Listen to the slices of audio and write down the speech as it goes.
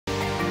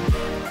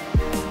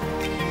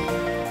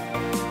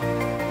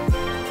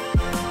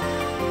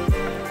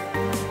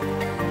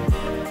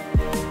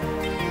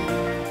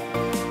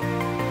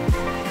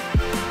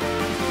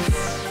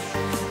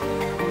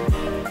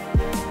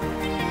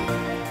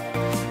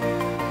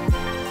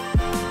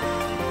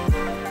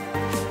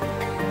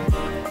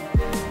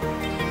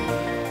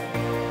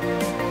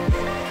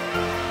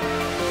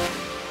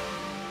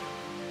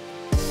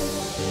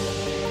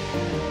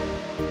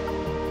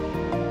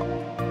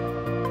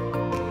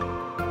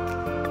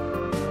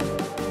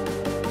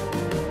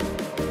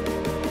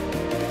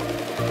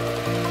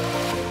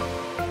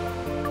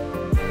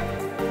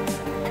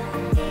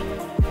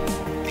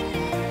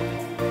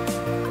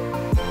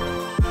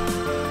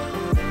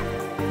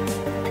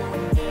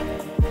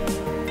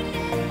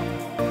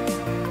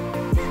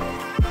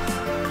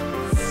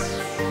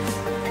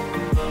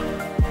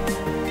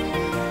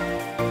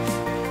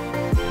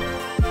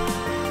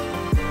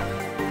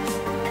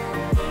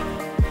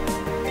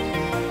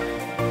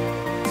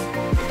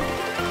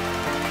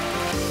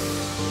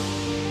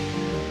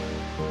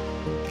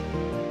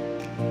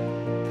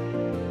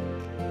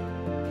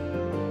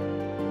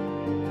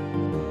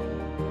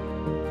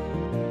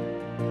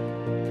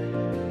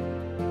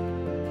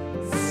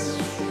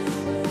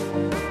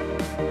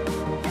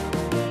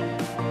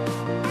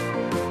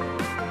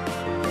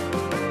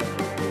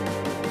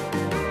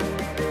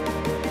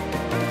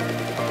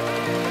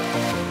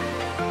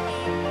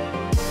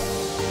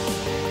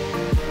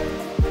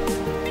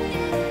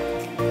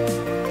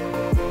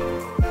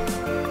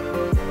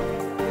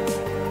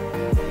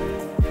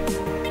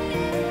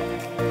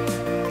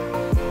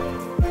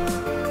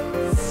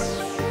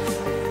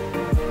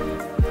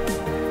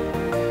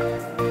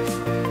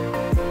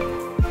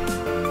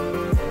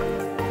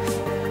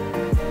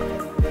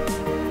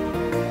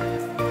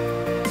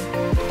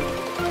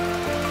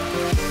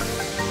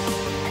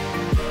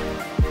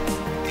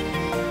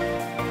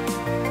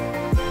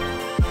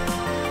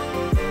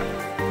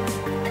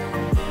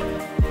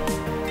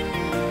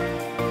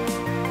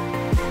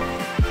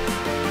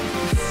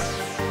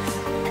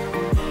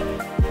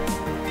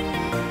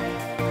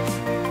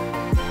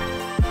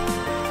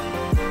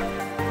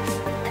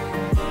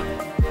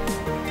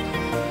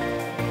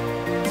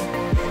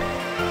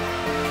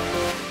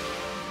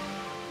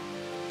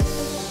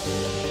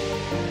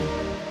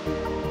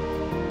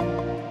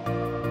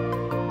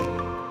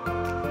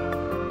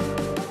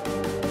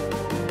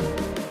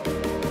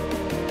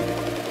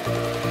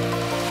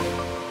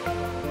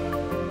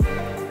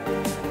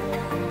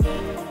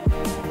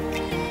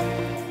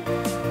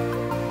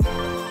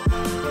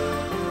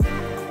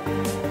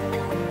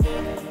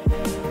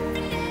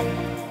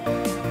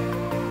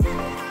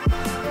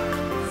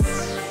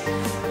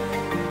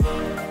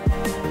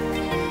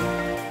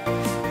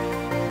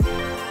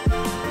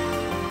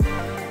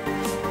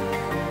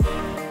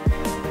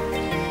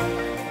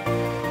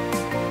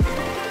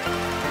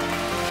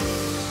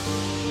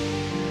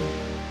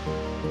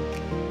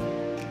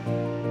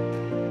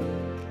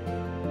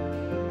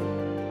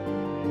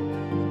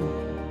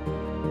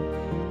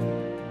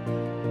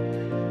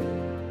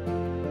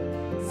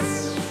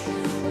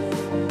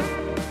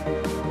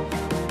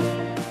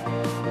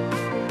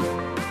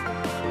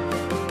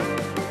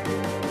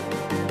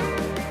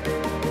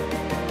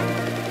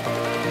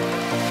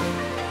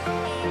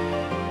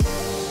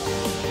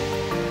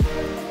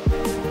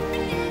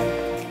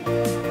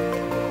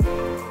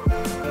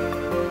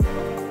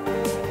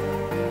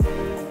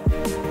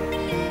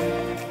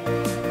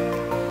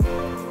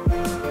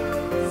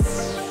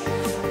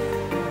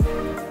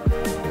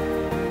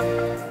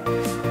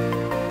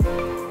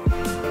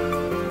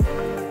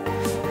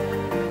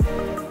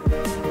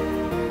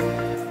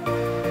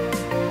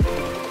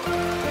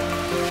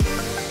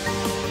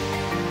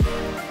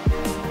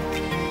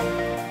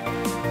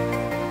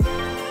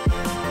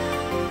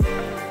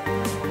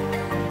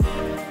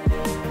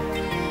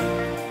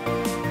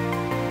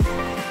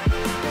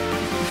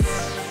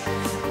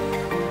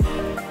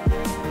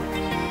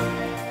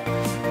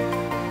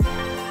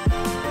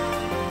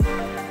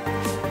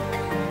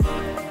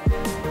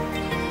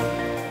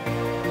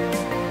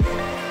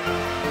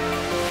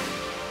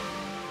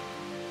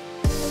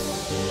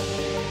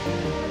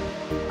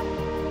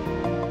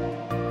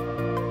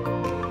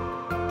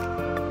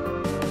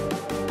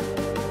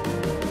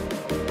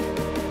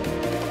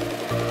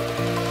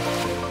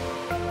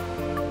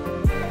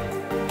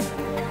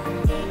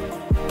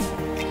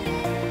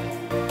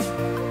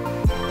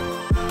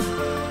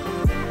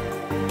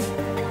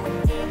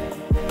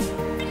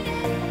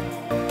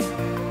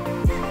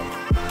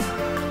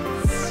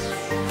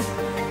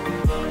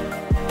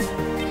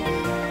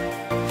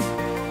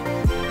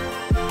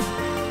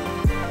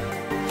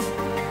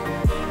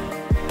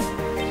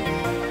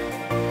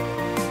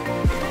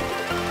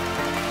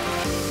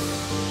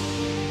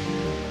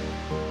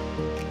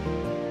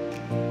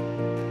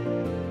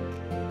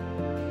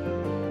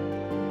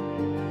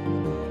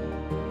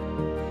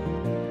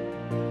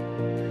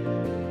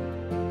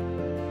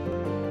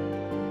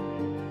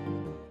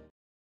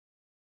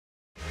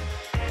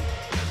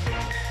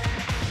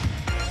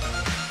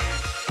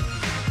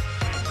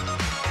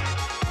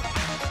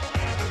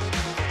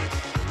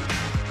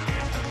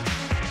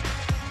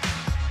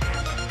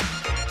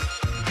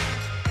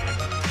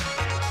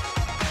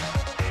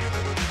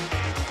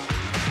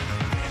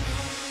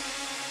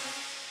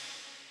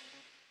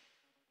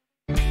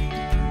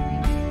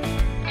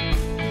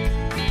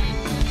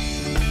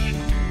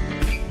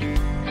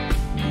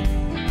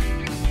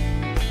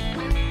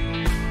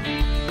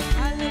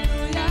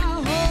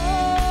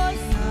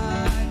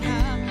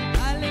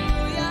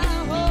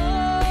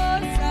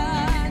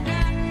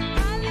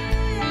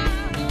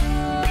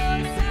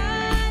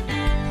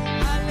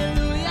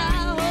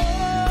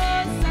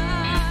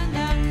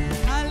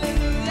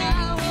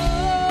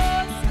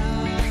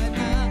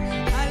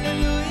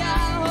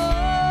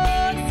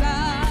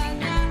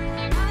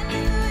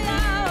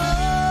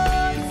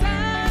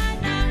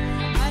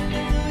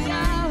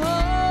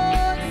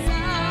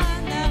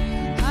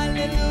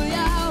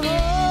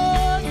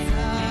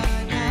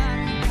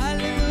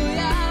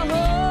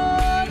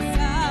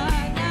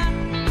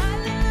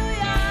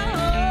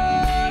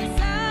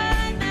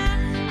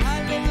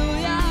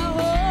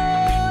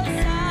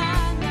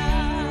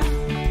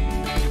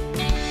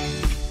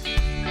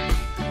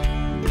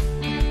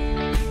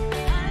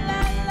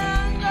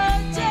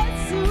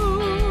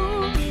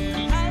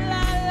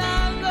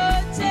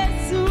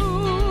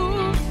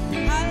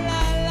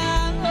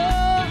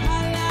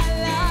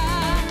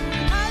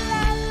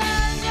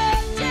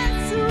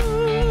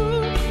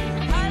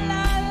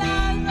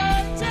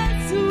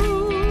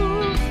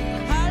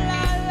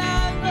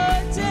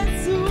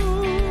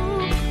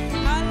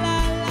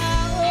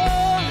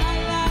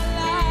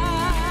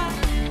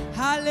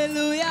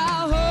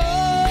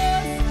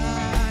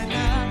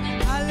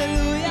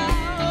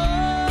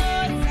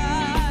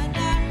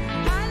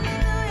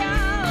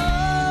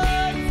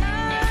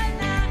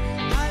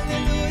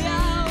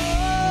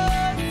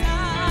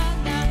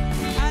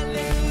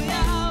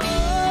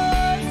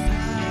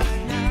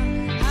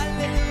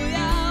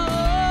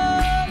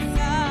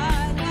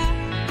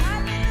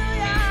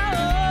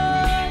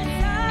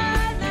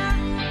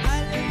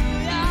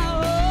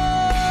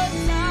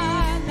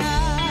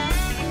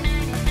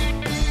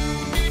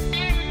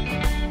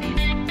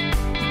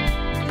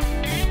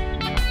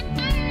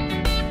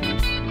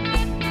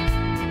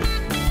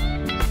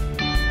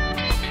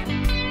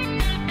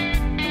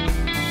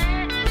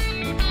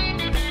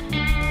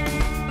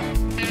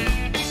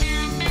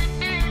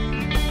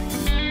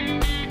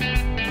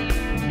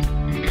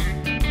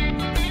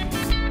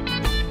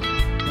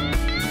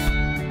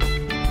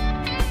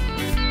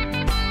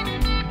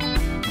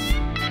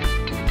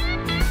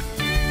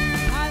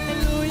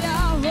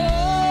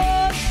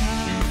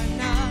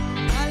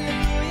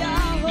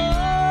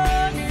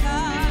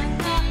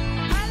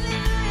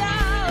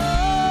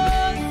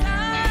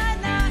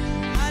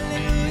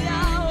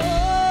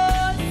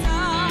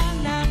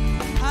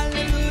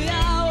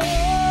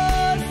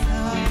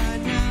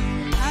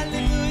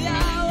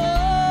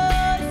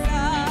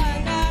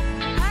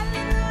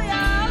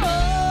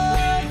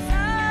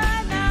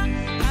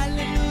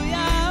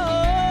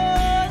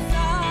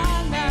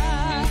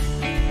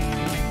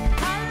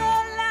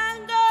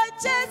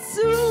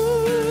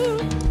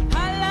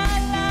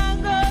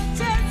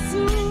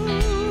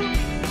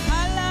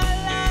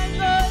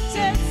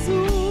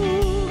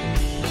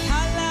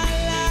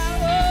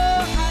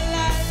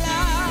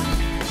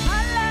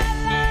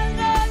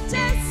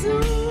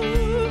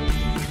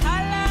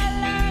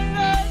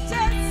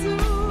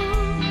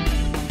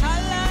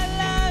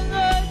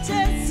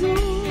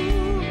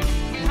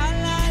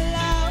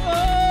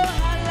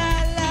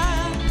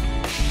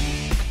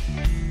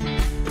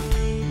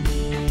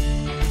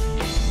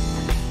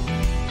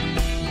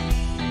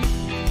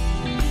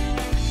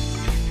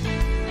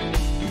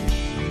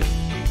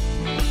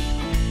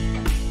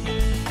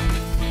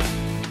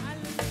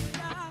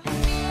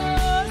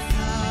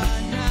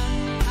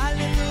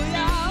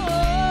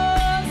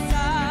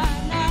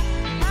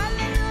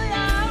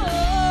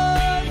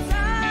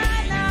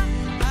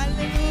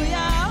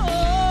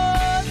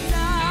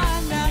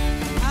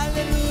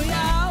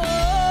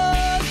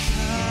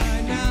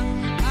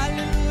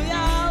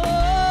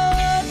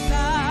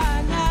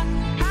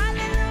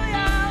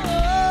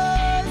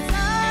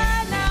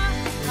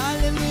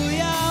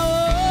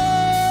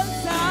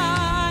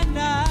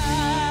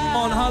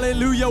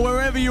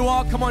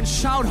God. Come on,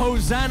 shout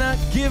Hosanna.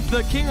 Give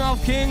the King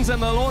of Kings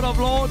and the Lord of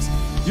Lords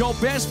your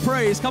best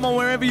praise. Come on,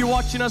 wherever you're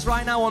watching us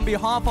right now, on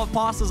behalf of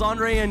Pastors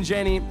Andre and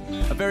Jenny,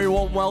 a very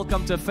warm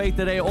welcome to Faith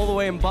Today, all the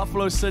way in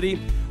Buffalo City.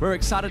 We're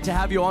excited to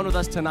have you on with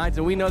us tonight,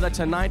 and we know that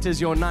tonight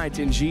is your night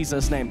in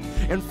Jesus' name.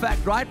 In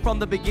fact, right from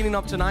the beginning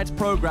of tonight's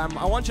program,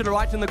 I want you to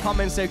write in the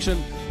comment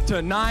section,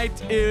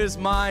 tonight is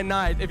my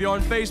night. If you're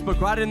on Facebook,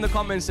 write it in the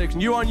comment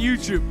section. You're on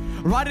YouTube,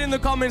 write it in the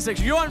comment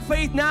section. You're on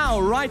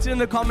FaithNOW, write it in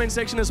the comment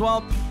section as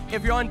well.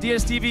 If you're on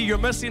DSTV, you're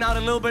missing out a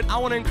little bit. I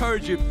want to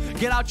encourage you,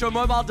 get out your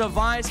mobile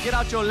device, get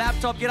out your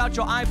laptop, get out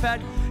your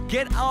iPad,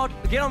 get on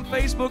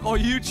Facebook or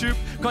YouTube.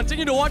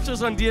 Continue to watch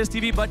us on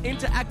DSTV, but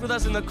interact with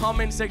us in the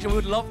comment section. We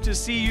would love to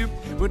see you.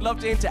 We'd love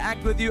to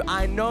interact with you.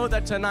 I know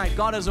that tonight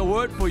God has a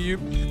word for you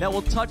that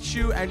will touch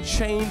you and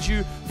change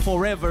you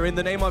forever in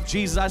the name of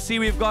Jesus. I see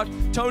we've got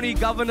Tony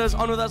Governors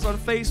on with us on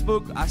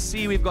Facebook. I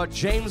see we've got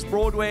James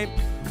Broadway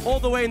all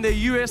the way in the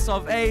US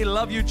of A.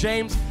 Love you,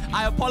 James.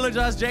 I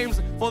apologize,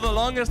 James. For the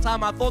longest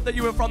time, I thought that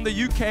you were from the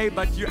UK,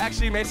 but you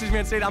actually messaged me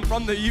and said, I'm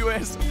from the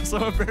US. So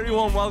a very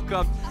warm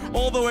welcome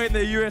all the way in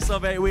the US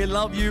of A. We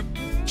love you.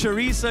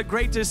 Teresa,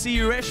 great to see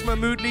you. Reshma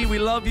Moodley, we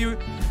love you.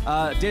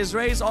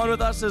 Desiree's on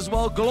with us as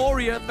well.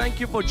 Gloria, thank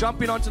you for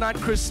jumping on tonight.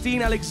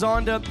 Christine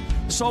Alexander,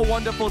 so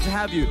wonderful to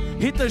have you.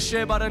 Hit the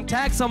share button,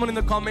 tag someone in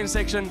the comment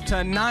section.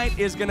 Tonight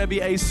is going to be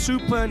a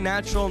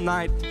supernatural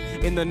night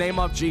in the name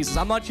of Jesus.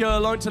 I'm not here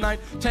alone tonight.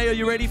 Tay, are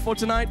you ready for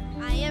tonight?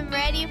 I am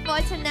ready for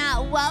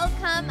tonight.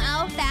 Welcome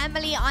our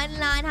family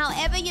online,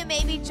 however you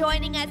may be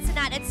joining us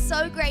tonight. It's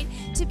so great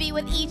to be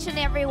with each and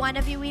every one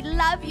of you. We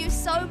love you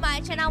so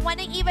much, and I want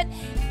to even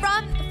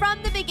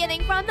from the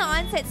beginning, from the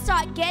onset,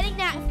 start getting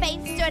that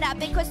faith stirred up,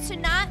 because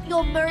tonight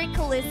your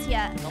miracle is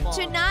here.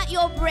 Tonight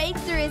your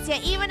breakthrough is here.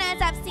 Even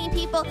as I've seen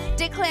people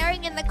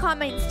declaring in the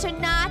comments,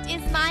 tonight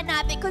is my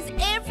night, because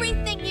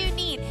everything you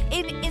need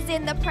is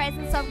in the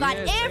presence of God.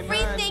 Yes,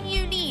 everything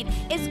you need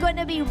is going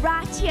to be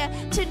right here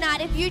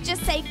tonight. If you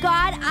just say,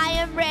 God, I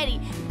am ready.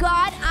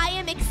 God, I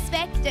am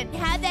expectant.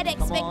 Have that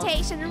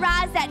expectation.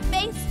 Rise that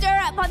faith stir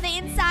up on the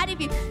inside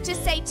of you to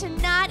say,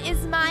 tonight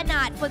is my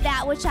night for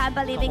that which I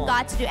believe in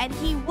God to do. And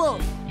He will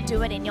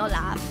do it in your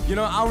life. You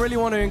know, I really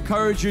want to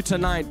encourage you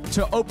tonight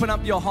to open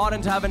up your heart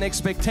and to have an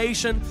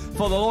expectation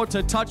for the Lord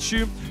to touch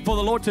you, for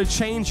the Lord to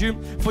change you,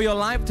 for your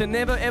life to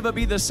never ever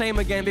be the same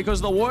again,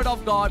 because the Word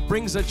of God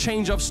brings a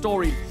change of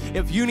story.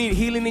 If you need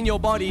healing in your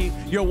body,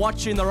 you're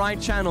watching the right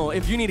channel.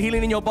 If you need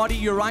healing in your body,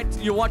 you're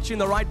watching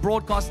the right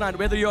broadcast night.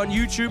 Whether you're on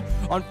YouTube,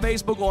 on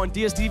Facebook, or on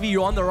DSTV,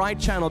 you're on the right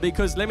channel,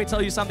 because let me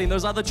tell you something,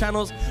 those other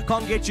channels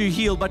can't get you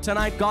healed. But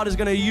tonight, God is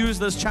going to use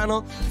this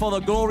channel for the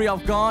glory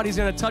of God. He's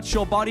going to touch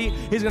your body.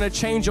 He's going to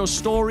change your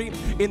story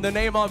in the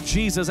name of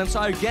Jesus. And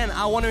so again,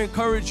 I want to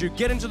encourage you,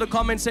 get into the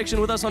comment section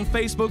with us on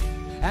Facebook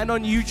and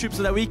on YouTube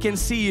so that we can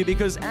see you,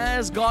 because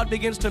as God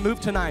begins to move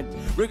tonight,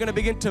 we're going to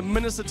begin to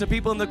minister to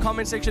people in the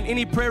comment section.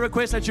 Any prayer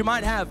requests that you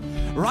might have,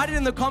 write it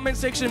in the comment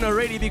section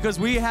already, because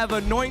we have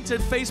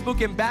anointed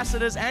Facebook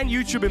ambassadors and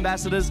YouTube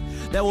ambassadors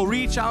that will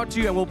reach out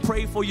to you and will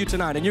pray for you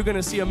tonight, and you're going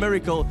to see a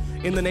miracle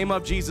in the name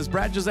of Jesus.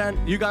 Brad,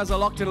 Jazan, you guys are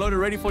locked and loaded,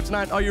 ready for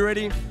tonight. Are you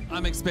ready?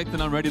 I'm expecting,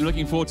 I'm ready,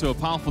 looking forward to a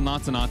powerful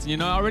night tonight. And you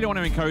know, I really want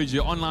to encourage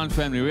you, online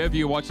family, wherever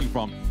you're watching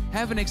from,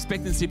 have an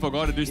expectancy for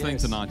God to do something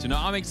tonight. You know,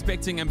 I'm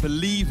expecting and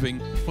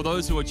believing for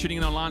those who are tuning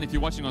in online. If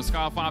you're watching on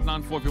Sky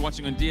 594, if you're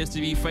watching on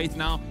DSTV,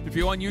 FaithNOW, if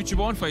you're on YouTube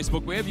or on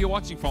Facebook, wherever you're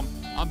watching from,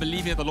 I'm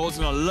believing that the Lord's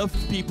going to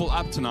lift people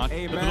up tonight.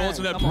 Amen. That the Lord's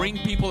going to bring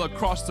people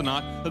across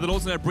tonight. That the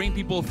Lord's going to bring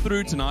people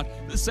through tonight.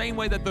 The same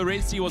way that the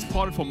Red Sea was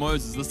parted for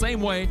Moses. The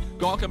same way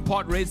God can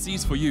part Red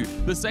Seas for you.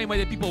 The same way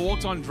that people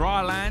walked on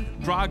dry land,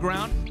 dry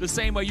ground. The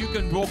same way you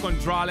can walk on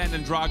dry land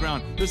and dry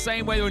ground. The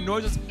same way when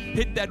Moses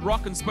hit that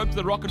rock and spoke to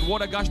the rock and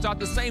water gushed out.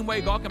 The same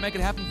way God can make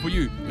it happen for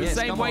you. The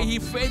same way He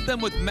fed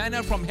them with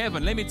manna from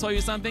heaven. Let me tell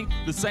you something.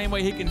 The same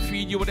way He can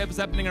feed you whatever's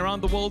happening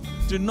around the world.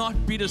 Do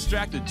not be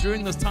distracted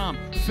during this time.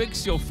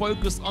 Fix your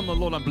focus on the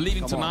Lord. I'm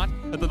believing tonight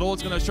that the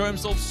Lord's going to show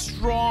Himself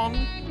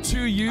strong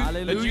to you.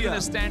 Hallelujah. That you're going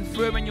to stand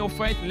firm in your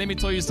faith. And let me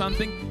tell you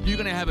something. You're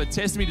going to have a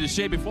testimony to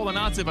share before the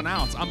night's even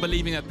out. I'm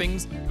believing that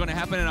things are going to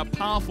happen in a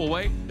powerful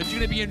way. That you're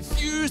going to be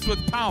infused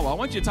with power. I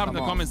want you to type in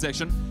the comment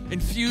section,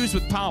 infused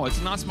with power.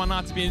 Tonight's my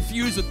night to be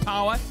infused with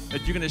power.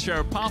 That you're going to share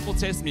a powerful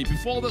testimony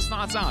before this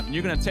night's out. And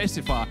you're going to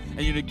testify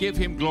and you're going to give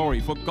Him glory.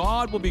 For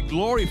God will be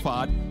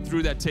glorified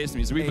through that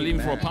testimony. So we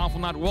believe for a powerful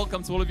night.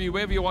 Welcome to all of you,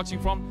 wherever you're watching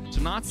from.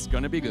 Tonight's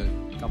going to be good.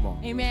 Come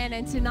on. Amen.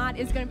 And tonight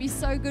is going to be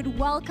so good.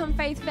 Welcome,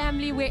 Faith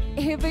family,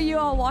 wherever you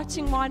are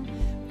watching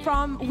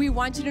from. We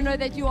want you to know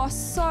that you are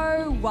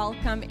so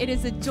welcome. It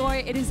is a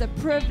joy. It is a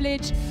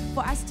privilege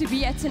for us to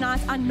be at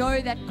tonight. I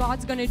know that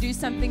God's going to do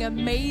something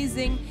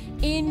amazing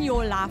in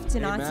your life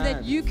tonight, so that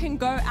Amen. you can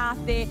go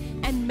out there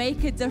and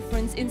make a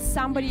difference in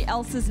somebody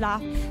else's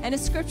life. And a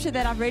scripture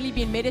that I've really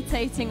been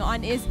meditating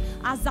on is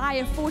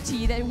Isaiah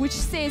 40, which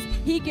says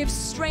He gives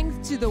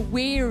strength to the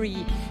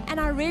weary. And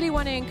I really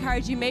want to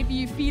encourage you, maybe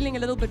you're feeling a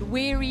little bit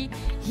weary.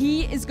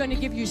 He is going to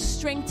give you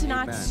strength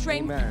tonight. Amen.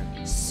 Strength,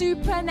 Amen.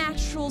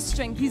 Supernatural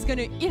strength. He's going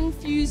to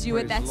infuse you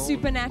with Praise that the Lord.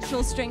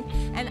 supernatural strength.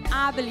 And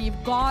I believe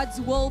God's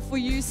will for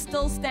you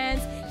still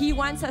stands. He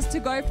wants us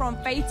to go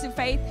from faith to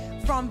faith,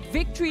 from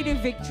victory to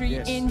victory,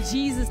 Yes. in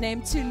Jesus'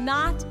 name.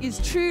 Tonight is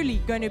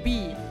truly going to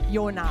be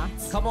your night.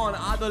 Come on,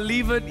 I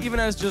believe it. Even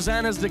as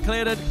Josanna has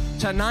declared it,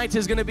 tonight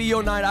is going to be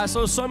your night. I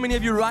saw so many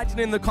of you writing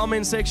in the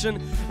comment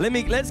section.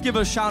 Let's give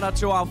a shout out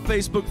to our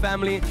Facebook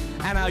family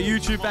and our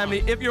YouTube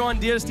family. If you're on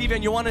Dear Steve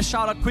and you want to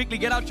shout out quickly,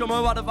 get out your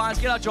mobile device,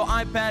 get out your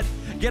iPad,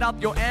 get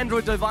out your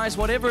Android device,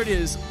 whatever it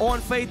is,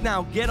 on Faith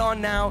Now. Get on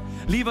now.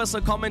 Leave us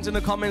a comment in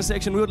the comment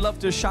section. We would love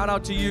to shout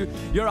out to you.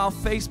 You're our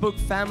Facebook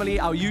family,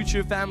 our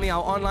YouTube family,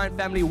 our online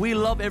family. We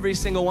love every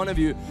single one of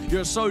you.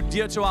 You're so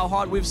dear to our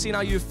heart. We've seen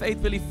how you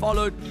faithfully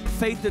followed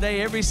Faith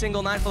Today every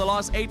single night for the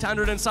last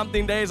 800 and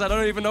something days. I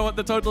don't even know what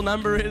the total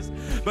number is,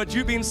 but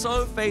you've been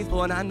so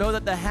faithful, and I know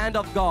that the hand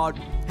of God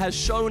has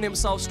shown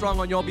Himself strong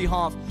on your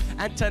behalf.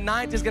 And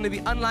tonight is going to be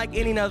unlike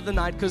any other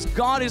night, because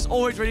God is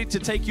always ready to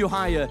take you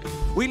higher.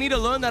 We need to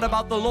learn that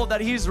about the Lord,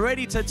 that He's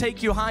ready to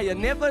take you higher.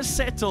 Never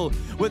settle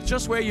with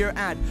just where you're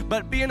at,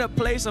 but be in a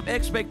place of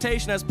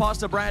expectation, as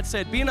Pastor Brad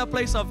said. Be in a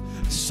place of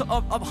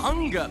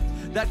hunger,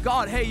 that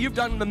God, hey, you've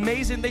done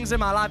amazing things in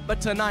my life, but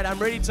tonight I'm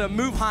ready to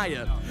move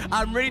higher.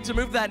 I'm ready to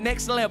move to that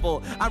next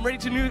level. I'm ready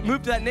to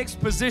move to that next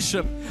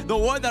position. The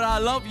word that I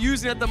love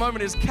using at the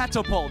moment is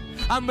catapult.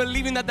 I'm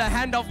believing that the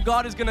hand of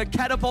God is going to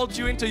catapult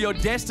you into your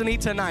destiny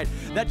tonight,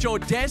 that your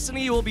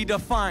destiny will be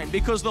defined,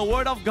 because the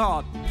word of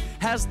God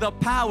has the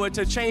power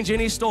to change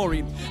any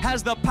story,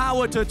 has the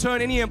power to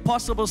turn any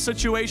impossible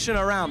situation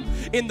around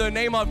in the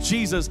name of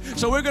Jesus.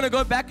 So we're going to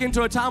go back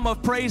into a time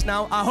of praise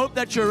now. I hope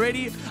that you're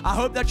ready. I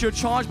hope that you're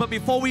charged. But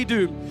before we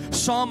do,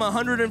 Psalm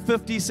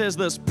 150 says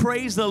this: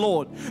 praise the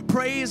Lord.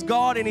 Praise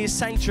God in His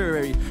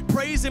sanctuary.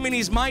 Praise Him in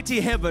His mighty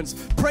heavens.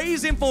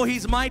 Praise Him for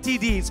His mighty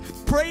deeds.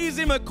 Praise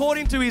Him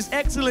according to His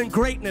excellent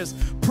greatness.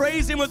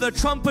 Praise Him with a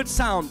trumpet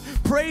sound.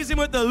 Praise Him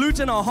with the lute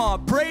and a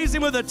harp. Praise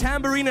Him with a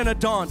tambourine and a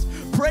dance.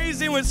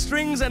 Praise Him with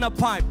strings and a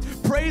pipe.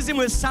 Praise Him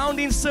with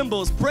sounding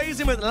cymbals. Praise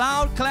Him with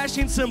loud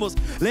clashing cymbals.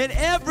 Let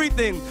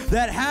everything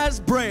that has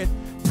breath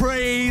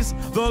praise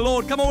the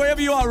Lord. Come on,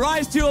 wherever you are,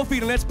 rise to your feet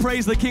and let's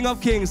praise the King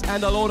of Kings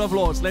and the Lord of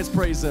Lords. Let's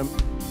praise Him.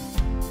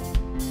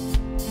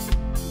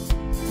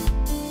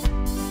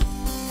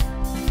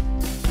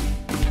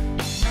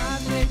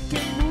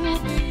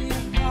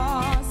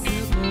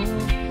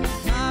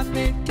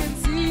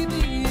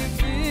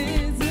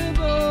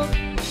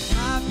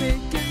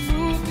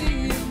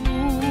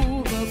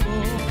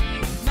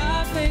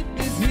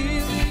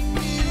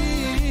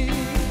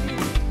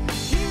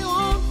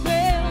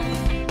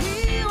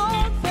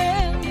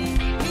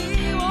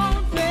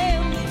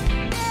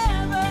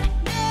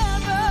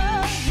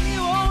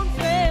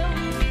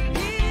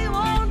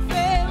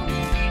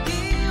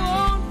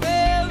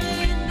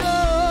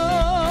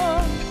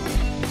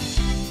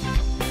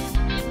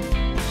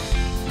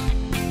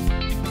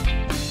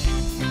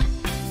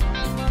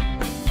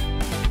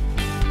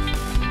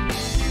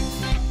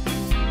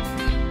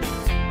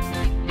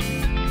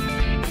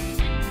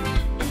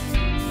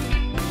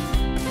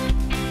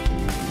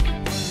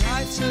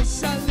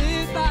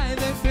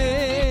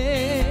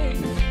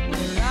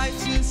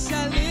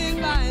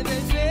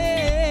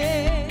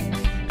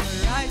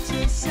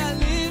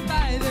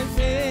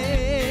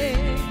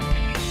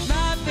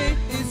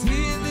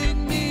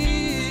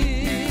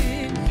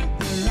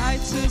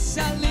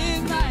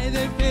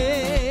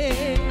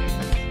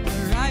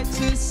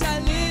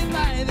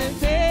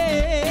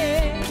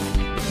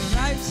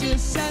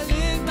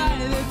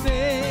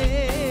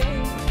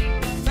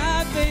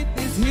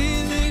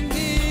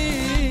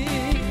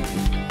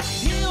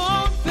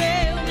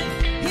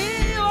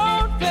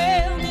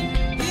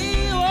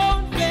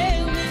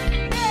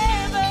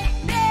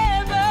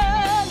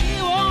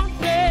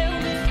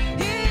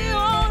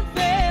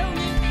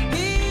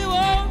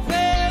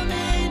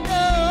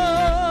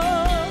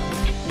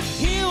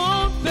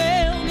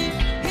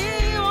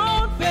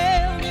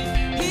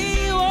 He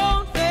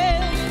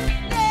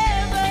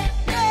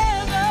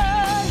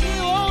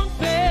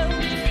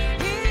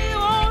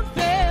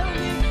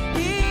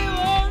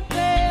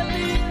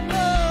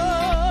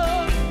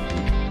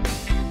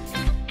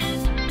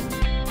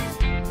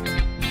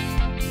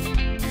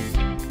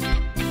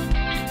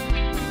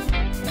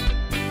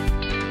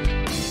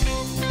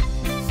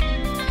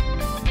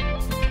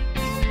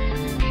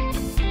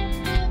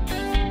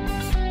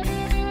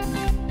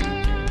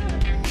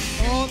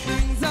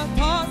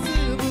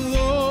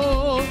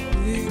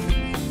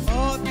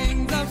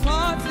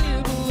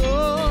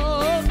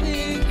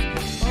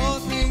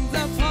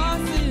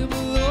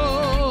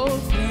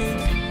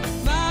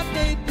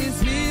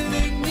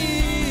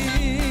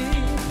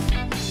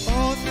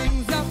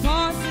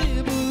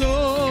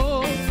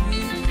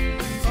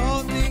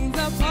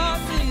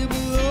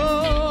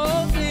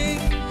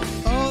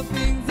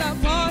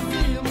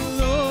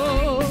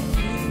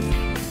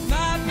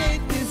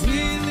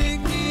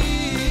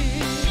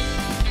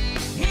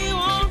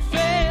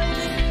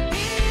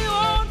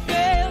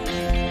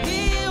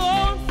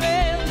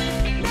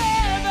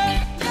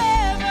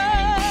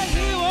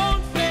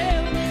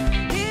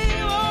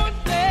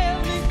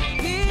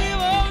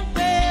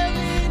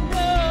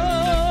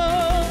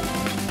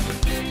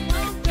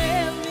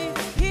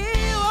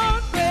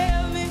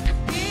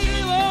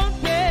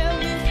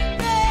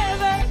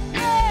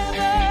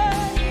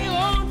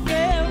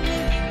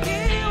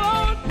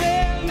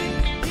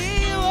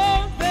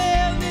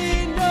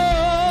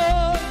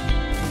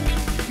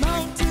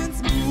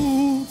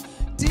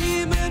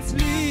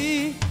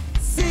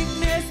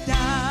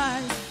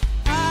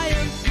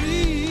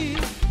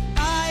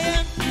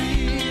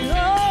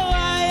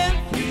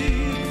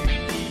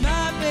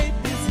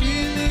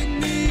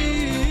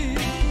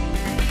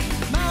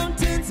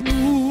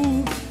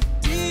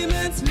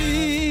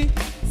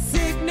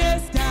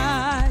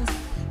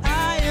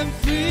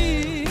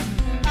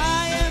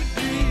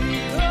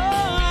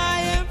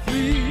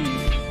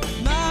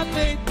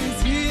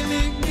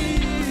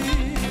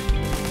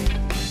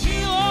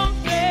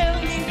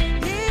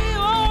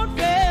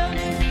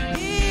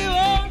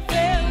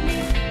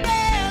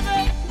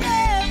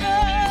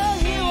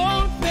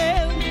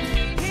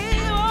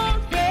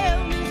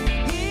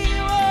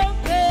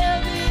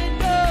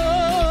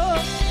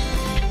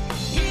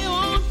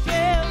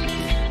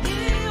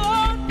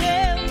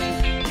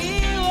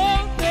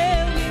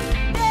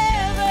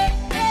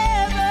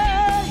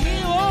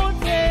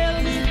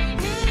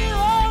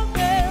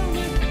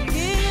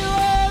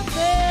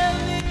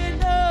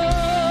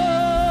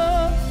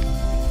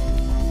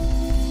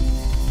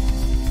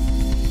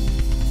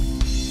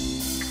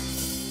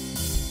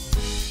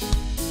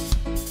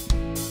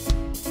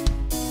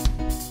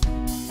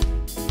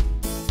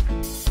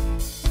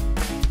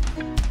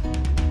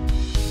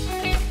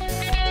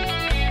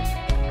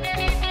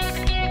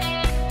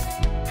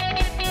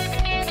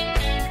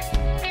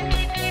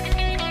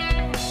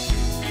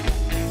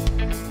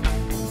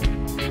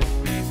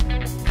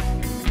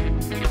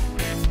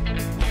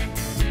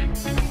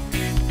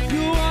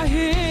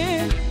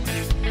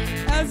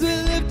As we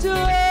lift you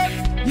up,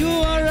 you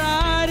are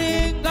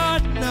riding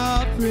on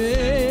our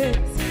praise.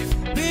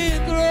 Be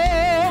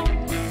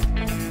enthroned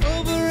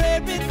over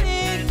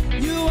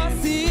everything, you are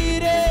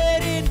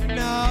seated in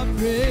our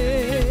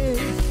praise.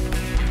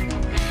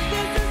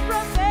 This is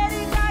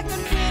prophetic, I can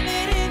feel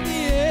it in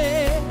the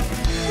air.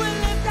 We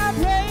lift our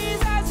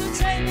praise as we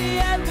change the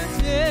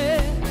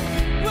atmosphere.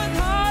 With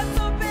hearts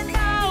open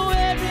now,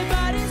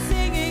 everybody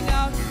singing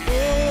out.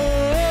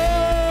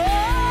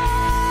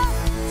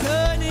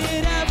 Turn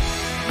it up,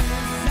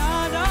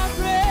 sound of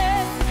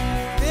praise,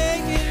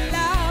 make it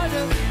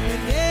louder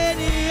than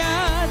any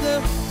other.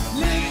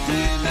 Lift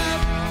him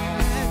up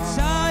and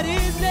shout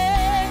his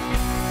name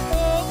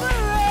over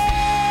us.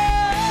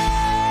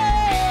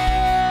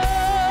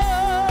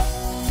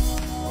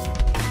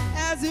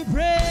 As we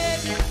pray,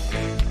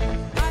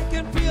 I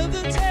can feel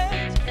the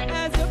change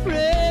as the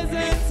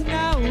presence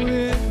now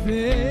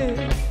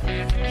invades.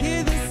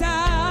 Hear the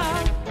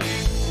sound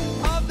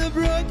of the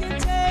broken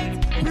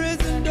chains,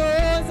 prison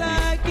doors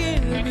are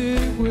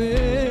giving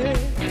way.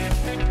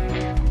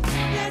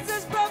 This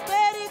is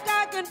prophetic,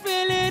 I can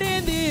feel it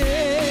in the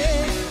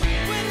air.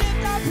 We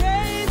lift our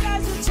praise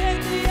as we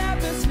change the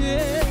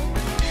atmosphere.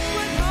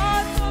 With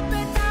hearts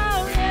open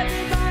now,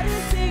 everybody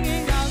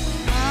singing out,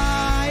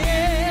 I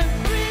am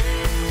free.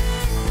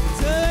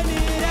 Turn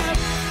it up,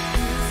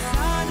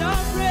 sound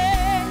of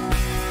praise,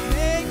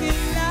 make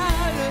it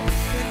louder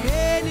than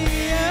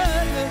any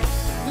other.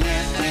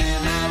 Lift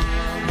him up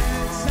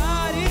and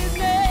shout his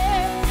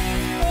name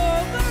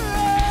over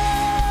us.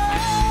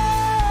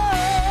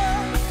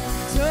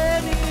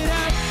 Turn it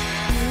up,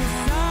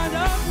 sound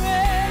of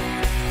praise,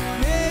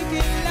 make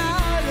it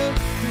louder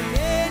than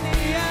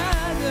any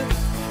other.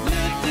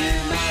 Lift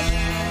him up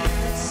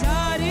and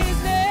shout his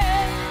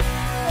name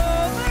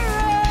over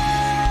us.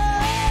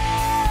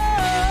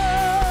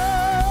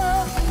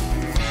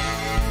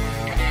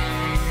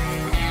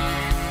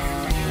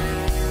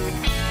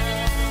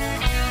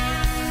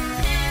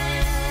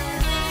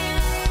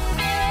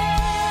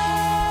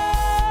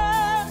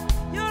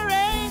 Your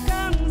rain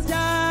comes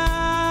down,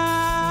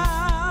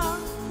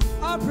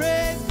 our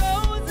praise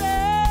goes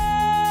in.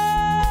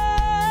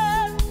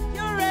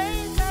 Your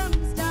rain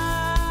comes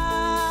down,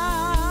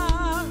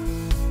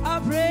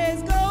 our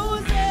praise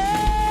goes in.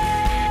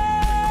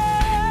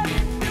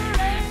 Your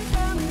rain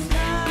comes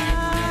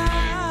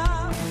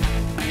down,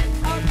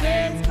 our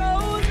praise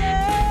goes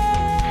in.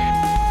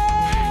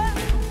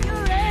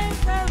 Your rain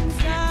comes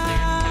down.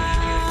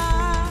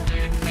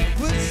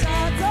 With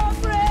shouts of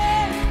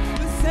praise,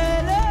 we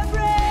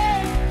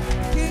celebrate.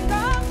 King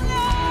of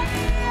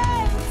glory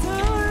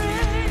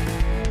entering.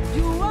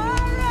 You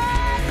are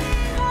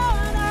riding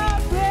on our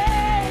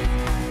praise,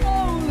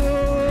 oh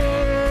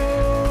Lord.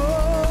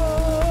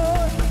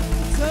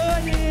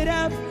 Turn it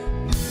up,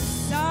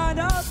 sound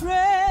of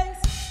praise,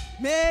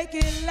 make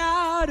it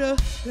louder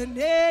than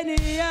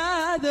any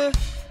other.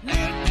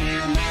 Lift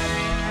him up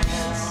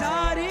and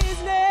shout his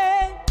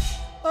name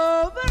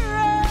over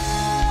us.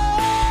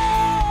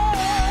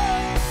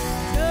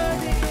 Turn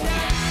it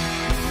up,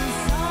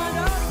 sound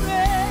of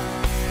praise,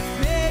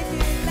 make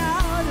it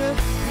louder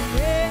than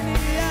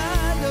any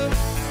other.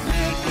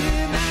 Lift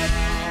him up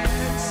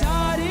and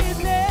shout his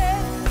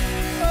name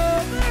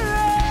over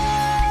us.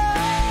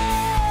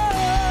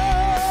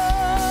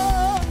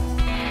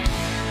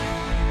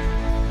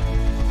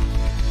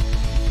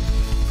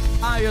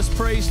 Highest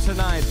praise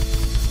tonight.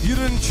 You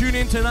didn't tune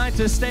in tonight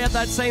to stay at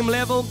that same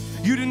level.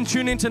 You didn't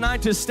tune in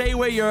tonight to stay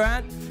where you're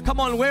at. Come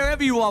on,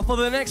 wherever you are, for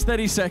the next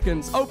 30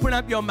 seconds, open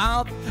up your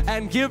mouth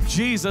and give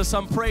Jesus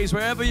some praise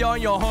wherever you are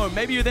in your home.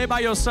 Maybe you're there by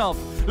yourself.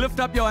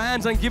 Lift up your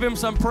hands and give him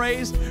some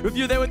praise. If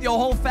you're there with your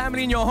whole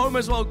family in your home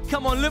as well,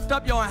 come on, lift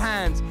up your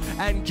hands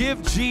and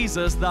give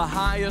Jesus the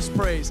highest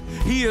praise.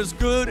 He is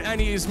good and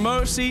His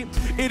mercy,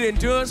 it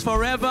endures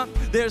forever.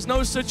 There's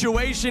no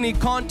situation He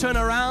can't turn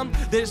around.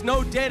 There's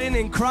no dead end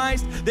in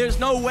Christ. There's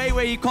no way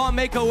where He can't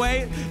make a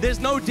way. There's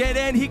no dead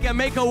end. He can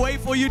make a way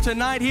for you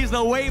tonight. He's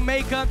the way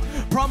maker,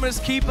 promise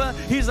keeper.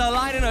 He's a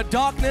light in the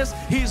darkness.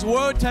 His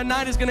word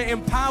tonight is going to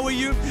empower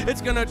you.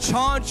 It's going to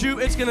charge you.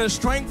 It's going to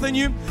strengthen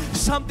you.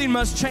 Something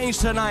must change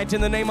tonight in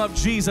the name of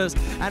Jesus.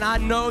 And I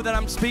know that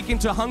I'm speaking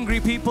to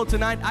hungry people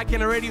tonight. I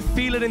can already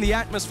feel it in the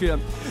atmosphere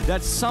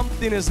that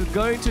something is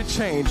going to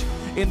change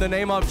in the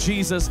name of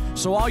Jesus.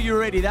 So are you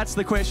ready? That's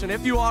the question.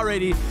 If you are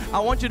ready, I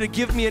want you to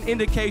give me an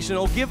indication,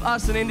 or give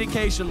us an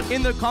indication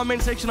in the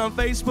comment section on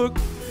Facebook,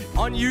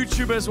 on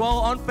YouTube as well,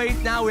 on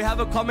FaithNOW. We have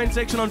a comment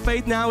section on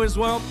FaithNOW as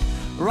well.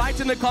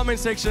 Write in the comment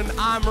section,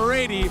 I'm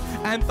ready,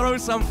 and throw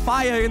some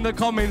fire in the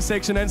comment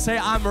section and say,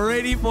 I'm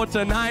ready for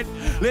tonight.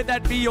 Let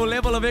that be your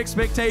level of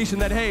expectation,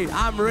 that, hey,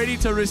 I'm ready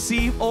to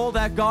receive all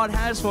that God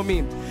has for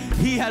me.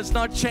 He has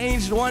not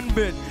changed one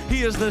bit.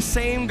 He is the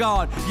same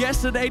God,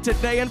 yesterday,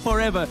 today, and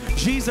forever.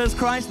 Jesus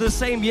Christ, the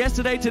same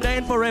yesterday, today,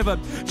 and forever.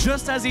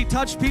 Just as He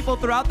touched people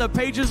throughout the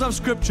pages of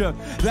Scripture,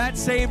 that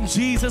same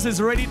Jesus is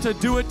ready to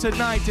do it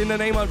tonight in the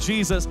name of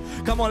Jesus.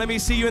 Come on, let me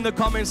see you in the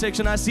comment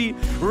section. I see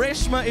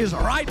Reshma is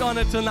right on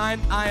it tonight.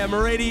 I am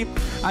ready.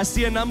 I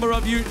see a number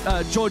of you.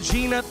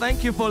 Georgina,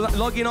 thank you for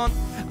logging on.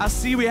 I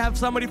see we have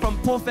somebody from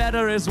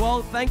Pofadder as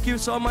well. Thank you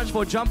so much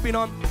for jumping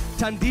on.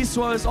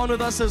 Tandiswa is on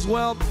with us as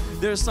well.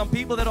 There's some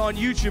people that are on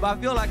YouTube. I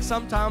feel like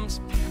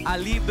sometimes I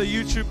leave the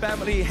YouTube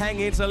family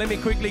hanging, so let me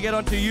quickly get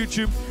onto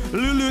YouTube.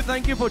 Lulu,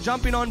 thank you for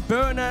jumping on.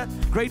 Berna,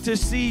 great to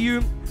see you.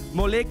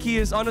 Moleki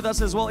is on with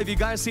us as well. If you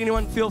guys see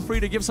anyone, feel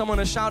free to give someone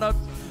a shout out.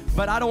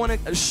 But I don't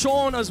want to.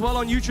 Sean as well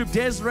on YouTube.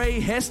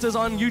 Desiree, Hester's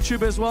on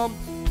YouTube as well.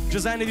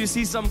 Josanne, if you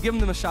see some, give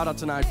them a shout out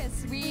tonight. Yes,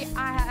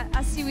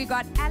 I see we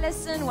got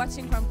Alison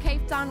watching from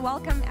Cape Town.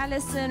 Welcome,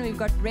 Alison. We've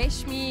got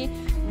Reshmi.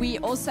 We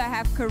also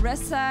have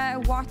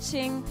Carissa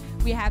watching.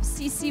 We have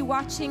Cece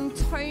watching,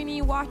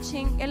 Tony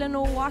watching,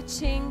 Eleanor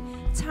watching,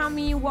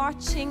 Tammy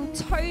watching,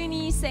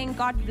 Tony saying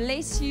God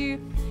bless you.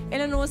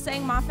 Eleanor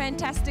saying my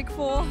fantastic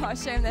four.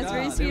 Hashem, that's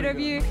very sweet of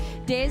you.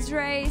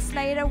 Desiree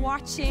Slater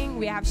watching.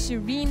 We have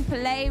Shireen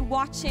Pillay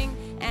watching.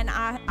 And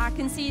I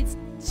can see it's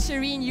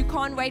Shireen, you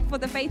can't wait for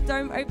the Faith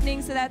Dome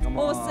opening, so that's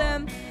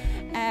awesome.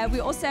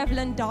 We also have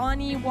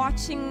Lindani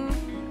watching.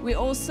 We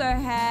also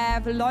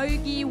have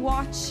Logie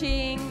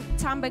watching,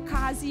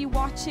 Tambakazi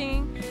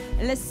watching,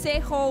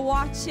 Lesejo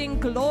watching,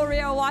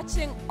 Gloria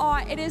watching. Oh,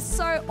 it is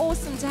so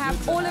awesome to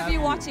have all of you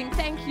watching.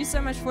 Thank you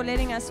so much for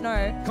letting us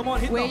know. Come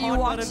on, hit where the heart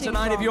button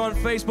tonight from. if you're on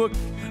Facebook.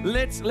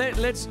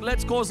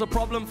 Let's cause a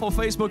problem for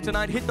Facebook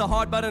tonight. Hit the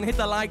heart button, hit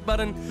the like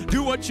button.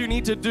 Do what you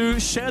need to do.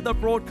 Share the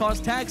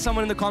broadcast. Tag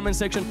someone in the comment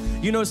section.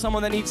 You know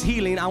someone that needs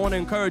healing. I want to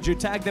encourage you.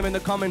 Tag them in the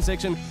comment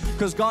section,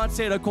 because God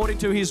said, according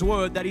to His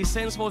word, that He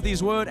sends forth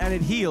His word and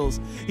it heals.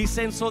 He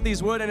sends forth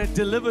His word and it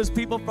delivers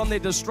people from their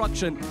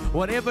destruction.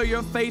 Whatever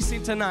you're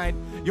facing tonight,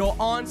 your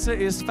answer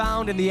is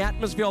found in the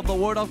atmosphere of the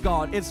Word of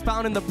God. It's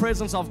found in the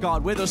presence of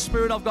God, where the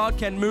Spirit of God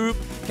can move,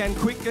 can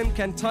quicken,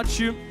 can touch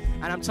you.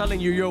 And I'm telling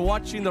you, you're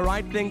watching the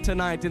right thing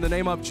tonight in the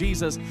name of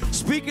Jesus.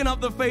 Speaking of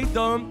the Faith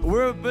Dome,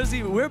 we're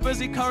busy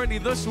currently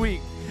this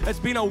week. It's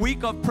been a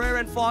week of prayer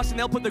and fasting.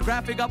 They'll put the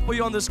graphic up for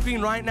you on the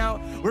screen right now.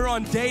 We're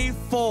on day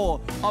 4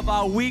 of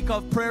our week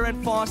of prayer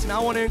and fasting. I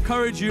want to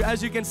encourage you,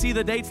 as you can see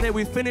the dates there,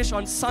 we finish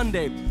on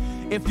Sunday.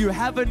 If you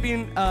haven't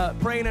been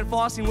praying and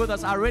fasting with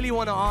us, I really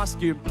want to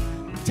ask you,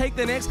 take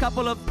the next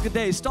couple of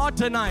days, start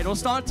tonight or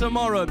start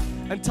tomorrow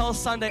until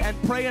Sunday, and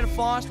pray and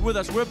fast with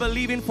us. We're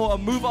believing for a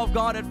move of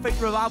God at Faith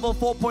Revival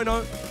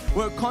 4.0.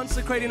 We're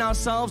consecrating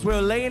ourselves.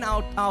 We're laying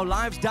out our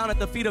lives down at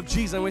the feet of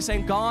Jesus. And we're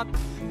saying, God,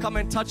 come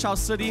and touch our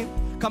city.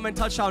 Come and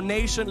touch our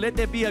nation. Let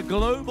there be a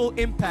global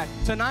impact.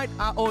 Tonight,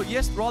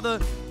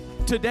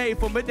 today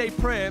for midday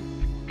prayer,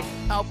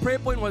 our prayer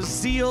point was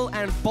zeal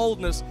and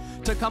boldness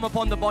to come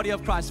upon the body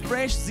of Christ.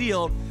 Fresh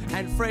zeal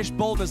and fresh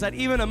boldness, that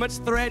even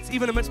amidst threats,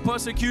 even amidst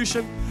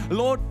persecution,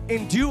 Lord,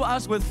 endue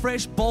us with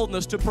fresh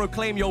boldness to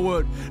proclaim your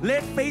word.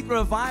 Let Faith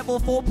Revival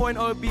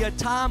 4.0 be a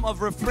time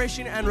of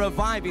refreshing and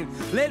reviving.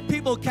 Let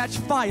people catch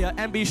fire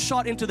and be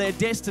shot into their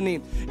destiny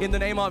in the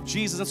name of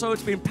Jesus. And so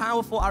it's been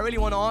powerful. I really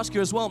want to ask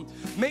you as well,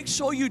 make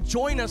sure you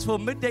join us for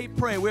midday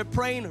prayer. We're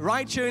praying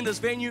right here in this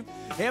venue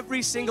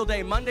every single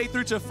day, Monday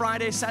through to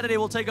Friday. Saturday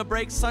we'll take a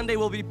break. Sunday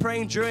we'll be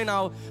praying during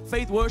our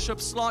faith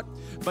worship slot.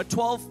 But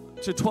 12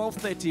 to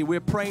 12:30, we're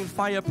praying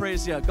fire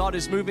prayers here. God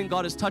is moving.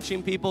 God is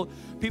touching people.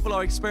 People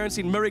are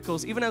experiencing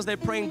miracles. Even as they're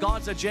praying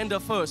God's agenda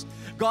first,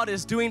 God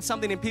is doing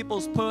something in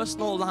people's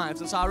personal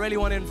lives. And so I really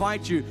want to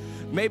invite you.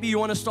 Maybe you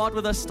want to start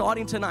with us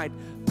starting tonight.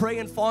 Pray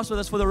and fast with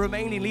us for the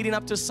remaining leading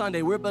up to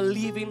Sunday. We're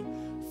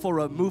believing for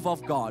a move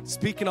of God.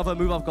 Speaking of a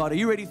move of God, are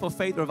you ready for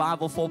Faith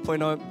Revival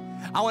 4.0?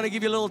 I want to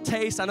give you a little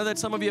taste. I know that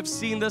some of you have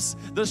seen this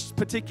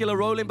particular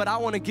rolling, but I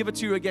want to give it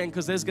to you again,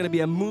 because there's going to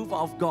be a move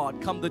of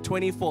God come the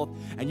 24th,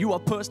 and you are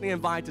personally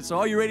invited. So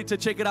are you ready to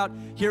check it out?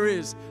 Here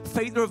is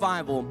Faith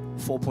Revival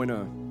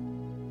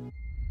 4.0.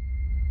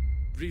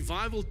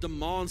 Revival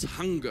demands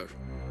hunger.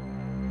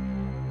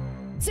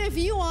 So if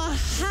you are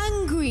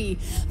hungry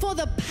for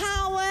the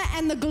power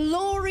and the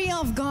glory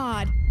of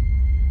God,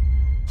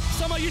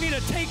 some of you need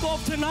to take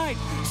off tonight.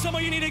 Some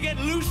of you need to get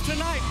loose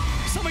tonight.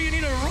 Some of you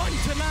need to run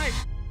tonight.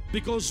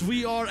 Because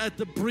we are at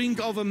the brink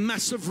of a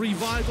massive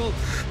revival.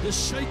 The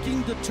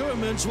shaking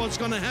determines what's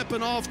going to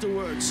happen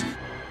afterwards.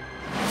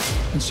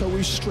 And so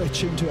we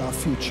stretch into our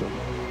future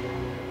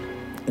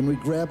and we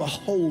grab a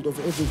hold of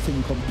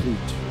everything complete.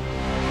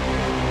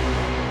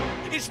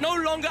 It's no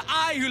longer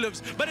I who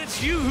lives, but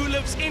it's you who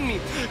lives in me.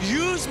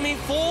 Use me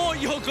for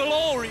your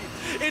glory.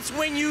 It's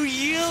when you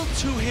yield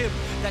to Him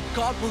that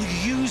God will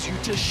use you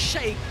to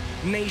shake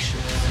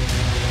nations.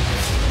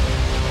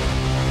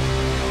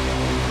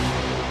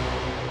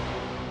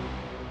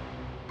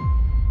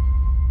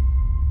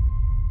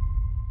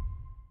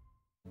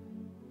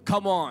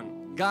 Come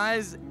on,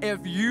 guys, if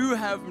you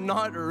have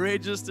not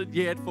registered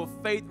yet for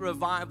Faith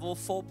Revival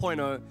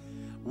 4.0,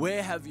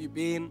 where have you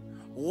been?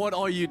 What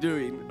are you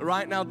doing?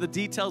 Right now, the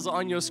details are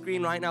on your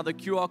screen. Right now, the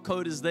QR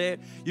code is there.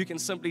 You can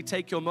simply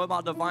take your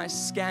mobile device,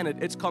 scan it.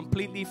 It's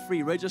completely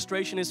free.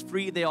 Registration is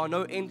free. There are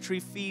no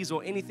entry fees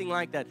or anything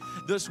like that.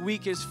 This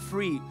week is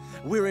free.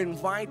 We're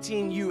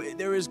inviting you.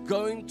 There is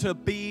going to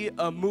be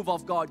a move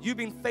of God. You've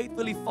been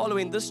faithfully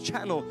following this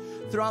channel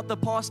throughout the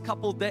past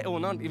couple days, or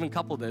not even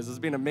couple days. It's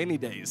been many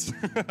days.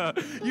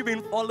 You've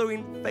been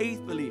following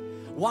faithfully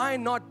why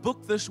not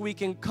book this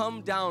week and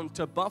come down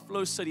to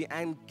Buffalo City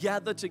and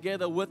gather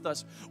together with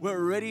us?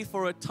 We're ready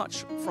for a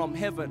touch from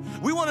heaven.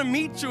 We want to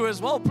meet you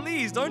as well.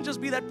 Please don't just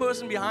be that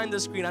person behind the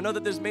screen. I know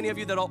that there's many of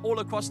you that are all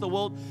across the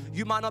world.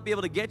 You might not be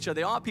able to get you.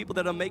 There are people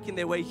that are making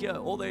their way here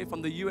all the way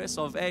from the US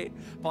of A.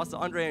 Pastor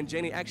Andre and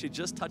Jenny actually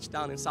just touched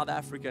down in South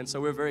Africa, and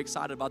so we're very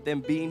excited about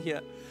them being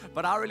here.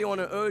 But I really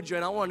want to urge you,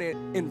 and I want to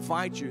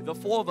invite you. The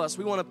four of us,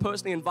 we want to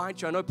personally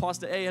invite you. I know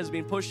Pastor A has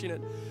been pushing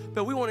it,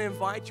 but we want to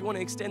invite you, want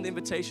to extend the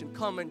invitation.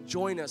 Come and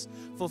join us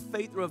for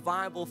Faith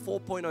Revival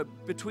 4.0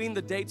 between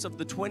the dates of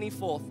the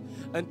 24th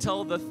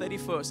until the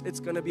 31st. It's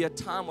going to be a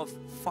time of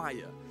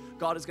fire.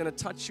 God is going to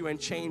touch you and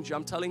change you.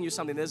 I'm telling you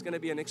something. There's going to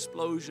be an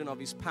explosion of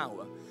His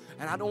power.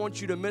 And I don't want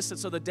you to miss it.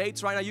 So the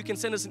dates right now, you can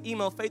send us an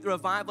email,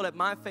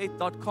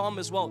 faithrevival@myfaith.com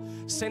as well.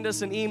 Send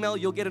us an email.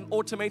 You'll get an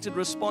automated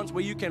response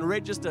where you can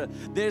register.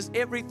 There's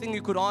everything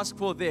you could ask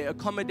for there.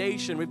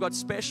 Accommodation. We've got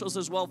specials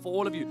as well for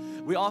all of you.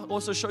 We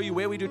also show you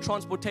where we do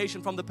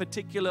transportation from the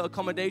particular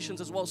accommodations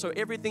as well. So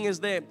everything is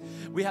there.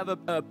 We have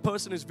a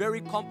person who's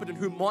very competent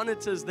who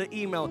monitors the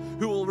email,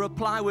 who will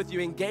reply with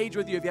you, engage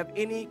with you if you have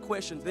any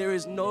questions. There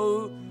is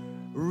no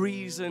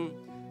reason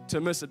to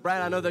miss it.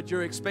 Brad, I know that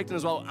you're expecting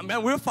as well.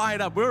 Man, we're fired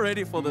up. We're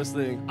ready for this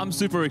thing. I'm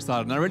super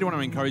excited, and I really want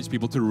to encourage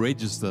people to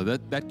register.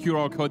 That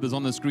QR code that's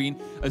on the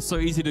screen, it's so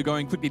easy to go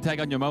and quickly take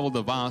out your mobile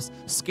device,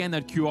 scan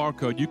that QR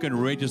code, you can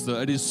register.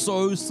 It is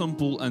so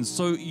simple and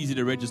so easy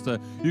to register.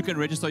 You can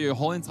register your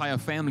whole entire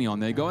family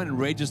on there. Go and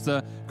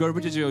register. Go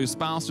register your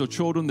spouse, your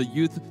children, the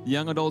youth, the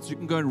young adults. You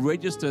can go and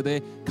register there.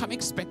 Come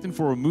expecting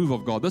for a move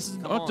of God. This is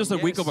not just a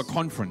week of a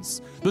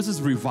conference. This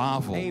is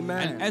revival.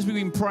 Amen. And as we've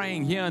been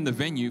praying here in the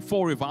venue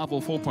for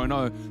Revival 4.0,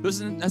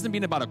 this hasn't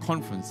been about a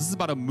conference. This is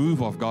about a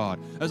move of God.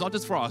 It's not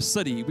just for our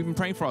city. We've been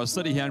praying for our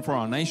city here and for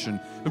our nation.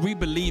 But we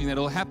believe that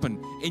it'll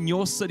happen in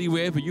your city,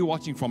 wherever you're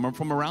watching from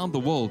around the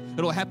world.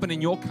 It'll happen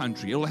in your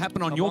country. It'll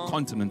happen on your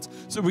continent.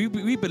 So we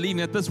believe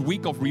that this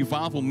week of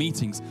revival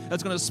meetings,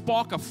 it's going to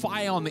spark a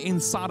fire on the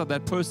inside of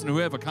that person,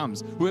 whoever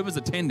comes, whoever's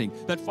attending.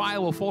 That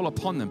fire will fall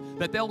upon them.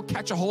 That they'll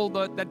catch a hold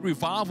of that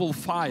revival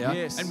fire.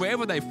 Yes. And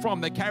wherever they're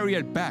from, they carry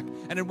it back.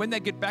 And then when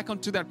they get back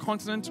onto that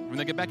continent, when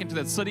they get back into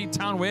that city,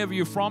 town, wherever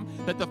you're from,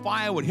 that the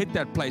fire would hit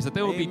that place, that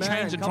there will be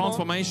change and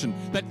transformation.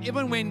 That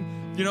even when,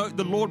 you know,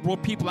 the Lord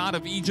brought people out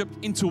of Egypt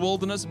into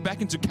wilderness, back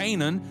into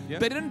Canaan,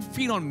 they didn't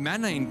feed on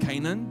manna in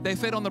Canaan. They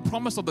fed on the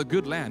promise of the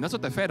good land. That's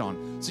what they fed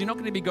on. So you're not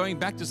going to be going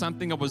back to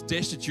something that was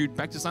destitute,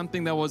 back to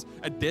something that was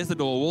a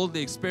desert or a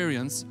worldly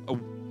experience,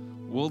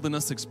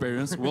 wilderness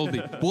experience.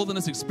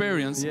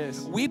 Yes.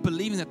 We're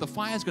believing that the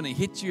fire is going to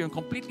hit you and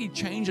completely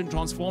change and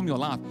transform your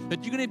life.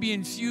 That you're going to be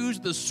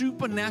infused with the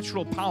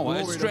supernatural power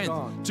and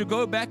strength to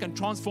go back and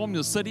transform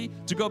your city,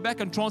 to go back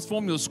and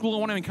transform your school. I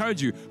want to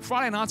encourage you.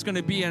 Friday night's going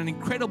to be an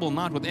incredible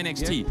night with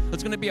NXT.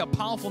 It's going to be a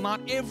powerful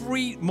night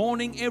every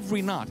morning,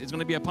 every night. It's going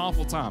to be a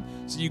powerful time.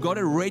 So you got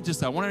to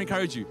register. I want to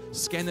encourage you.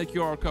 Scan the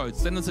QR code.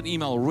 Send us an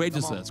email.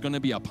 Register. It's going to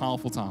be a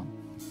powerful time.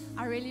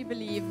 I really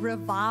believe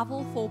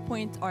Revival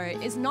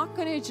 4.0 is not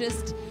going to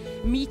just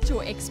meet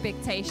your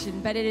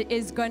expectation, but it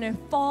is going to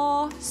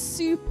far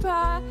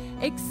super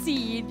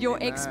exceed your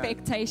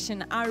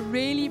expectation. I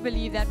really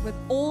believe that with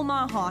all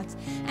my heart.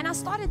 And I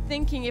started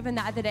thinking even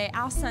the other day,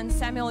 our son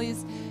Samuel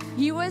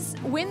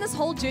when this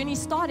whole journey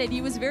started,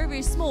 he was very,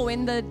 very small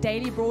when the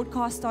daily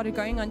broadcast started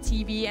going on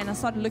TV, and I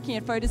started looking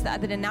at photos the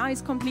other day. Now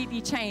he's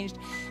completely changed.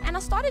 And I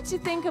started to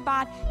think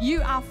about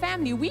you, our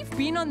family. We've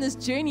been on this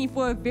journey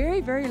for a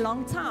very, very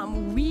long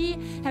time. We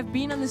have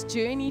been on this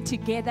journey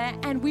together,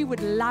 and we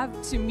would love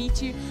to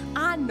meet you.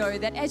 I know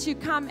that as you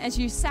come, as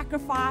you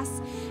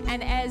sacrifice,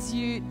 and as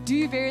you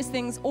do various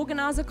things,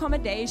 organize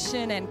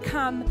accommodation and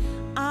come,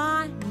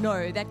 I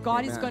know that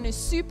God is going to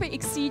super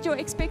exceed your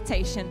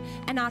expectation,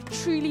 and I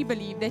truly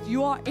believe that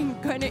you are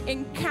going to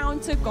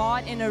encounter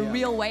God in a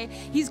real way.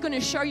 He's going to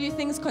show you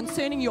things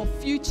concerning your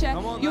future.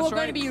 You are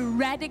going to be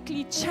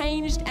radically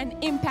changed and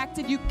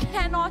impacted. You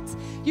cannot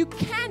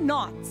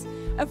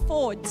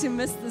afford to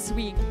miss this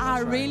week. I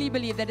really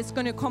believe that it's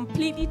going to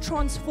completely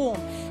transform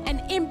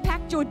and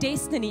impact your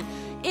destiny.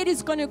 It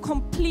is going to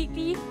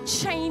completely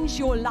change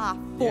your life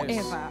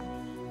forever.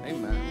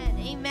 Amen.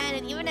 Amen.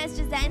 And even as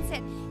Jazan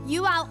said,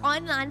 you are our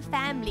online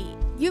family.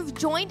 You've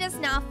joined us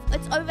now.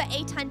 It's over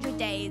 800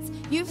 days.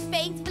 You've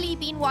faithfully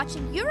been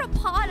watching. You're a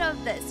part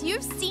of this.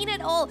 You've seen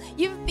it all.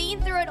 You've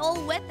been through it all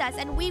with us,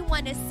 and we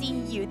want to see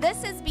you.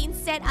 This has been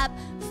set up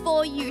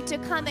for you to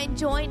come and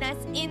join us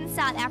in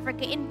South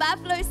Africa, in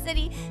Buffalo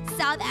City,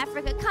 South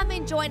Africa. Come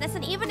and join us.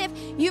 And even if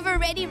you've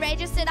already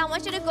registered, I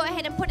want you to go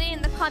ahead and put it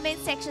in the comment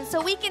section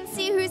so we can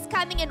see who's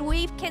coming and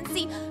we can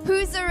see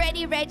who's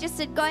already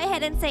registered. Go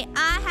ahead and say,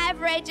 I have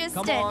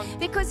registered.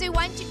 Because we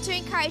want you to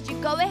encourage you.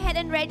 Go ahead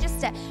and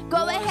register.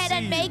 Go ahead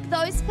and make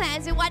those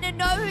plans. We want to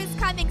know who's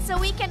coming so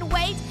we can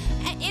wait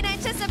in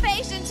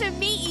anticipation to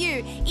meet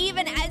you,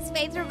 even as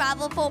Faith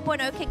Revival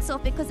 4.0 kicks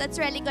off, because it's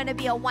really going to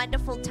be a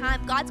wonderful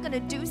time. God's going to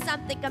do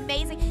something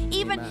amazing.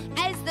 Even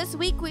as this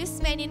week we've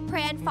spent in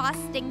prayer and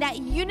fasting, that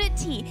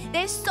unity,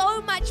 there's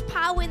so much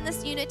power in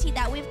this unity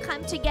that we've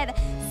come together,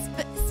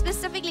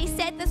 specifically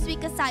set this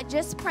week aside,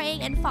 just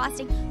praying and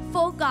fasting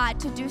for God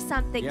to do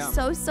something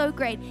so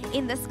great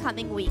in this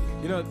coming week.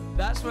 You know,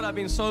 that's what I've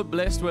been so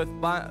blessed with,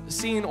 by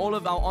seeing all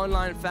of our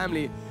online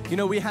family. You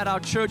know, we have our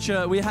church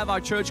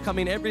come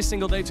in every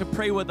single day to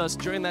pray with us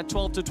during that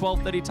 12 to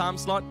 12:30 time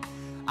slot.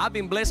 I've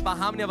been blessed by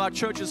how many of our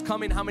churches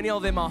come in, how many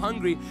of them are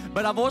hungry.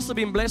 But I've also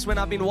been blessed when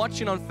I've been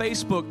watching on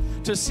Facebook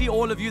to see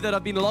all of you that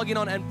have been logging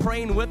on and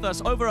praying with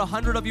us. Over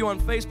 100 of you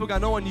on Facebook, I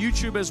know on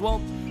YouTube as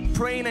well,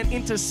 praying and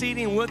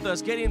interceding with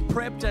us, getting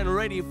prepped and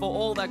ready for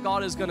all that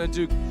God is going to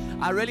do.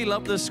 I really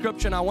love this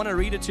scripture, and I want to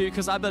read it to you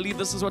because I believe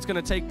this is what's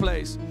going to take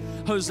place.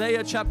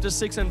 Hosea chapter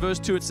 6 and verse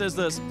 2, it says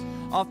this: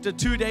 after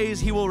 2 days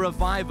he will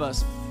revive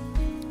us,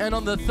 and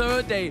on the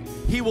third day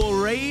he will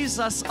raise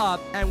us up,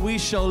 and we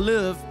shall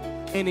live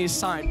in his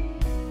sight.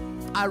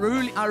 I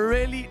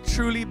really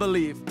truly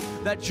believe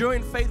that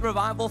during Faith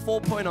Revival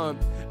 4.0,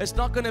 it's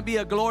not going to be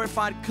a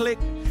glorified clique.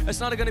 It's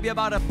not going to be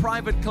about a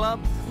private club.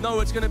 No,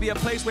 it's going to be a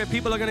place where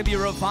people are going to be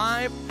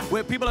revived,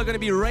 where people are going to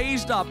be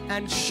raised up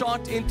and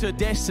shot into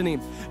destiny.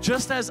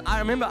 Just as I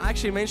remember, I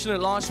actually mentioned it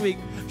last week,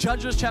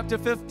 Judges chapter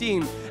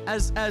 15,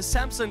 as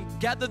Samson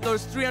gathered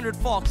those 300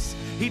 foxes,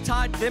 he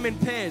tied them in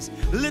pairs,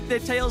 lit their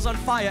tails on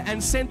fire,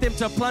 and sent them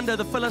to plunder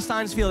the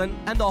Philistines' field,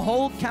 and the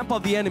whole camp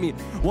of the enemy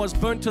was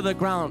burnt to the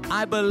ground.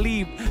 I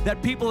believe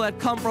that people that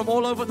come from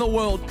all over the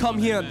world come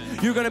here.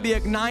 You're going to be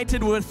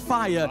ignited with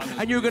fire,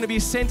 and you're going to be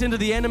sent into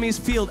the enemy's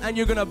field, and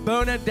you're going to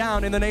burn it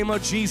down in the name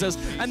of Jesus.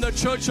 And the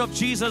church of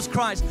Jesus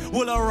Christ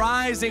will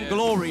arise in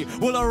glory,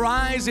 will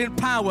arise in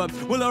power,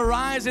 will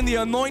arise in the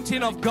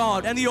anointing of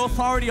God and the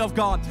authority of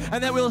God.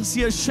 And then we'll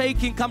see a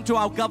shaking come to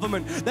our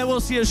government. Then we'll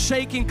see a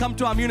shaking come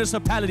to our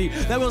municipality.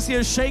 Then we'll see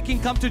a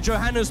shaking come to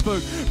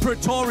Johannesburg,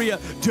 Pretoria,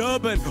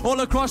 Durban, all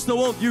across the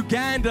world,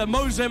 Uganda,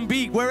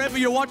 Mozambique, wherever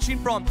you're watching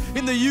from,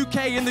 in the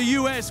UK, in the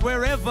US,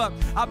 wherever.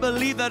 I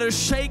believe that a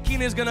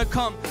shaking is going to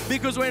come,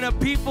 because when a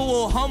people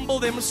will humble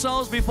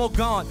themselves before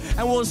God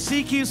and will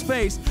seek his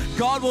face,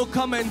 God will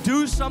come and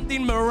do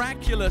something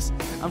miraculous.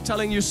 I'm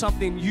telling you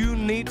something, you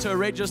need to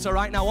register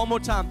right now. One more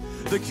time,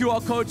 the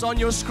QR code's on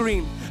your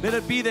screen. Let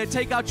it be there.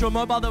 Take out your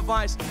mobile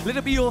device. Let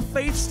it be your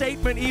faith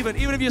statement. Even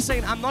if you're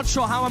saying, I'm not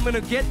sure how I'm going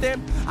to get there,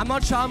 I'm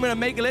not sure how I'm going to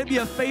make it, let it be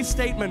a faith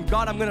statement.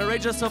 God, I'm going to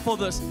register for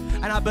this,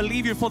 and I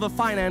believe you for the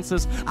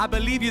finances. I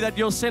believe you that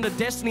you'll send a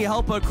destiny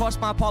helper across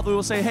my path who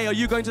will say, hey, are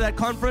you going to that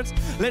conference?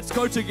 Let's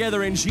go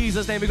together in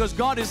Jesus' name, because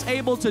God is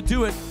able to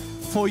do it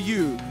for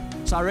you.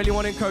 So I really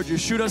want to encourage you.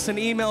 Shoot us an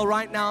email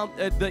right now.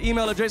 The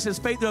email address is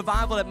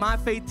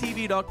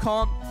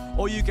faithrevival@myfaithtv.com,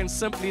 or you can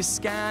simply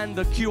scan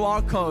the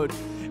QR code.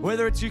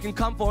 Whether it's you can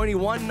come for only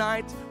one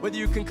night, whether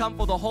you can come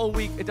for the whole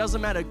week, it doesn't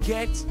matter.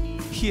 Get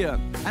here.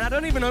 And I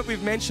don't even know if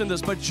we've mentioned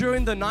this, but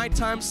during the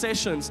nighttime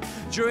sessions,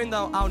 during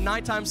our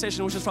nighttime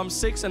session, which is from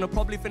 6 and it'll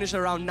probably finish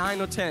around 9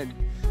 or 10,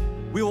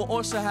 we will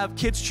also have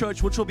kids'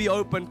 church, which will be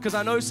open. Because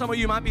I know some of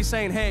you might be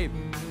saying, hey,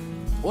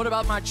 what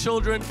about my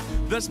children?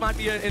 This might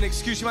be an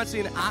excuse. You might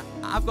say,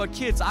 I've got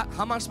kids. How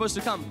am I supposed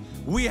to come?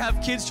 We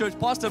have kids' church.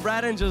 Pastor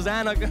Brad and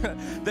Jazana,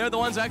 they're the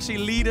ones who actually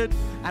lead it.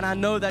 And I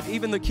know that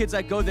even the kids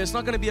that go there, it's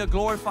not going to be a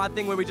glorified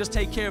thing where we just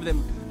take care of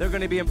them. They're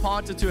going to be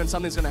imparted to, and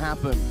something's going to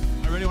happen.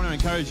 I really want to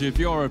encourage you, if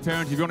you're a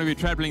parent, if you want to be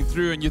traveling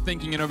through and you're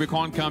thinking, we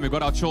can't come, we've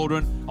got our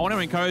children, I want to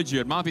encourage you.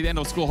 It might be the end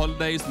of school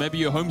holidays, maybe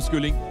you're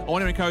homeschooling. I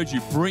want to encourage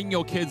you, bring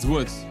your kids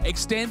with.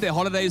 Extend their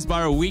holidays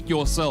by a week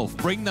yourself.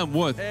 Bring them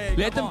with. Hey,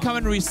 let them come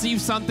and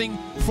receive something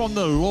from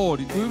the Lord.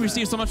 We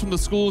receive so much from the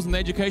schools and the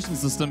education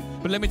system,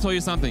 but let me tell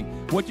you something.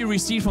 What you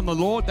receive from the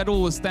Lord, that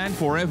will stand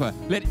forever.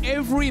 Let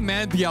every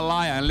man be a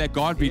liar and let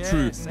God be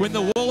true. When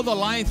the world are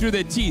lying through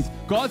their teeth,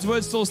 God's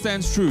word still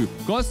stands true.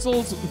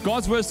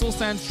 God's word still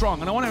stands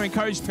strong. And I want to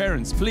encourage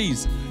parents,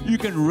 please, you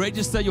can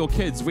register your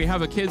kids. We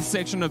have a kids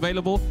section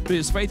available.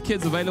 There's Faith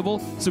Kids available.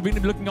 So we're going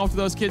to be looking after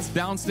those kids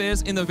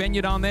downstairs in the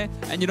venue down there.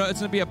 And it's going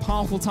to be a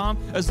powerful time.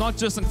 It's not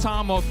just a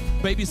time of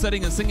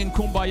babysitting and singing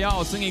Kumbaya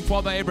or singing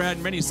Father Abraham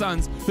had many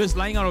sons. There's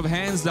laying out of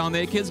hands down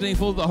there. Kids getting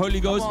full of the Holy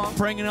Ghost,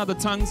 praying in other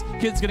tongues.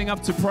 Kids getting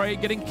up to pray.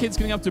 Kids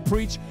getting up to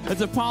preach.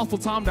 It's a powerful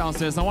time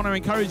downstairs. I want to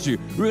encourage you.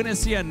 We're going to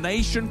see a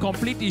nation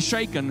completely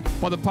shaken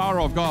by the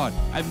power of God.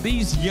 And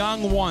these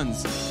young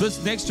ones,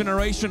 this next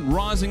generation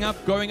rising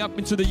up, going up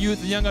into the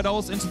youth, the young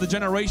adults, into the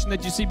generation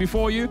that you see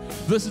before you,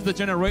 this is the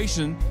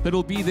generation that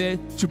will be there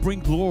to bring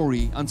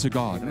glory unto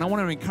God. And I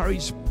want to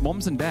encourage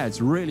moms and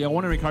dads, really, I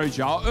want to encourage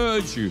you. I'll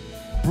urge you,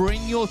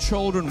 bring your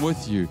children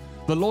with you.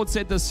 The Lord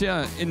said this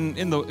here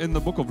in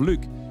the book of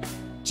Luke.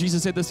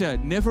 Jesus said this here,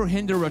 never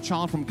hinder a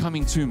child from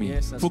coming to me.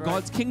 Yes, that's for right.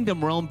 God's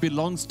kingdom realm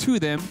belongs to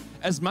them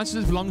as much as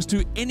it belongs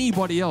to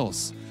anybody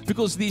else.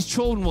 Because these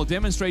children will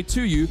demonstrate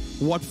to you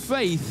what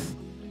faith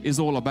is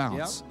all about.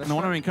 Yep, and I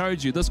want to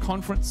encourage you, this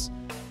conference,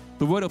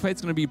 the word of faith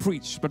is going to be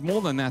preached, but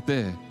more than that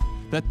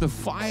that the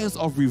fires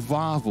of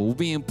revival will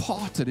be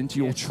imparted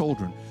into your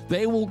children.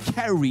 They will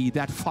carry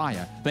that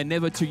fire. They're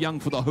never too young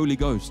for the Holy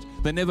Ghost.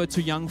 They're never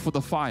too young for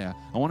the fire.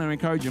 I want to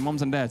encourage you,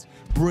 moms and dads,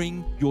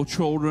 bring your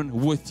children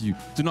with you.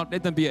 Do not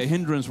let them be a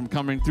hindrance from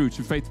coming through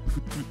to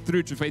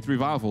faith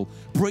revival.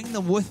 Bring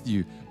them with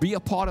you. Be a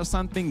part of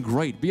something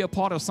great. Be a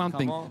part of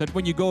something that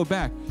when you go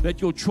back,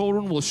 that your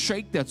children will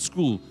shake that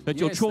school, that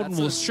your children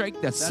will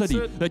shake that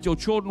city, that your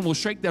children will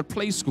shake that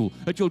play school,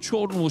 that your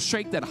children will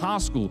shake that high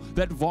school,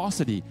 that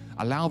varsity.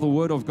 Allow the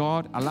word of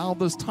God, allow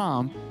this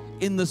time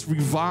in this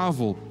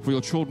revival for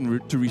your children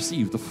to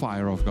receive the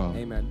fire of God.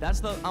 Amen.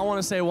 I want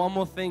to say one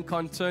more thing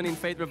concerning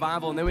faith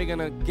revival, and then we're going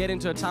to get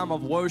into a time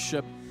of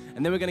worship,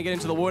 and then we're going to get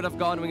into the Word of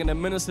God, and we're going to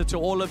minister to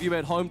all of you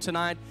at home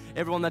tonight.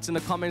 Everyone that's in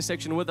the comment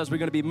section with us, we're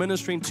going to be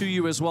ministering to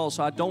you as well,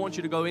 so I don't want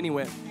you to go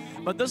anywhere.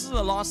 But this is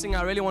the last thing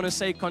I really want to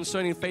say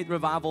concerning Faith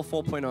Revival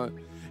 4.0.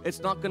 It's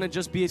not going to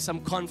just be some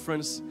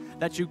conference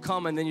that you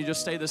come and then you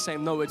just stay the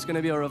same. No, it's going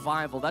to be a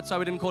revival. That's why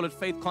we didn't call it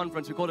Faith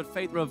Conference. We called it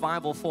Faith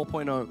Revival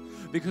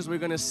 4.0 because we're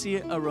going to see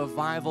a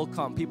revival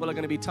come. People are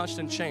going to be touched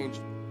and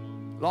changed.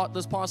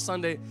 This past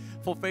Sunday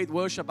for Faith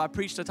Worship, I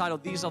preached the title,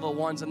 These Are the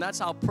Ones, and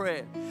that's our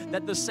prayer,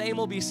 that the same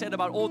will be said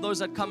about all those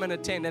that come and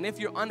attend. And if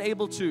you're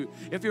unable to,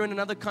 if you're in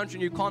another country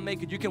and you can't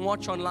make it, you can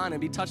watch online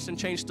and be touched and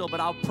changed still. But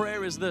our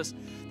prayer is this,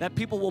 that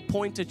people will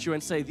point at you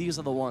and say, these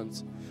are the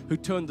ones who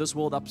turned this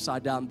world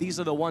upside down. These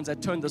are the ones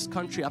that turned this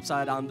country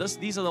upside down.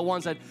 These are the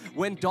ones that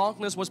when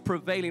darkness was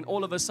prevailing,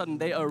 all of a sudden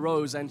they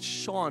arose and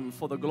shone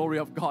for the glory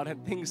of God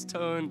and things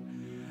turned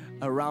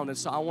around. And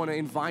so I want to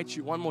invite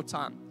you one more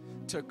time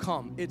to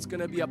come. It's going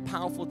to be a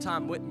powerful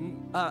time.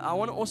 I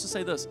want to also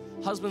say this,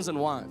 husbands and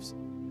wives,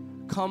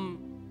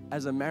 come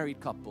as a married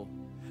couple.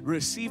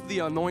 Receive the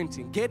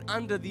anointing. Get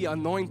under the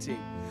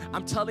anointing.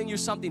 I'm telling you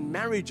something,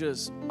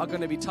 marriages are going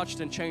to be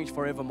touched and changed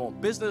forevermore.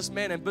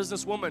 Businessmen and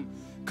businesswomen,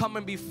 come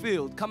and be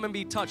filled, come and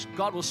be touched.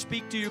 God will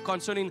speak to you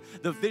concerning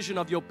the vision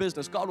of your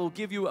business. God will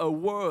give you a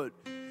word.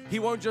 He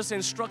won't just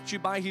instruct you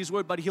by His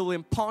word, but He'll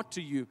impart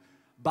to you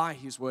by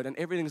His word, and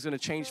everything's going to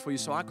change for you.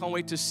 So I can't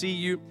wait to see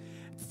you.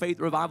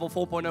 Faith Revival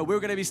 4.0. We're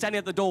going to be standing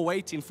at the door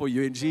waiting for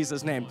you in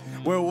Jesus' name.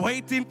 We're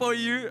waiting for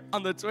you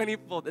on the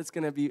 24th. It's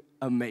going to be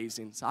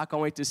amazing. So I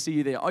can't wait to see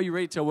you there. Are you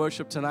ready to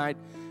worship tonight?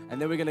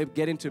 And then we're going to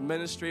get into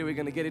ministry. We're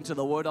going to get into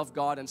the Word of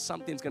God, and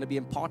something's going to be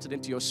imparted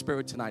into your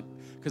spirit tonight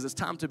because it's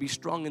time to be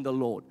strong in the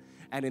Lord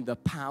and in the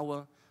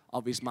power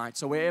of His might.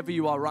 So wherever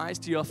you are, rise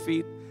to your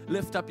feet,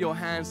 lift up your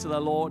hands to the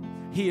Lord.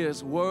 He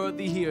is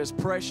worthy, He is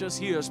precious,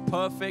 He is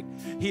perfect,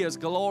 He is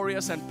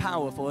glorious and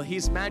powerful.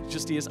 His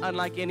majesty is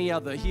unlike any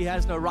other. He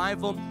has no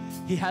rival,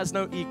 He has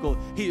no equal.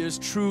 He is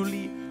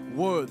truly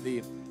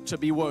worthy to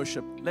be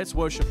worshipped. Let's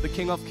worship the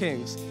King of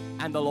Kings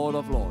and the Lord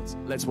of Lords.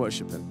 Let's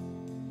worship Him.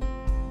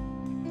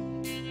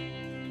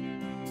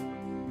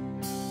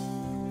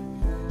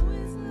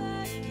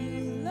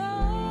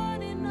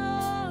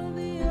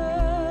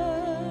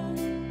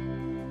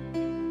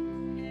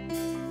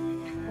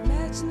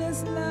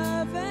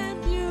 Love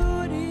and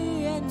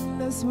beauty in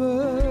this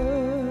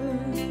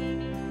world.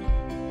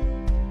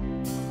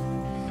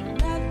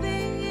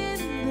 Nothing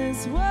in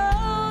this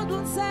world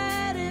will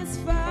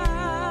satisfy.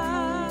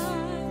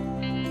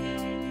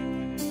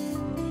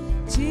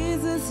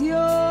 Jesus, you're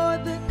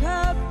the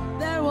cup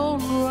that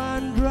won't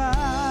run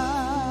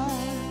dry.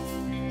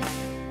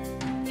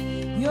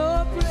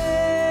 Your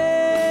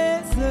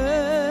presence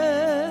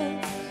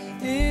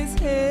is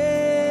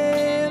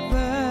heaven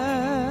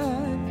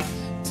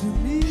to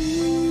me.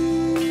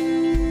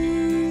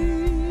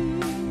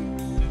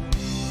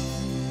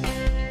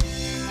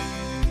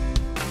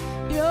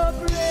 Your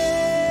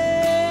presence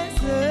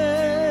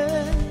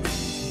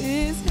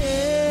is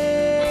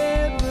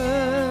heaven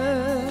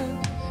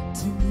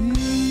to me.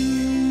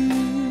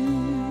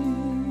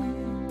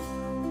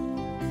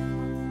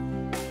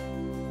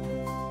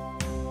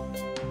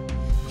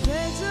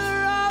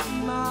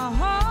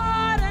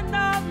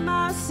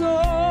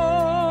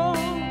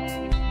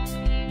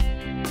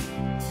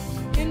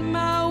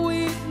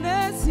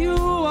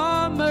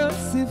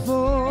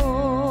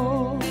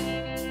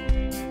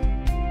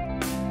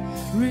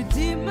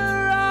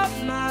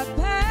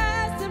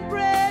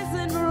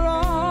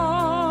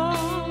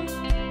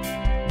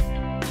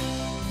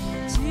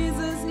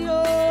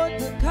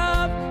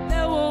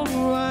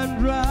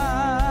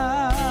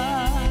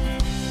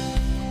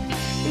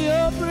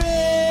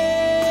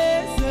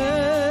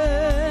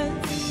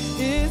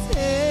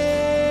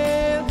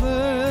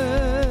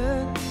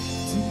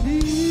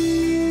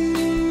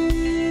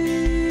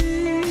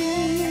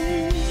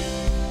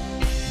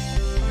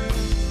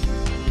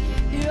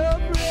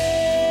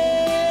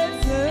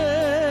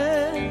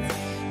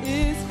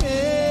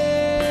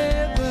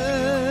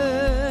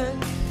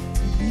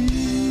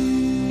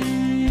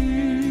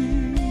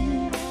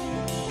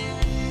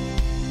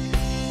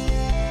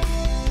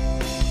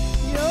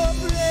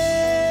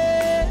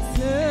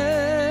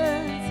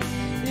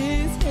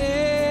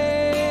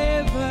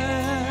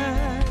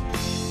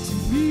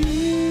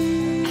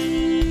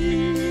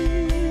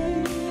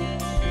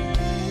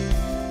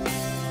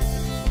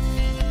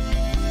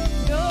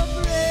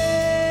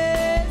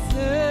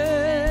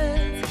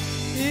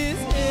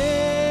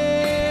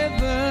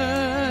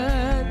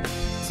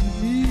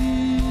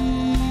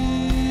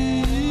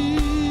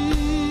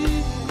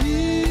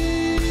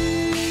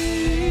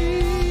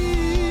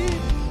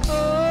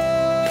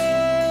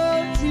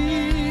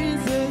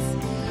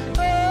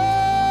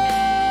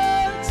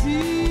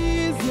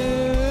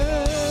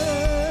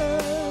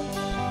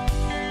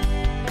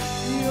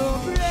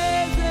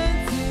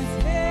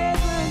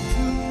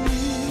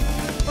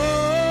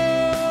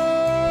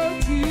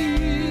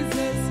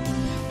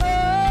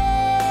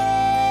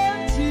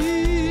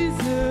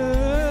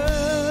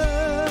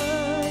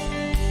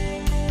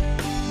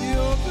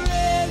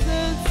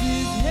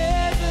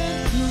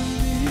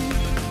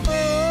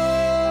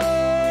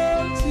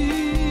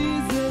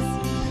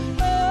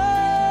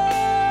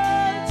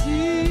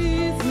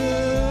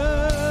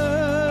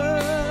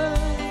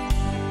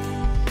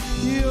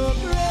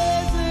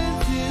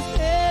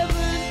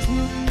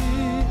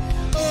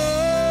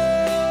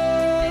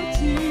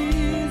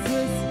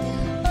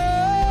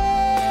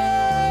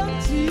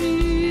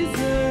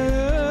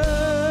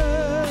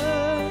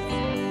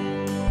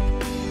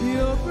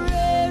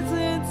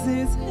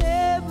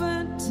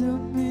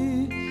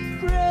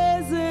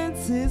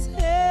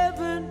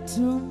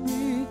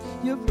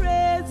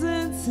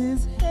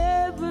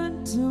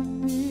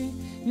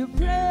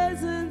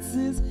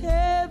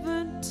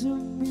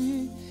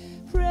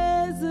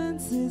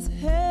 is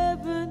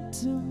heaven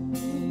to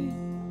me.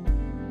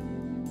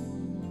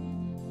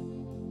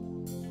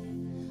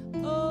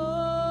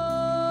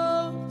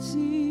 Oh,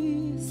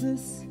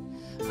 Jesus.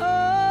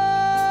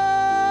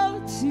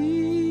 Oh,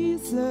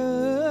 Jesus.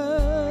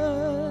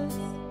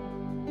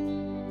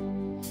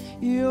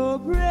 Your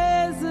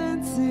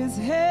presence is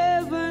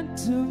heaven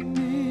to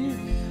me.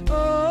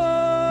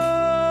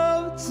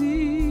 Oh,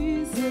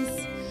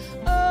 Jesus.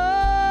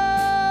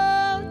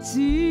 Oh,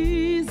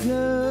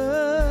 Jesus.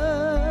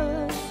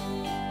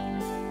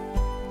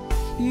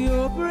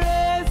 Your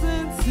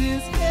presence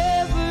is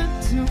heaven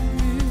to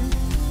me.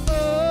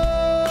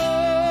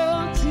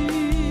 Oh,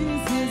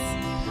 Jesus.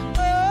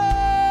 Oh,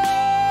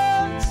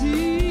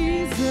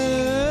 Jesus.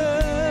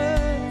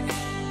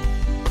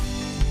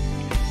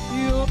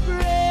 Your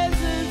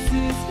presence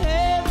is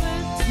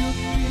heaven to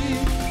me.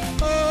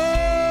 Oh,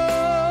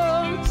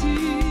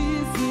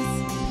 Jesus.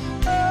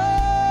 Oh,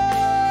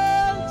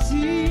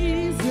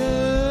 Jesus.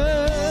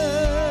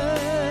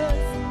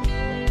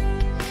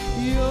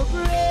 Your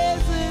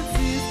presence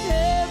is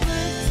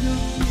heaven to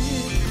me.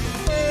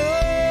 Oh,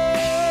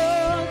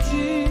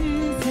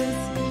 Jesus.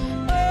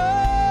 Oh,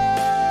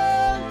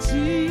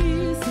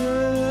 Jesus.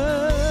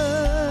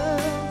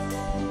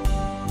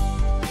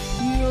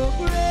 Your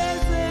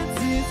presence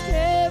is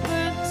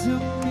heaven to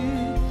me.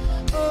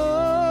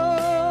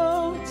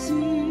 Oh,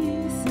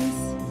 Jesus.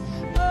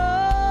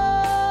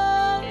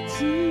 Oh,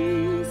 Jesus.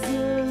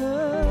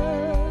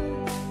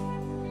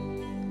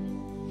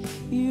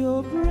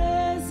 Your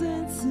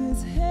presence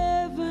is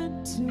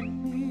heaven to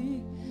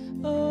me.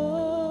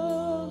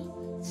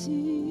 Oh,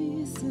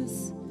 Jesus.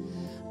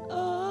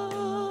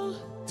 Oh,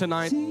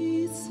 Tonight,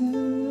 Jesus.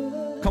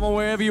 come on,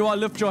 wherever you are,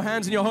 lift your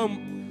hands in your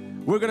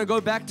home. We're going to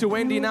go back to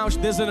Wendy now.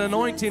 There's an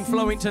anointing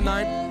flowing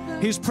tonight.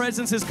 His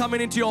presence is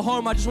coming into your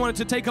home. I just wanted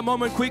to take a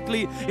moment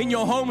quickly in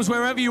your homes,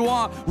 wherever you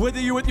are, whether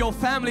you're with your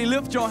family,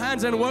 lift your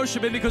hands and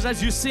worship Him, because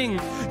as you sing,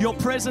 your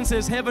presence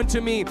is heaven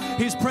to me.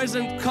 His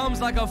presence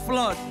comes like a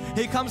flood.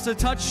 He comes to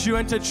touch you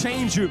and to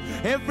change you.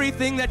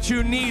 Everything that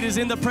you need is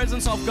in the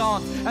presence of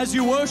God. As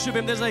you worship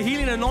Him, there's a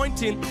healing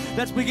anointing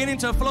that's beginning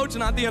to flow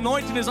tonight. The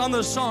anointing is on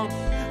the song.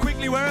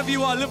 Quickly, wherever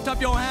you are, lift up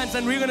your hands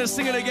and we're going to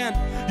sing it again.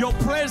 Your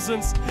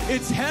presence,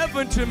 it's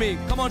heaven to me.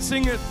 Come on,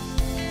 sing it.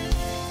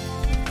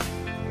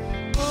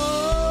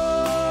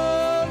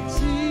 Oh,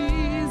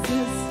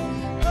 Jesus.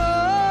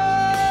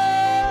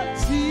 Oh,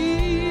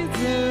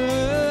 Jesus.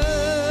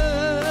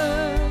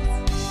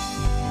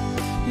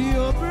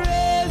 Your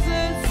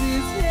presence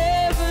is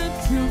heaven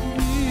to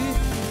me.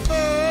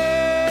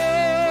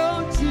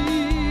 Oh,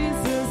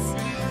 Jesus.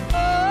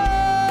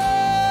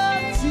 Oh,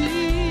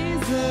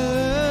 Jesus.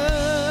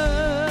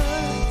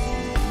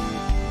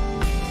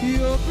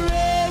 Your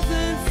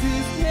presence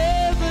is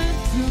heaven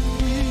to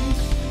me.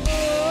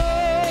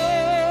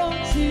 Oh,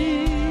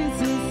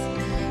 Jesus.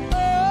 Oh,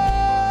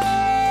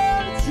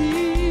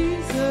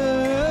 Jesus.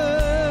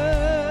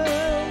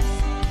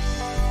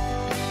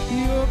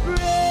 Your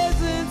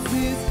presence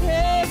is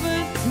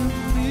heaven to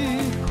me.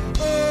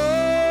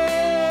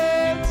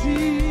 Oh,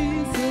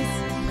 Jesus.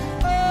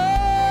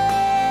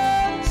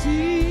 Oh,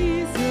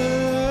 Jesus.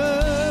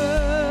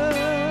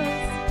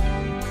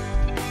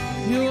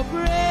 Your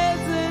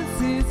presence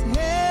is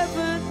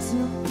heaven to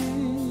me.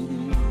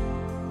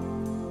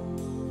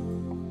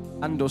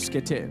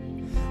 Andoskete.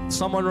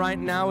 Someone right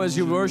now, as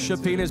you're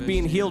worshiping, is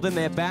being healed in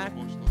their back,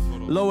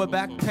 lower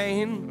back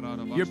pain.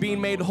 You're being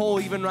made whole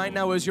even right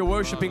now as you're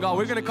worshiping God.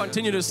 We're going to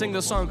continue to sing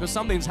the song because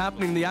something's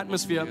happening in the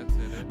atmosphere.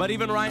 But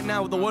even right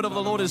now, the word of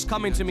the Lord is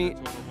coming to me.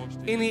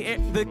 In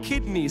the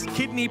kidneys,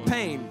 kidney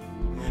pain,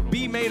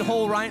 be made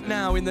whole right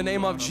now in the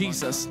name of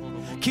Jesus.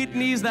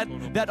 Kidneys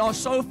that are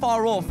so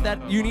far off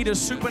that you need a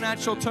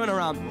supernatural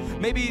turnaround.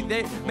 Maybe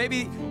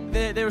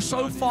they're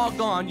so far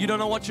gone, you don't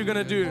know what you're going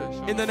to do.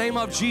 In the name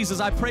of Jesus,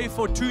 I pray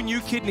for 2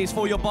 new kidneys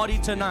for your body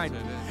tonight.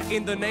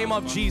 In the name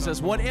of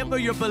Jesus, whatever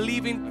you're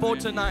believing for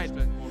tonight,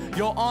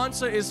 your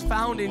answer is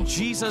found in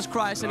Jesus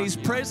Christ, and His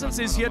presence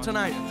is here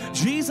tonight.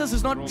 Jesus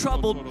is not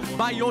troubled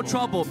by your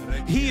trouble.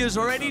 He is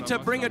ready to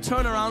bring a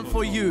turnaround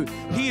for you.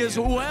 He is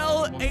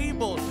well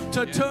able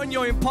to turn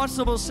your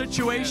impossible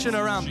situation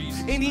around.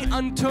 Any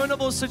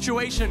unturnable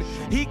situation,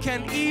 He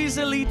can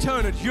easily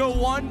turn it. You're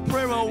one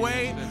prayer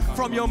away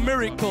from your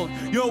miracle.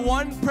 You're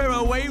one prayer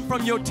away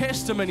from your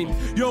testimony.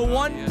 You're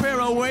one prayer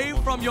away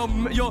from your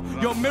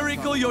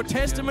miracle, your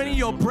testimony,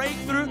 your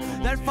breakthrough,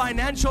 that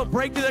financial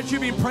breakthrough that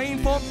you've been praying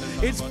for.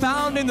 It's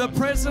found in the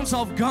presence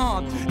of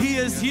God. He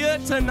is here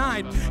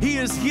tonight. He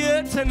is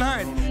here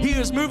tonight. He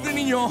is moving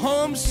in your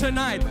homes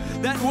tonight.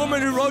 That woman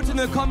who wrote in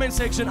the comment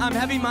section, I'm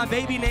having my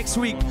baby next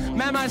week.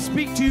 Ma'am, I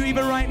speak to you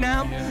even right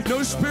now.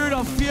 No spirit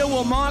of fear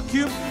will mark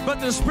you, but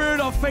the spirit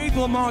of faith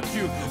will mark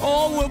you.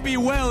 All will be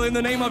well in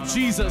the name of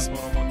Jesus.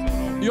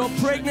 Your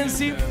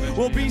pregnancy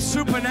will be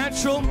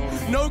supernatural,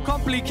 no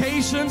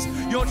complications.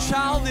 Your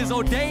child is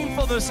ordained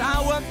for this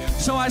hour.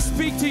 So I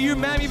speak to you,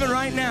 ma'am, even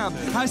right now.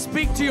 I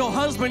speak to your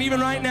husband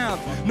even right now.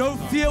 No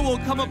fear will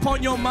come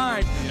upon your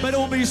mind, but it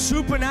will be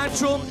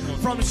supernatural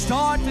from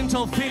start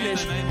until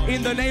finish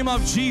in the name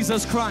of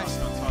Jesus Christ.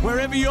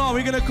 Wherever you are,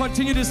 we're going to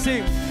continue to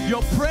sing.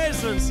 Your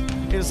presence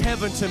is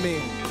heaven to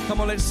me.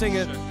 Come on, let's sing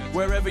it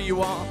wherever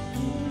you are.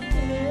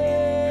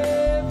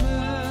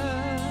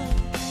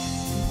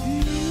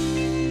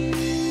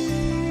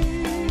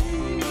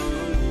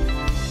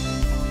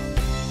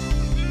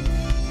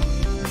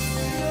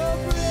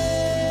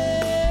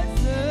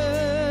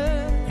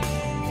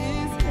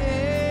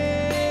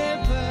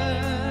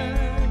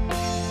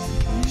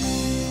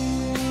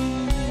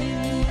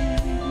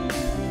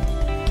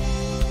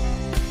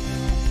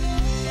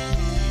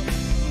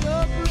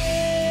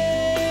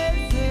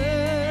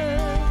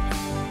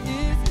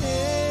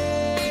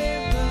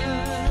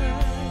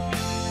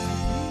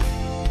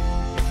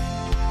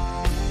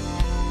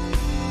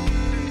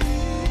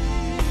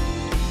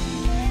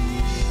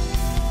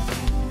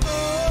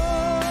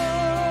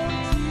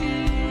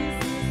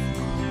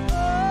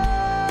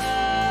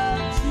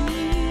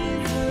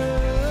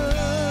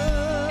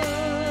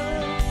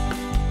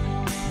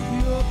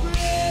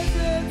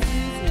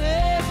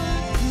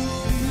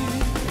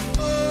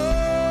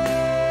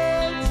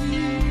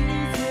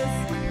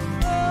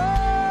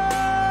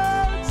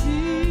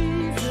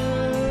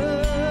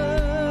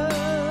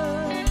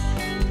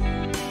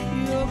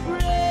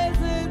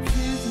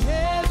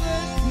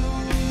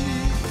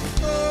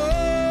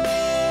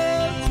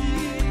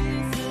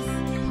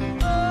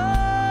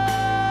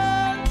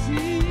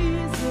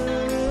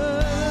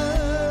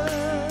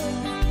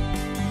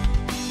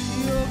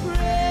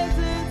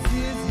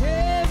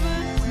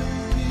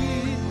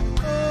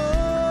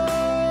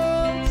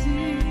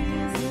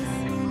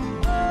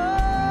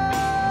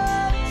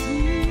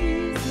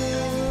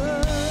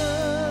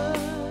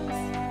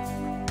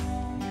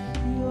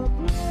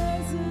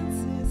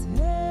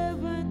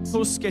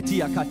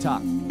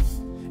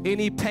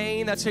 Any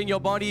pain that's in your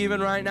body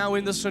even right now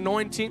in this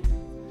anointing,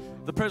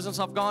 the presence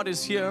of God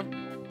is here.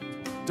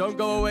 Don't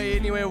go away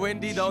anywhere,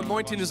 Wendy. The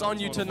anointing is on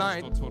you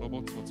tonight.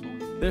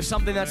 There's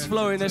something that's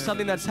flowing. There's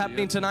something that's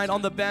happening tonight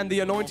on the band.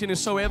 The anointing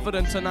is so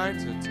evident tonight.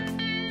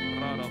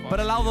 But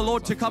allow the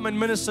Lord to come and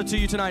minister to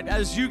you tonight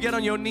as you get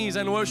on your knees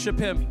and worship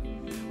Him.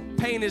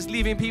 Pain is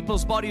leaving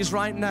people's bodies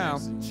right now.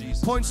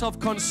 Points of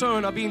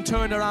concern are being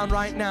turned around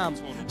right now.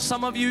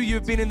 Some of you,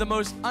 you've been in the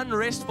most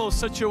unrestful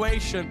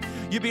situation.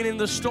 You've been in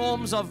the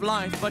storms of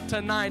life. But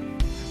tonight,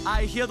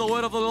 I hear the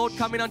word of the Lord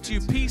coming unto you.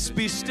 Peace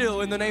be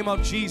still in the name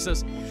of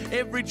Jesus.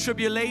 Every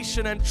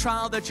tribulation and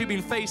trial that you've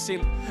been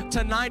facing,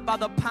 tonight by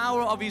the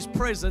power of His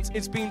presence,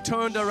 it's being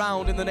turned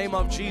around in the name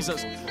of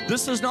Jesus.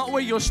 This is not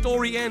where your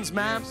story ends,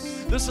 ma'am.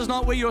 This is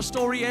not where your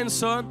story ends,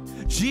 sir.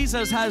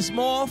 Jesus has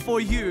more for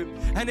you.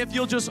 And if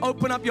you'll just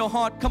open up your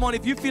heart, come on,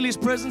 if you feel His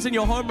presence in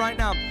your home right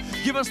now,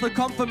 give us the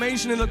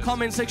confirmation in the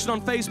comment section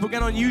on Facebook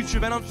and on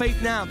YouTube and on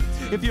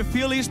FaithNOW. If you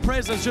feel His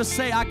presence, just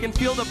say, I can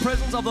feel the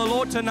presence of the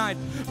Lord tonight,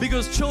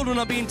 because children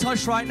are being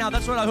touched right now.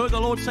 That's what I heard the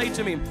Lord say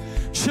to me.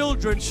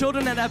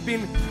 Children that have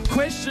been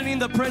questioning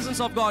the presence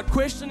of God,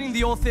 questioning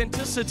the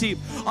authenticity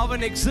of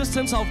an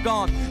existence of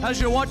God. As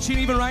you're watching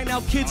even right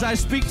now, kids, I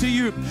speak to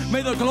you.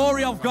 May the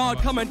glory of God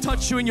come and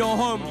touch you in your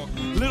home.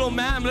 Little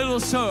ma'am, little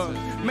sir,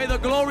 may the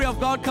glory of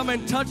God come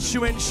and touch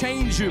you and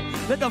change you.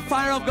 Let the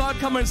fire of God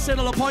come and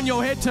settle upon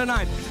your head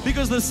tonight,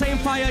 because the same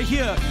fire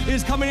here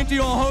is coming into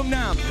your home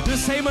now. The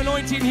same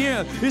anointing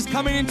here is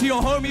coming into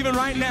your home even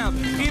right now.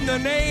 In the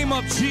name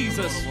of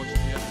Jesus.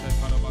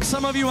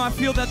 Some of you, I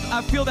feel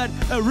that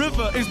a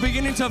river is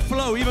beginning to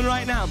flow even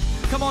right now.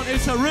 Come on,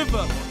 it's a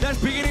river that's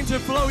beginning to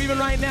flow even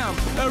right now.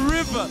 A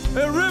river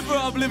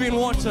of living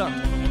water.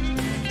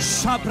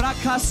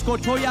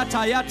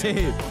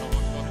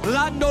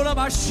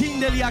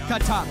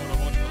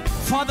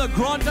 Father,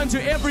 grant unto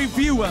every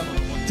viewer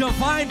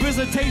divine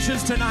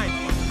visitations tonight.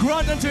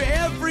 Grant unto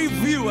every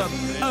viewer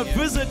a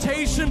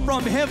visitation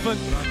from heaven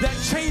that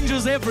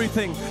changes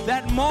everything,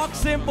 that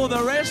marks them for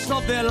the rest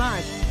of their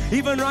life.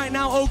 Even right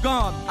now, oh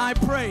God, I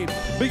pray,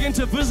 begin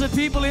to visit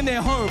people in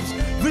their homes,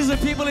 visit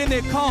people in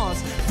their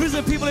cars,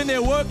 visit people in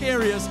their work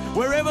areas,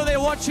 wherever they're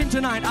watching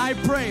tonight. I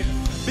pray,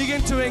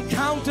 begin to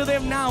encounter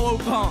them now, oh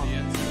God.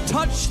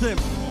 Touch them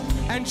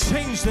and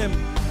change them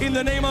in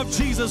the name of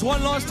Jesus.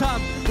 One last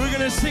time, we're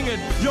going to sing it.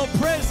 Your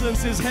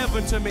presence is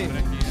heaven to me.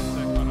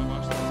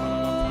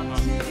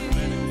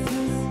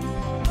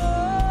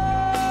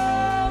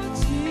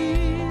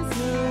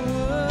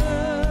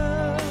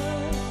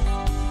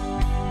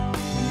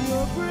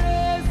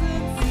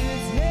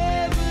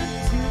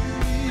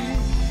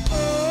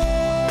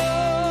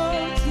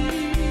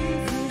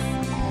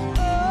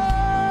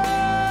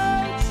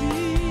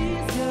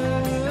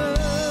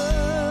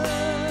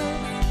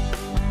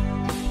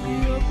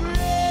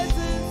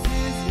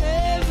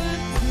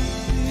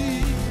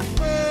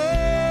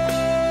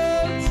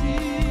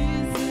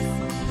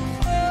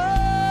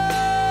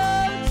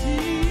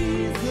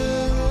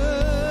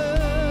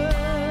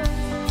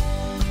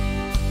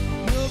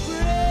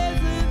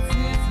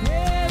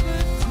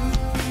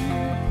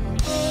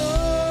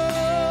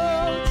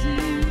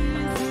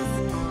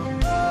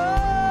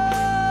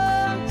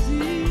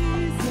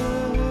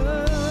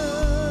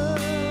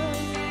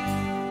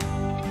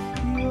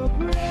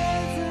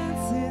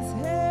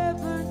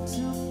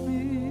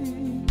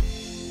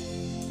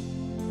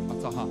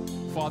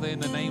 Father, in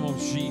the name of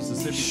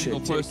Jesus, every single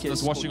person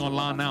that's watching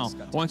online now,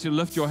 I want you to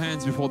lift your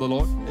hands before the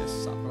Lord.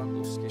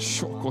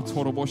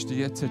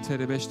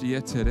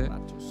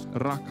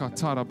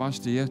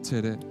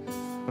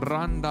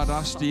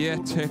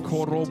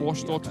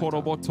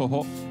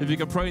 If you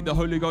can pray in the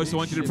Holy Ghost, I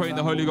want you to pray in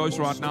the Holy Ghost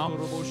right now.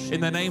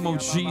 In the name of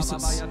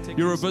Jesus,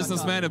 you're a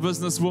businessman, a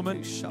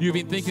businesswoman. You've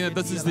been thinking that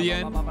this is the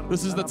end.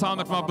 This is the time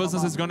that my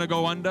business is going to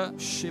go under.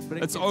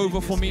 It's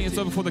over for me. It's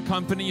over for the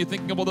company. You're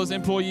thinking about those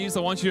employees. I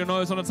want you to know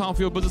it's not a time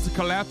for your business to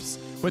collapse.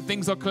 When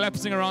things are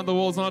collapsing around the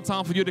world, it's not a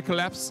time for you to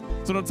collapse.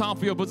 It's not a time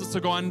for your business to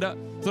go under.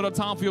 It's not a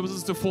time for your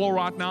business to fall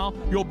right now.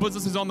 Your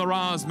business is on the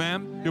rise,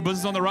 ma'am. Your business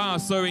is on the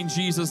rise. So in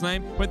Jesus'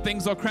 name, when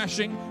things are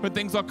crashing, when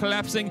things are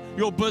collapsing,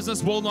 your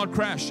business will not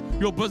crash.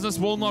 Your business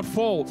will not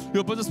fall.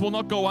 Your business will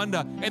not go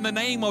under. In the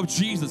name of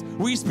Jesus,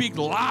 we speak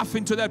life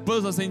into that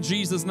business in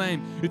Jesus'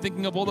 name. You're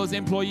thinking of all those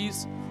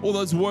employees, all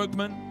those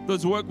workmen,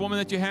 those workwomen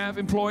that you have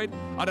employed.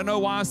 I don't know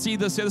why I see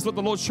this here. This is what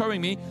the Lord's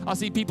showing me. I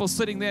see people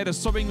sitting there at a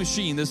sewing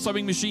machine. There's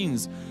sewing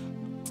machines.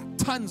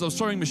 Tons of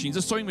sewing machines.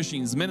 There's sewing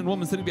machines. Men and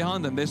women sitting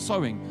behind them. They're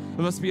sewing.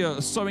 There must be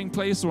a sewing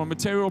place or a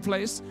material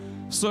place.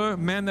 Sir,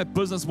 man, that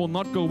business will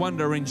not go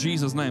under in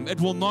Jesus' name. It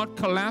will not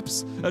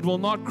collapse. It will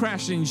not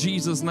crash in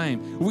Jesus'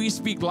 name. We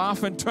speak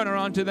life and turn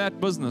around to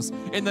that business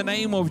in the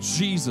name of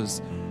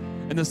Jesus.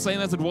 And the same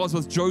as it was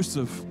with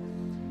Joseph.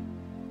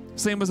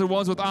 Same as it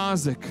was with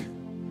Isaac.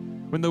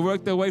 When they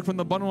worked their way from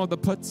the bottom of the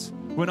pit.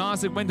 When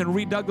Isaac went and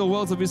redug the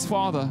wells of his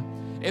father.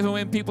 Even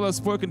when people have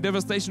spoken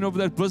devastation over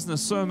that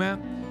business, so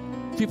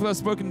man, people have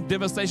spoken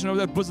devastation over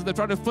that business. They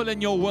try to fill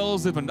in your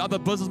wells, even other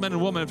businessmen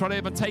and women. They try to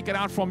even take it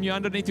out from you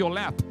underneath your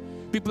lap.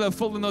 People have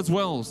filled in those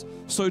wells.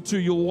 So too,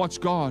 you'll watch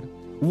God.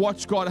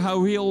 Watch God,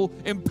 how He'll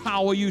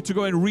empower you to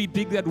go and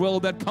redig that well,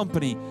 that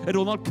company. It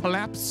will not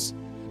collapse.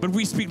 But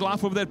we speak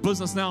life over that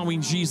business now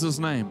in Jesus'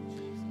 name.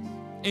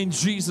 In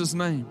Jesus'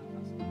 name.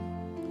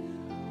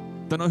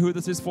 Don't know who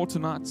this is for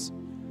tonight,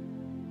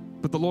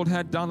 but the Lord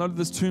had downloaded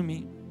this to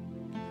me.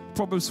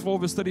 Proverbs 4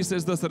 verse 30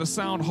 says this, that a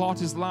sound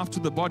heart is life to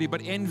the body,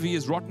 but envy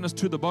is rottenness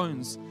to the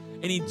bones.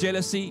 Any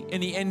jealousy,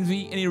 any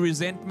envy, any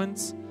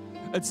resentment,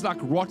 it's like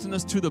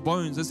rottenness to the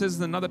bones. It says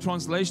in another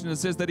translation, it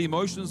says that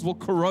emotions will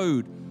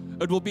corrode.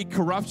 It will be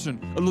corruption.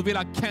 It will be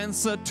like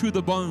cancer to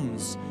the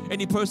bones.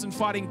 Any person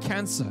fighting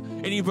cancer,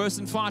 any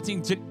person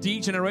fighting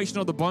degeneration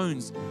of the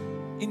bones,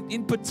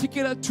 in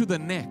particular to the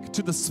neck,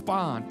 to the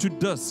spine, to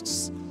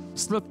discs,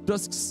 slip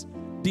discs,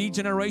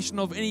 degeneration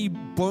of any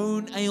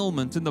bone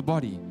ailment in the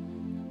body.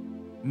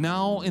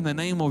 Now, in the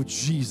name of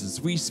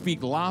Jesus, we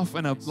speak life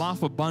and a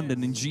life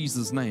abundant in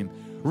Jesus' name.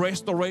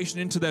 Restoration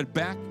into that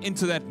back,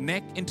 into that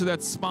neck, into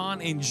that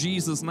spine in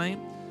Jesus' name.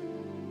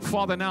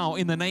 Father, now,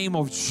 in the name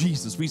of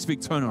Jesus, we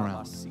speak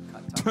turnaround.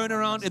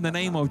 Turnaround in the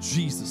name of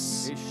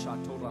Jesus.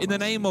 In the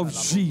name of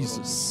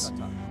Jesus.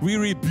 We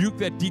rebuke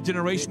that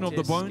degeneration of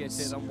the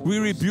bones. We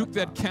rebuke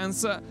that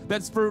cancer.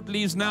 That spirit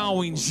leaves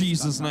now in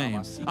Jesus'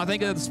 name. I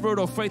think that the spirit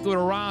of faith would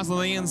arise on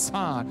the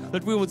inside,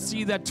 that we would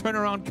see that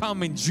turnaround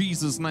come in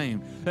Jesus'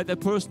 name. That the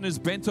person is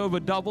bent over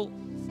double,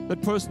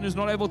 that person is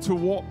not able to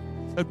walk,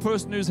 that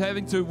person who's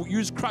having to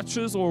use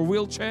crutches or a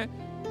wheelchair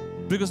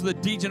because of the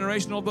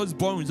degeneration of those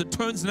bones. It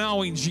turns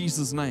now in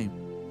Jesus' name.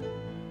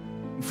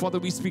 And Father,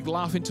 we speak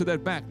life into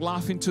that back,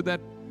 life into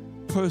that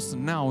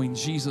person now in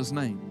Jesus'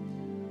 name.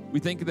 We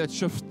think that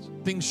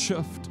things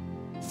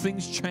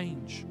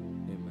change.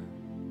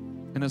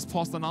 Amen. And as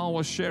Pastor Nal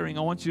was sharing,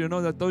 I want you to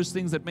know that those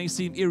things that may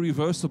seem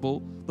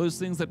irreversible, those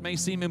things that may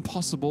seem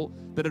impossible,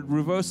 that it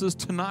reverses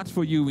tonight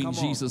for you in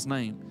Jesus'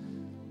 name.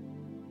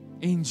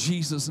 In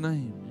Jesus'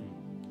 name.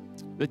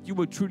 That you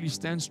would truly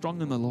stand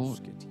strong in the Lord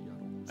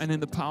and in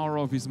the power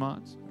of His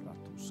might.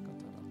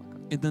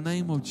 In the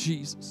name of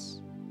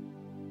Jesus.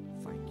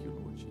 Thank you,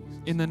 Lord Jesus.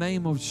 In the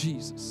name of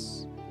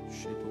Jesus.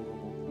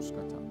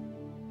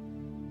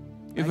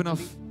 Even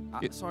if,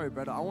 sorry,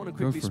 brother, I want to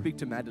quickly speak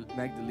to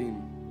Magdalene.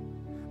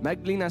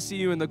 Magdalene, I see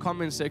you in the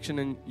comment section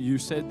and you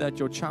said that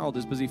your child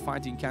is busy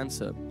fighting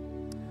cancer.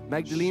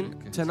 Magdalene,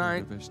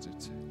 tonight,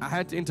 I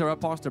had to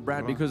interrupt Pastor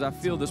Brad because I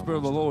feel the Spirit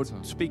of the Lord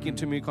speaking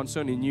to me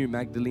concerning you,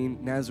 Magdalene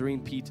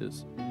Nazarene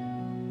Peters.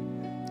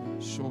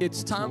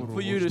 It's time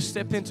for you to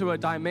step into a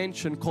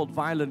dimension called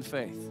violent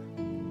faith.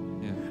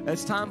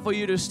 It's time for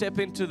you to step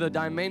into the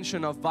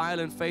dimension of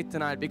violent faith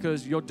tonight,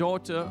 because your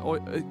daughter,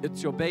 or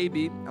it's your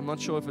baby, I'm not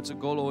sure if it's a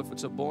girl or if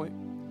it's a boy,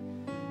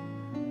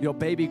 your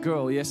baby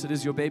girl, yes, it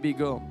is your baby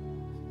girl.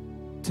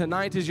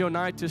 Tonight is your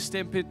night to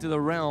step into the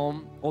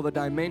realm or the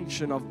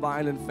dimension of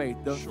violent faith,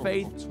 the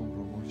faith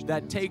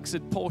that takes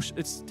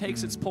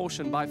its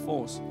portion by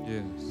force.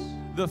 Yes.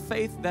 The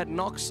faith that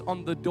knocks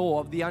on the door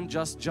of the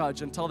unjust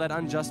judge until that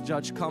unjust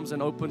judge comes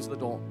and opens the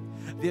door.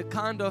 The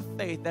kind of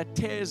faith that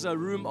tears a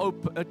room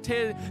open.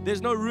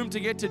 There's no room to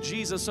get to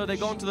Jesus, so they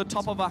go into the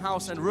top of a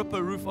house and rip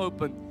a roof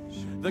open.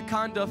 The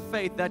kind of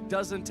faith that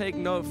doesn't take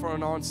no for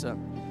an answer.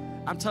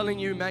 I'm telling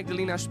you,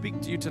 Magdalene, I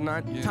speak to you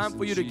tonight. Yes, time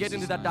for you to get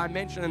into Jesus' that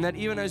dimension, and that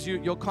even as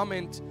your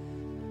comment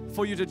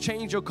for you to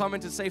change your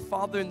comment and say,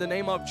 Father, in the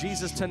name of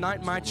Jesus,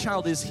 tonight my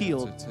child is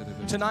healed.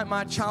 Tonight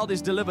my child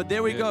is delivered.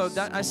 There we go.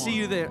 I see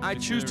you there. I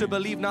choose to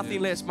believe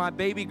nothing less. My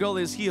baby girl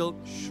is healed.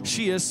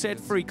 She is set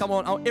free. Come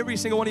on, every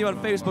single one of you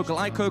on Facebook,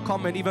 like her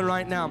comment even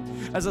right now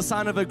as a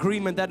sign of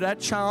agreement that that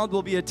child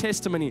will be a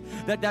testimony,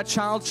 that that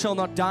child shall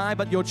not die,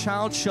 but your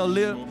child shall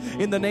live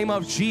in the name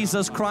of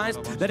Jesus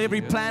Christ. That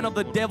every plan of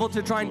the devil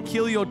to try and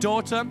kill your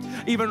daughter,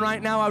 even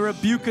right now I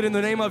rebuke it in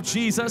the name of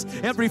Jesus.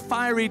 Every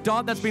fiery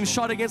dart that's been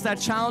shot against that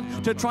child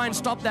to try and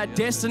stop that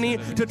destiny,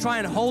 to try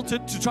and halt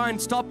it, to try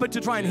and stop it,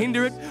 to try and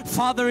hinder it,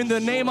 Father, in the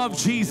name of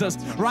Jesus,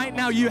 right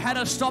now you had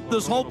to stop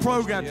this whole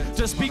program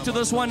to speak to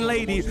this one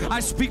lady. I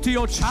speak to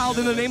your child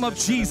in the name of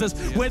Jesus,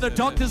 where the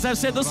doctors have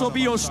said this will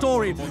be your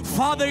story.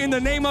 Father, in the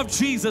name of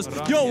Jesus,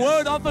 your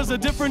word offers a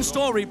different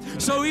story.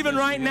 So even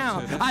right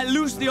now, I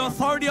loose the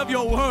authority of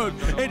your word.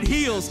 It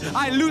heals.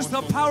 I loose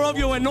the power of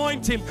your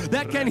anointing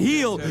that can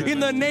heal. In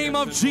the name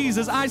of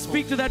Jesus, I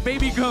speak to that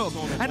baby girl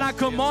and I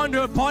command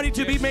her body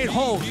to be made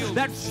whole.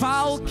 That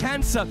foul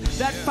cancer,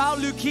 that foul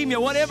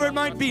leukemia, whatever it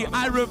might be,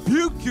 I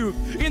rebuke you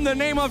in the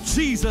name of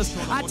Jesus.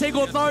 I take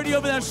authority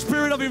over that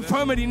spirit of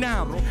infirmity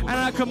now, and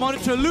I command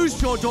it to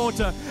loose your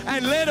daughter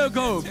and let her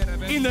go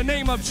in the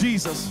name of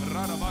Jesus.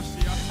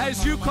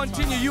 As you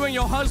continue, you and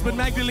your husband,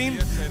 Magdalene,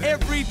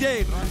 every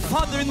day,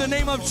 Father, in the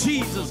name of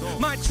Jesus,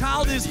 my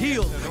child is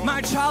healed.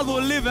 My child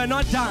will live and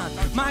not die.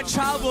 My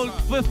child will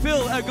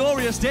fulfill a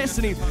glorious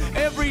destiny.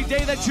 Every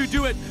day that you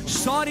do it,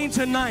 starting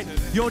tonight,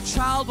 your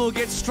child will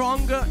get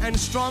stronger and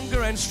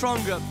stronger and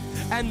stronger.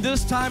 And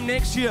this time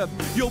next year,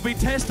 you'll be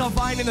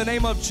testifying in the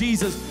name of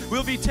Jesus.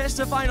 We'll be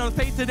testifying on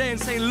Faith Today and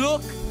saying,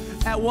 look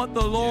at what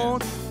the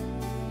Lord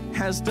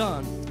has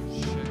done.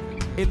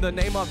 In the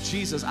name of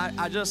Jesus.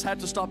 I just had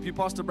to stop you,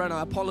 Pastor Brandon.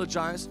 I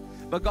apologize.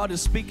 But God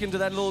is speaking to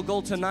that little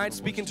girl tonight,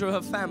 speaking to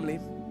her family.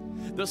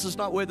 This is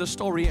not where the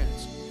story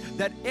ends.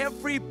 That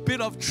every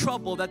bit of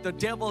trouble that the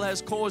devil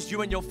has caused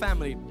you and your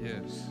family,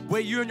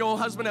 where you and your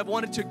husband have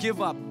wanted to give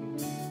up,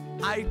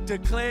 I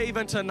declare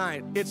even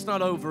tonight, it's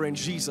not over in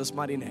Jesus'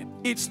 mighty name.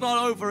 It's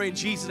not over in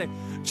Jesus'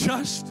 name.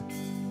 Just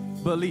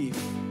believe.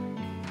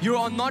 You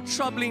are not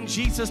troubling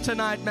Jesus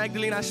tonight,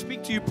 Magdalene. I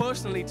speak to you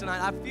personally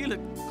tonight. I feel it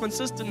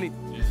consistently.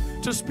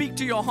 To speak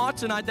to your heart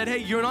tonight that, hey,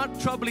 you're not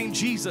troubling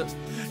Jesus.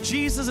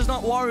 Jesus is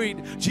not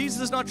worried.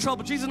 Jesus is not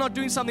troubled. Jesus is not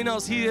doing something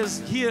else. He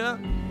is here,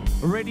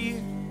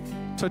 ready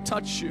to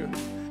touch you.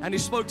 And He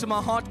spoke to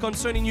my heart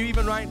concerning you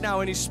even right now,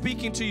 and He's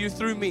speaking to you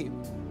through me.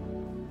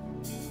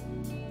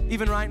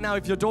 Even right now,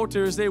 if your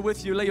daughter is there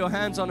with you, lay your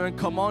hands on her and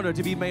command her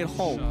to be made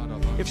whole.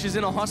 If she's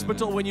in a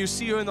hospital, when you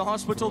see her in the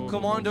hospital,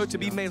 command her to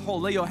be made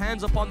whole. Lay your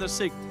hands upon the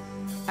sick.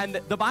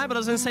 And the Bible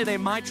doesn't say they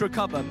might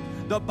recover.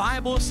 The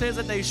Bible says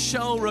that they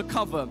shall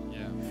recover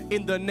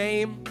in the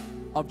name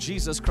of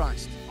Jesus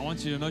Christ. I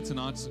want you to know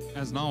tonight,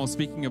 as Niall was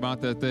speaking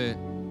about that,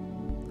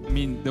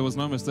 there was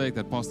no mistake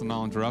that Pastor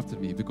Niall interrupted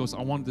me, because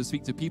I wanted to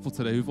speak to people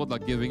today who felt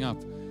like giving up,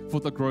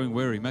 felt like growing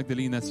weary.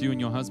 Magdalene, that's you and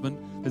your husband.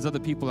 There's other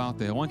people out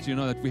there. I want you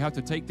to know that we have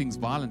to take things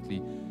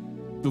violently.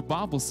 The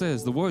Bible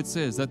says, the Word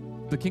says that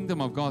the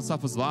kingdom of God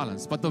suffers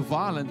violence, but the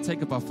violent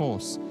take it by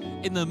force.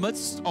 In the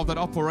midst of that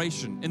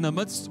operation, in the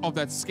midst of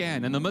that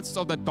scan, in the midst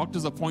of that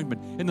doctor's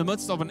appointment, in the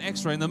midst of an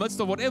x-ray, in the midst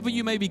of whatever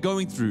you may be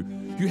going through,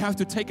 you have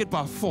to take it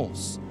by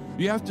force.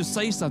 You have to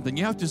say something.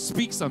 You have to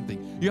speak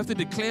something. You have to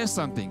declare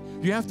something.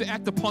 You have to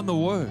act upon the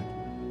word.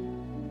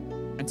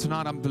 And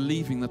tonight I'm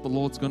believing that the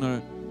Lord's going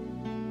to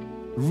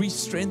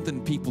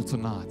re-strengthen people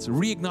tonight,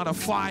 reignite a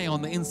fire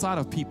on the inside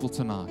of people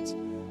tonight,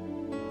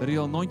 that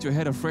He'll anoint your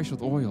head afresh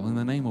with oil in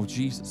the name of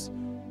Jesus,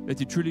 that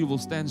you truly will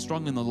stand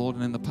strong in the Lord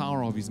and in the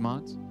power of His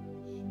might.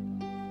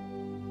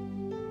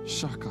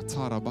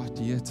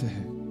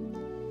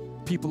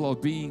 People are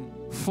being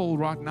full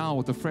right now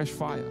with a fresh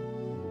fire.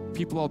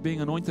 People are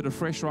being anointed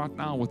afresh right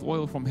now with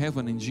oil from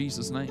heaven in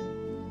Jesus'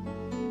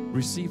 name.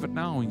 Receive it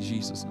now in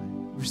Jesus'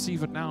 name.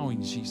 Receive it now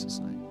in Jesus'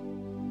 name.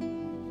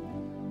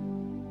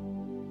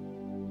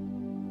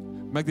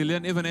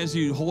 Magdalene, even as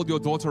you hold your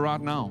daughter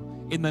right now,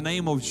 in the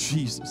name of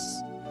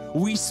Jesus,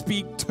 we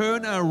speak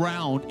turn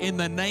around in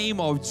the name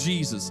of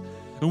Jesus.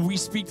 And we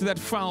speak to that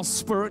foul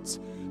spirit,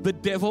 the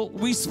devil.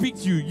 We speak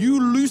to you.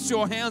 You loose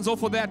your hands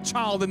off of that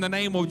child in the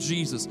name of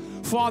Jesus.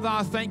 Father,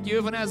 I thank you,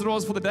 even as it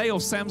was for the day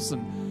of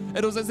Samson.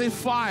 It was as if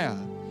fire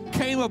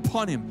came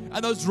upon him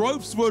and those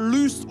ropes were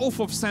loosed off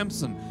of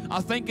Samson.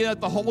 I thank you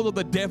that the hold of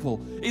the devil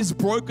is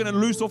broken and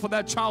loosed off of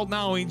that child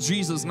now in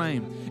Jesus'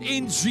 name.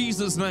 In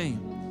Jesus' name.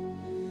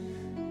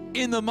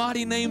 In the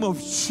mighty name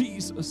of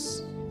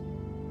Jesus.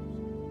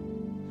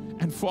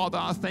 And Father,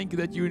 I thank you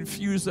that you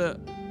infuse a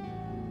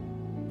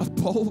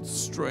bold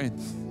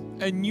strength,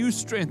 a new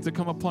strength to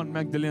come upon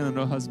Magdalene and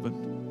her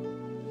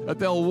husband. That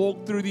they'll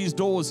walk through these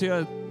doors here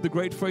at the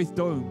Great Faith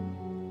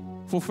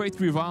Dome for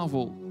Faith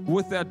Revival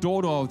with that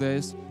daughter of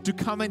theirs to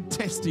come and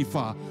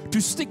testify,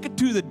 to stick it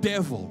to the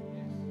devil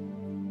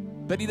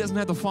that he doesn't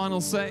have the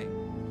final say,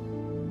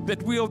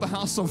 that we are the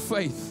house of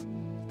faith,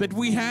 that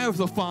we have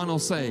the final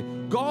say.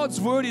 God's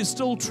word is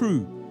still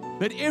true.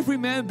 Let every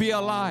man be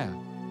a liar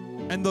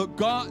And the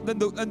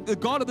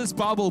God of this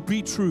Bible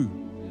be true.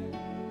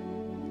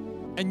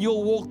 And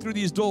you'll walk through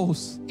these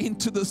doors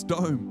into this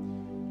dome.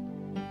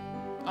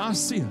 I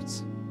see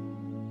it.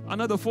 I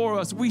know the four of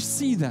us, we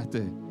see that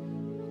there.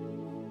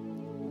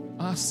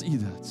 I see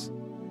that.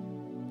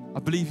 I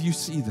believe you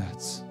see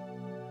that.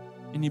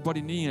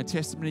 Anybody needing a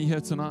testimony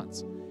here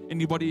tonight?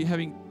 Anybody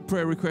having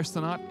prayer requests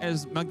tonight?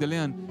 As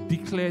Magdalene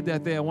declared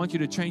that there, I want you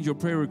to change your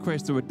prayer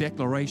request to a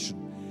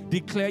declaration.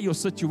 Declare your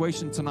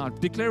situation tonight.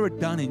 Declare it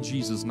done in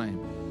Jesus'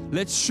 name.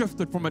 Let's shift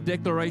it from a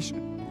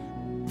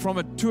declaration, from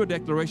a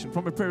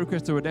prayer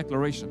request to a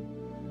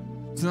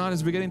declaration. Tonight,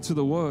 as we get into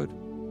the Word,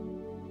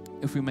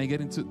 if we may get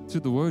into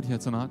the Word here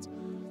tonight,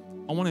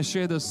 I want to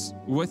share this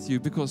with you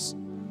because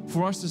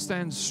for us to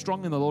stand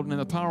strong in the Lord and in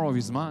the power of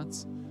His might,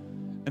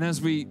 and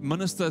as we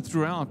minister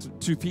throughout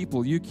to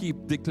people, you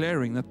keep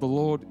declaring that the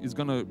Lord is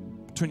going to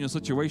turn your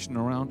situation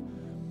around.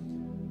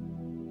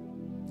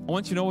 I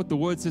want you to know what the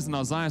word says in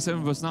Isaiah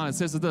 7 verse 9. It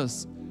says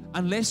this: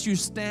 unless you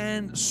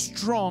stand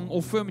strong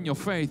or firm in your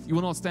faith, you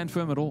will not stand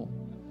firm at all.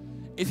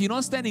 If you're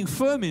not standing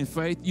firm in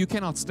faith, you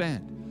cannot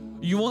stand.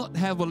 You won't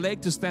have a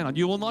leg to stand on.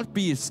 You will not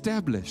be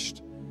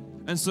established.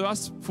 And so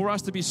for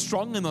us to be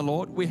strong in the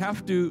Lord, we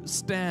have to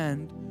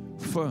stand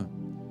firm.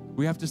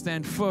 We have to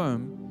stand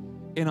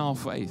firm in our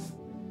faith.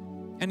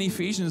 And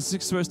Ephesians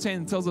 6 verse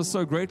 10 tells us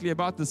so greatly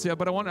about this here,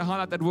 but I want to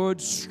highlight that word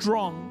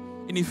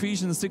strong in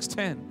Ephesians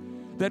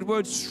 6:10. That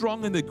word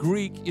strong in the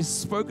Greek is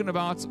spoken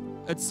about,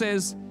 it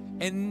says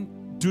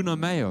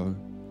endunameo.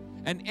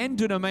 And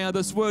endunameo,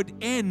 this word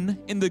in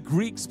the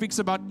Greek speaks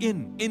about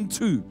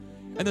into.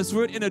 And this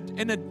word in a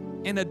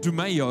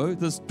dumeo,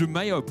 this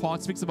dumeo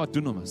part speaks about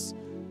dunamis.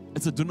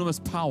 It's a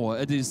dunamis power.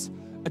 It is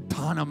a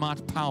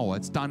dynamite power.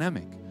 It's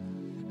dynamic.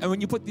 And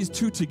when you put these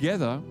two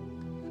together,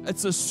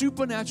 it's a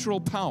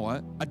supernatural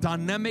power, a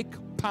dynamic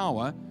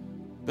power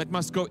that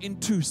must go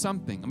into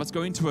something. It must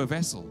go into a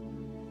vessel.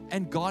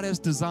 And God has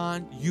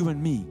designed you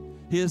and me.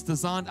 He has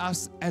designed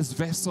us as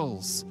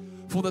vessels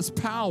for this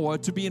power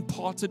to be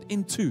imparted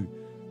into.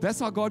 That's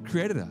how God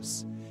created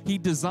us. He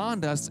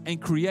designed us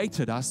and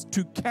created us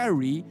to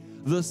carry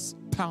this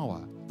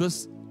power,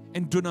 this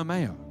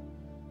endunameo,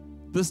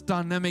 this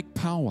dynamic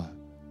power,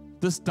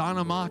 this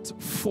dynamite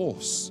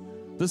force,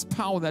 this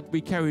power that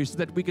we carry so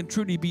that we can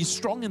truly be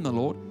strong in the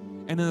Lord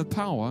and in the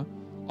power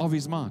of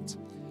His might.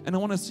 And I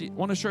want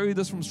to show you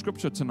this from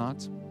Scripture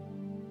tonight,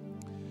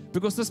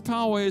 because this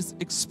power is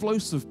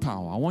explosive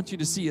power. I want you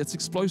to see it's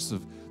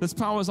explosive. This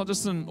power is not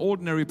just an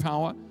ordinary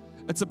power.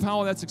 It's a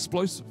power that's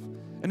explosive.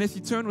 And if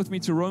you turn with me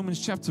to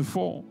Romans chapter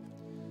 4,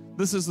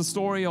 this is the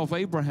story of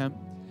Abraham.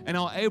 And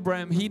our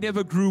Abraham, he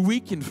never grew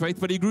weak in faith,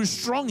 but he grew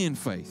strong in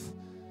faith.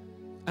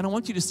 And I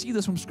want you to see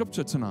this from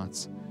Scripture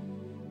tonight,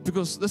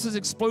 because this is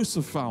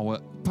explosive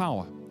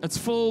power. It's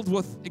filled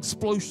with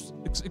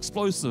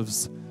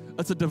explosives.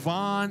 It's a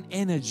divine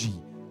energy.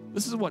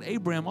 This is what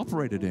Abraham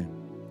operated in.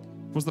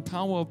 It was the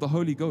power of the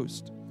Holy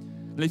Ghost.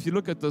 And if you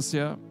look at this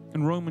here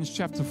in Romans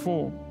chapter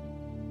 4,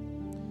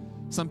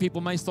 some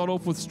people may start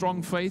off with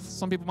strong faith.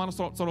 Some people might not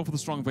start off with a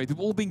strong faith. We've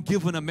all been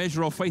given a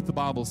measure of faith, the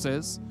Bible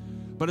says.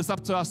 But it's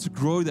up to us to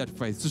grow that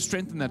faith, to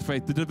strengthen that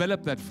faith, to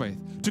develop that faith,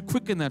 to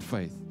quicken that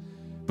faith.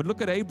 But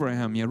look at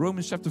Abraham here.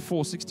 Romans chapter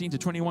 4, 16 to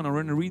 21. I'm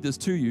going to read this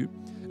to you.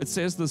 It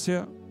says this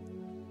here.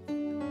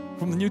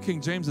 From the New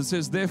King James, it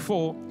says,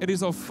 therefore, it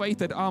is of faith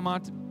that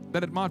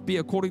it might be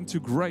according to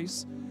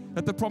grace,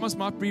 that the promise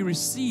might be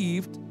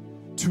received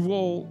to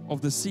all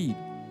of the seed,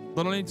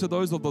 not only to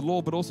those of the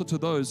law, but also to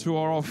those who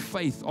are of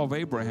faith of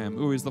Abraham,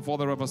 who is the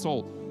father of us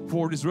all.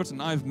 For it is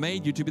written, I have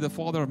made you to be the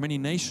father of many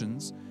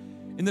nations,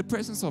 in the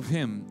presence of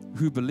him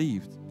who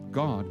believed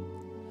God,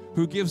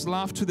 who gives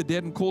life to the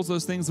dead and calls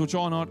those things which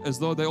are not as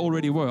though they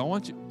already were. I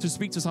want you to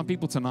speak to some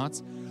people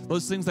tonight.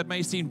 Those things that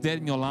may seem dead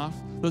in your life,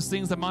 those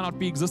things that might not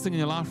be existing in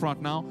your life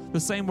right now, the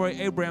same way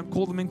Abraham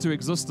called them into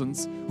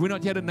existence. We're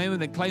not here to name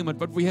it and claim it,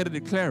 but we had to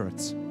declare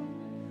it.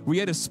 We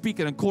had to speak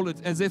it and call it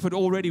as if it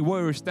already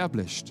were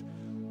established.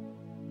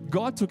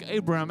 God took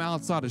Abraham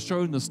outside and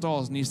showed him the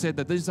stars, and he said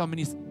that this is how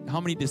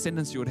many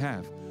descendants you would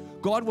have.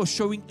 God was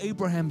showing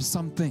Abraham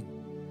something.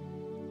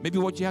 Maybe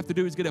what you have to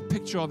do is get a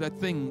picture of that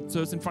thing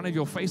so it's in front of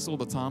your face all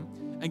the time,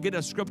 and get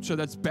a scripture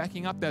that's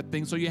backing up that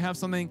thing so you have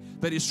something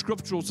that is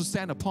scriptural to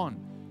stand upon.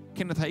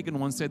 Kenneth Hagin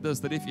once said this,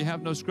 that if you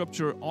have no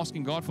scripture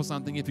asking God for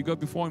something, if you go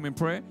before Him in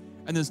prayer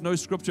and there's no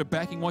scripture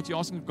backing what you're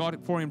asking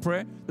God for in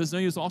prayer, there's no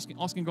use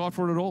asking God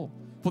for it at all.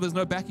 For there's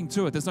no backing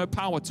to it. There's no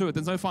power to it.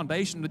 There's no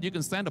foundation that you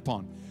can stand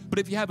upon. But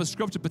if you have a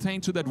scripture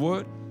pertaining to that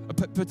word,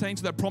 pertaining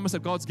to that promise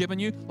that God's given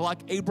you, like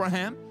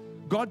Abraham,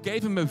 God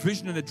gave him a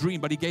vision and a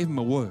dream, but He gave him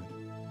a word.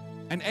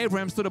 And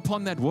Abraham stood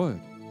upon that word.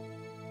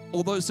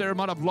 Although Sarah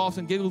might have laughed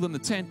and giggled in the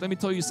tent, let me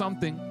tell you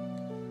something.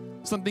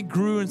 Something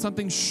grew and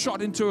something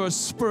shot into her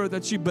spirit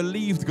that she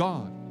believed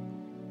God.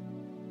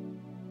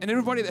 And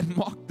everybody that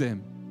mocked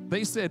them,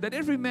 they said, let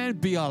every man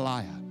be a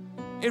liar.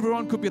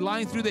 Everyone could be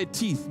lying through their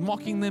teeth,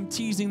 mocking them,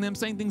 teasing them,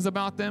 saying things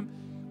about them,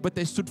 but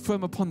they stood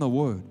firm upon the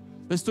word.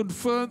 They stood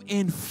firm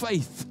in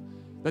faith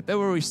that they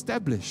were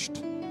established,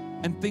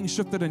 and things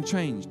shifted and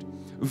changed.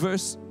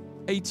 Verse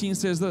 18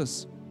 says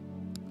this,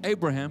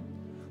 Abraham,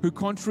 who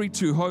contrary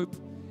to hope,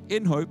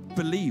 in hope,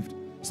 believed,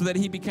 so that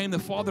he became the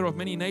father of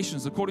many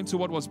nations, according to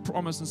what was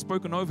promised and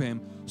spoken over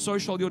him, so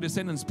shall your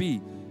descendants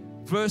be.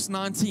 Verse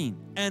 19,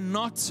 and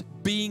not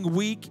being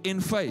weak in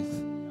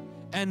faith,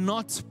 and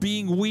not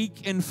being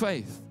weak in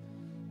faith.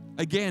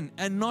 Again,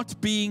 and not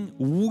being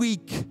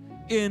weak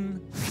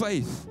in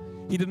faith.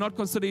 He did not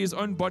consider his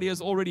own body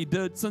as already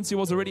dead, since he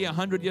was already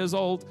 100 years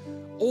old,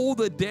 all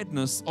the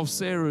deadness of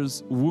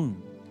Sarah's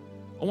womb.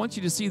 I want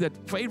you to see that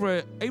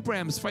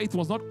Abraham's faith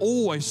was not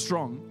always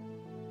strong.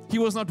 He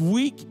was not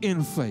weak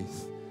in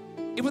faith.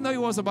 Even though he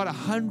was about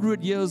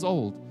 100 years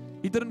old,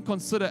 he didn't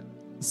consider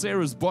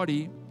Sarah's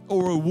body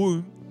or a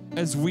womb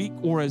as weak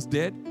or as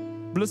dead.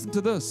 But listen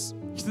to this.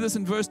 You see this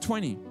in verse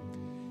 20.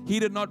 He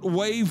did not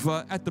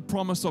waver at the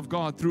promise of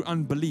God through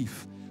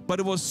unbelief, but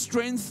it was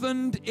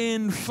strengthened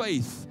in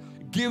faith,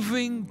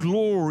 giving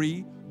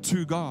glory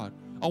to God.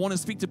 I want to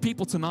speak to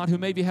people tonight who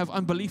maybe have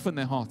unbelief in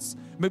their hearts.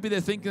 Maybe they're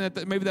thinking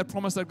that maybe that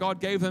promise that God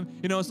gave them,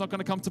 it's not going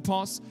to come to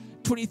pass.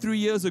 23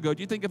 years ago,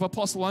 do you think if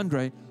Apostle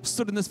Andre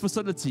stood in this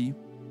facility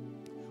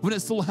when it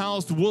still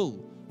housed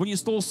wool, when you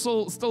still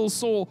saw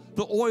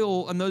the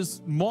oil and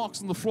those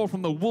marks on the floor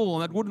from the wool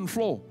on that wooden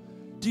floor,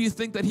 do you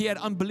think that he had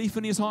unbelief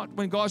in his heart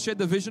when God shared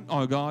the vision?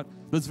 Oh God,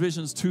 this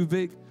vision's too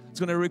big. It's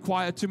going to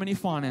require too many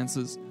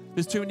finances.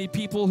 There's too many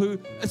people who,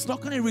 it's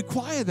not going to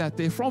require that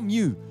there from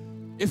you.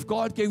 If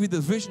God gave you the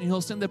vision,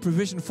 He'll send the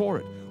provision for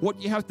it.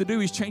 What you have to do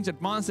is change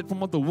that mindset from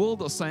what the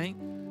world is saying.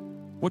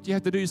 What you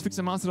have to do is fix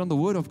the mindset on the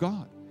Word of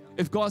God.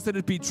 If God said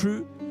it be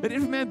true, let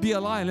every man be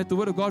a liar and let the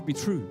Word of God be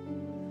true.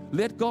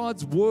 Let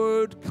God's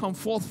Word come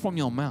forth from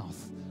your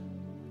mouth.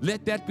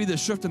 Let that be the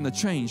shift and the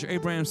change.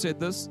 Abraham said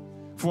this,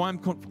 for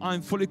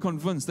I'm fully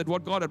convinced that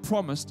what God had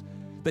promised,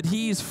 that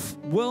He is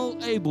well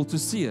able to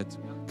see it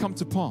come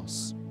to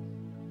pass.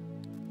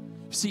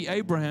 See,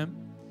 Abraham,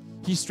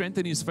 he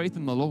strengthened his faith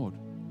in the Lord.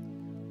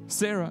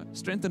 Sarah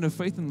strengthened her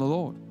faith in the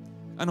Lord.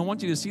 And I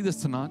want you to see this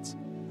tonight.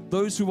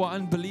 Those who are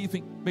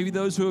unbelieving, maybe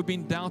those who have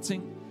been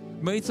doubting,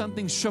 may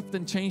something shift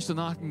and change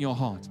tonight in your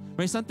heart.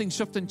 May something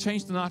shift and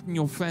change tonight in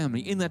your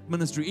family, in that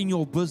ministry, in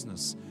your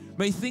business.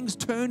 May things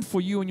turn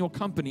for you and your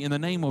company in the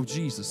name of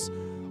Jesus.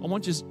 I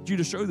want you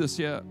to show this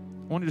here.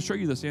 I wanted to show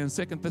you this here in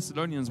 2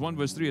 Thessalonians 1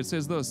 verse 3. It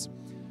says this.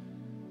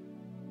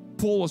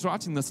 Paul was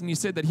writing this and he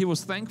said that he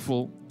was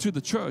thankful to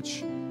the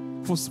church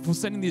for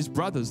sending these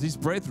brothers, these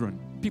brethren.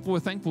 People were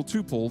thankful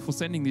to Paul for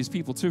sending these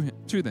people to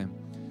them.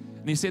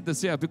 And he said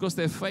this here, because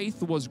their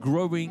faith was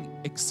growing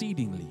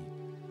exceedingly.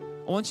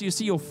 I want you to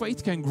see your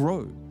faith can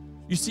grow.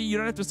 You see, you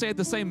don't have to stay at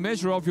the same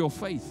measure of your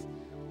faith.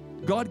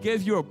 God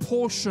gave you a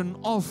portion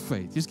of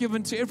faith. He's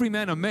given to every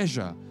man a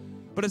measure,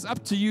 but it's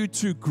up to you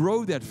to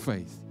grow that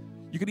faith.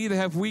 You can either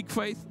have weak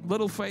faith,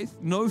 little faith,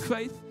 no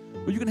faith,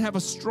 or you can have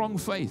a strong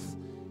faith.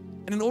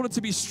 And in order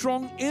to be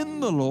strong in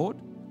the Lord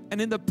and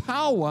in the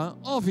power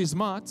of His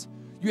might,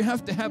 you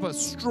have to have a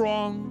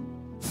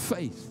strong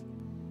faith.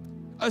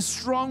 A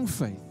strong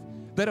faith,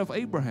 that of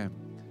Abraham.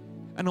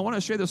 And I want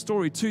to share the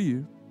story to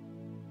you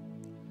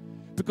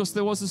because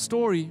there was a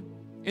story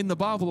in the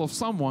Bible of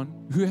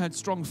someone who had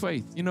strong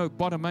faith. You know,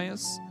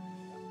 Bartimaeus?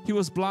 He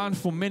was blind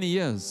for many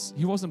years.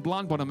 He wasn't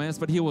blind Bartimaeus,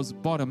 but he was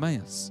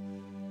Bartimaeus.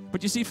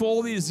 But you see, for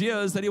all these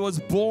years that he was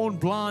born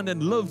blind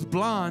and lived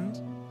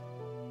blind,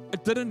 we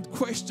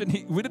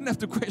didn't have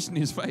to question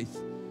his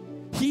faith.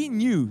 He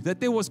knew that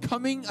there was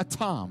coming a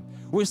time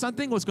where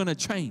something was going to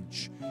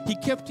change. He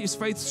kept his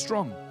faith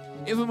strong.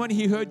 Even when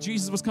he heard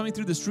Jesus was coming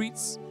through the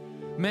streets,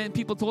 man,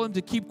 people told him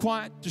to keep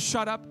quiet, to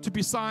shut up, to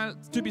be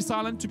silent,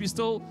 to be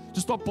still, to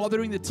stop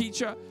bothering the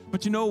teacher.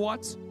 But you know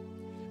what?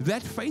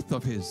 That faith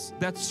of his,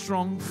 that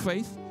strong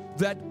faith,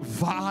 that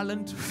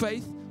violent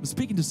faith, I'm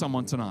speaking to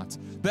someone tonight,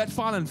 that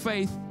violent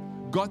faith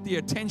got the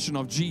attention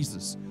of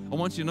Jesus. I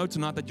want you to know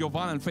tonight that your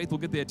violent faith will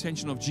get the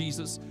attention of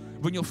Jesus.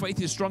 When your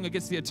faith is strong, it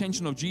gets the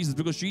attention of Jesus,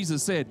 because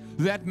Jesus said,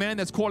 that man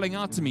that's calling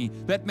out to me,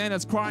 that man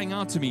that's crying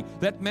out to me,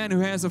 that man who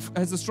has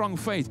a strong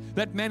faith,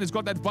 that man who's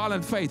got that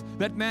violent faith,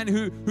 that man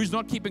who's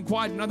not keeping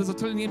quiet and others are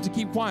telling him to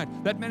keep quiet,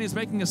 that man is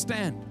making a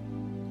stand.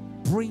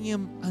 Bring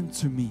him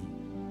unto me.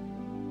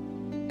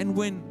 And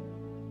when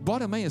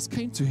Bartimaeus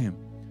came to him,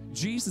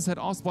 Jesus had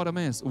asked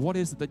Bartimaeus, what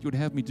is it that you would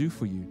have me do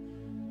for you?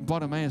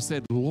 Bartimaeus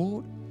said,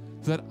 Lord,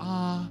 that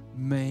I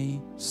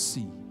may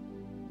see.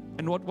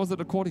 And what was it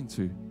according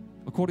to?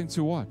 According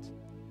to what?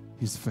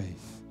 His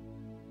faith.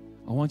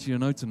 I want you to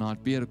know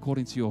tonight, be it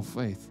according to your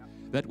faith,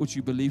 that which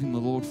you believe in the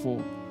Lord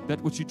for,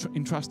 that which you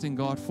entrust in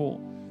God for,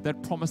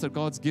 that promise that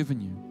God's given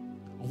you.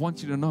 I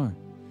want you to know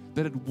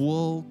that it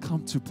will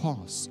come to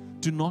pass.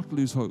 Do not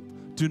lose hope.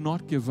 Do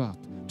not give up.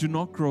 Do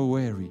not grow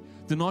weary.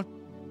 Do not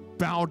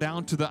bow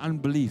down to the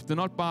unbelief. Do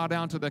not bow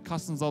down to the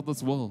customs of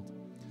this world.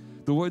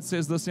 The word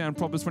says this here in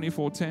Proverbs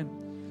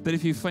 24:10, that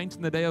if you faint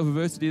in the day of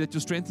adversity, that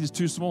your strength is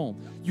too small.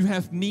 You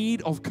have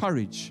need of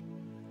courage.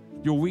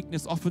 Your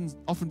weakness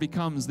often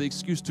becomes the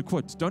excuse to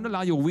quit. Don't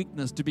allow your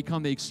weakness to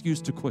become the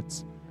excuse to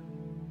quit.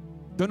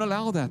 Don't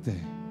allow that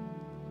there.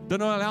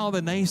 Don't allow the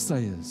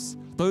naysayers,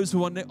 those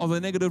who are of the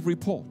negative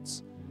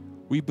reports.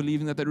 We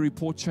believe that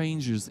report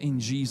changes in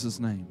Jesus'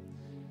 name.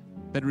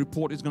 That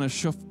report is going to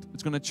shift.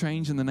 It's going to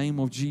change in the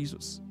name of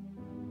Jesus.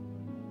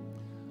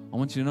 I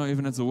want you to know,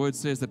 even as the word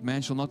says, that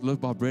man shall not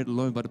live by bread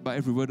alone, but by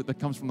every word that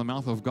comes from the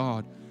mouth of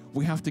God.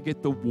 We have to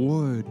get the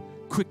word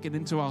quickened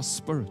into our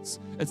spirits.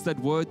 It's that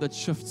word that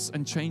shifts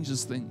and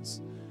changes things.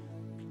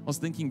 I was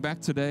thinking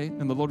back today,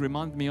 and the Lord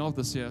reminded me of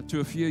this year, to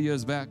a few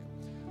years back,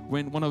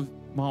 when one of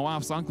my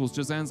wife's uncles,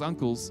 Jazan's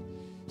uncles,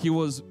 he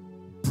was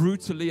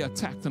brutally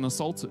attacked and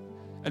assaulted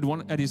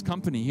at his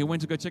company. He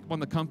went to go check up on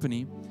the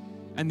company,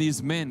 and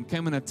these men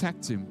came and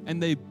attacked him,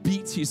 and they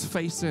beat his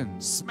face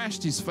in,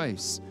 smashed his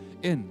face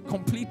in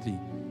completely,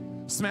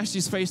 smashed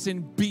his face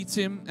in, beat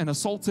him and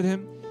assaulted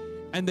him,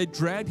 and they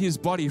dragged his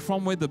body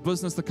from where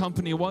the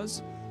company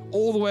was,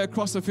 all the way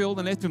across the field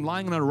and left him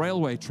lying on a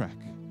railway track,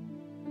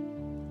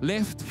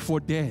 left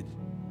for dead.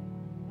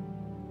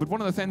 But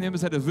one of the family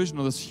members had a vision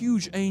of this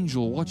huge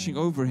angel watching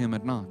over him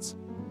at night.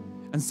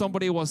 And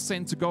somebody was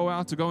sent to go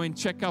and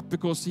check up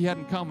because he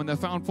hadn't come, and they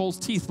found false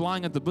teeth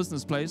lying at the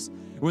business place.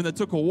 When they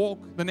took a walk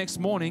the next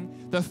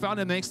morning, they found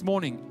him the next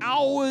morning,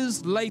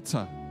 hours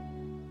later,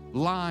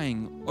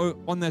 lying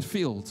on that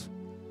field.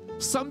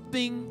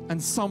 Something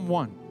and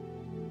someone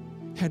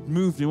had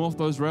moved him off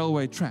those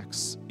railway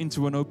tracks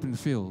into an open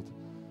field.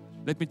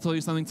 Let me tell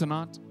you something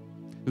tonight.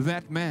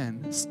 That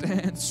man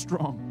stands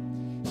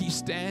strong. He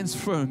stands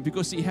firm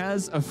because he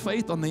has a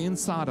faith on the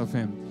inside of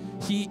him.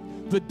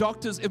 The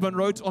doctors even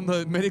wrote on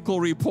the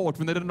medical report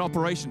when they did an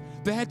operation,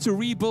 they had to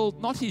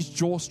rebuild not his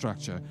jaw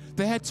structure,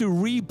 they had to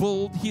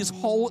rebuild his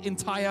whole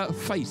entire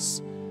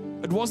face.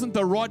 It wasn't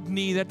the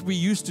Rodney that we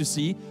used to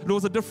see, it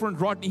was a different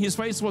Rodney. His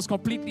face was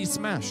completely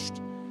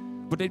smashed.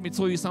 But let me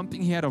tell you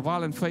something, he had a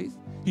violent faith.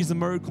 He's a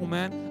miracle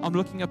man. I'm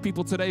looking at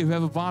people today who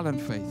have a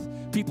violent faith.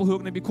 People who are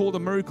going to be called a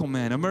miracle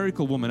man, a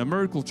miracle woman, a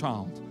miracle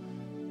child.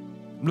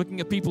 I'm looking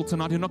at people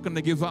tonight who are not going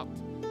to give up.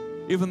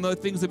 Even though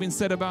things have been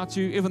said about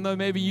you, even though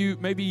maybe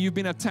you've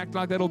been attacked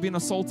like that or been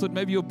assaulted,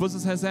 maybe your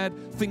business has had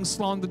things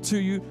slandered to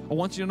you, I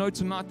want you to know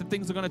tonight that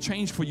things are going to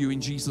change for you in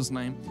Jesus'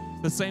 name.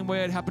 The same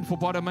way it happened for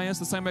Bartimaeus,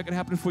 the same way it can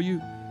happen for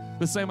you.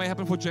 The same way it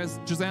happened for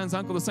Jazan's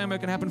uncle, the same way it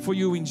can happen for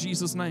you in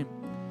Jesus' name.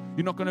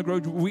 You're not going to grow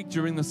weak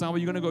during this hour.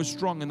 You're going to go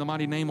strong in the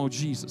mighty name of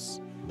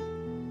Jesus.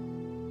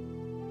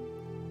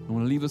 I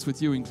want to leave this with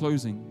you in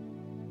closing.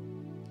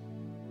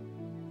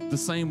 The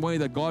same way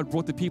that God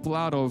brought the people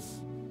out of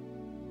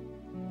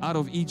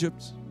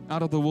Egypt,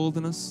 out of the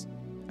wilderness,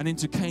 and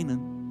into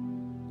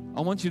Canaan,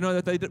 I want you to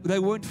know that they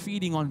weren't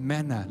feeding on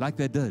manna like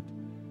they did.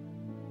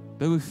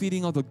 They were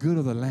feeding on the good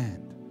of the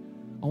land.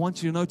 I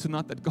want you to know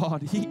tonight that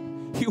God,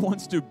 He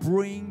wants to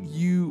bring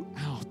you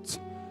out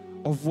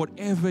of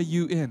whatever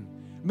you're in.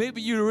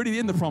 Maybe you're already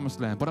in the promised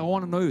land, but I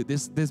want to know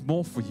there's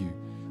more for you.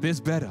 There's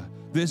better.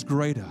 There's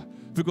greater.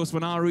 Because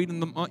when I read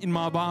in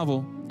my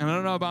Bible, and I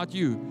don't know about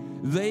you,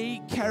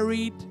 they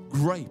carried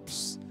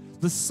grapes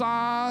the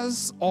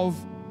size of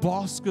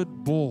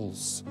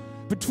basketballs.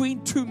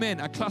 Between two men,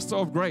 a cluster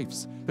of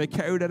grapes. They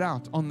carried it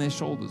out on their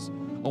shoulders.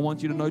 I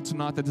want you to know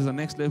tonight that there's a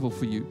next level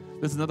for you.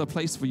 There's another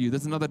place for you.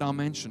 There's another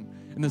dimension.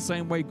 In the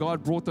same way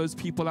God brought those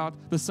people out,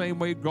 the same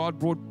way God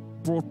brought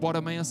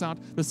Bartimaeus out,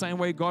 the same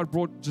way God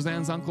brought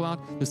Jazan's uncle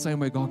out, the same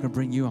way God can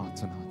bring you out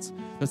tonight.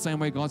 The same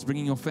way God's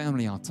bringing your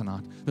family out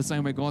tonight. The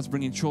same way God's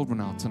bringing children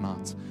out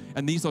tonight.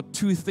 And these are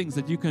two things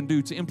that you can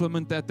do to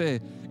implement that there,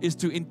 is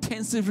to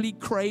intensively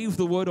crave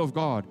the Word of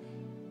God.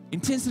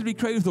 Intensively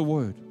crave the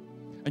Word.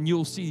 And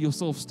you'll see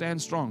yourself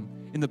stand strong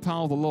in the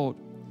power of the Lord.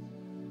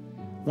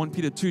 1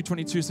 Peter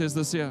 2:22 says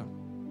this here,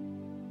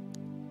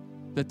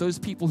 that those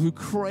people who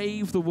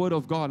crave the Word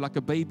of God like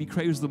a baby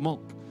craves the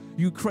milk,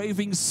 you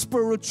craving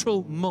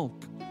spiritual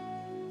milk,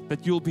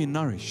 that you'll be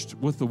nourished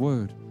with the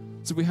Word.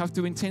 So we have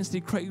to intensely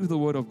crave the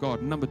Word of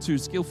God. Number 2,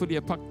 skillfully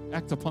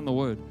act upon the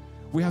Word.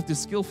 We have to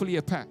skillfully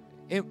act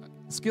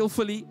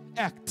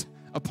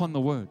upon the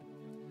Word.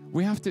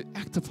 We have to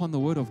act upon the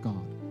Word of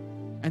God.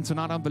 And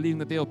tonight I'm believing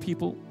that there are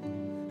people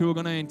who are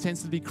going to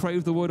intensely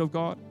crave the Word of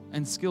God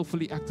and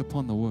skillfully act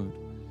upon the Word.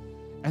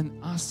 And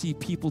I see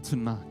people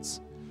tonight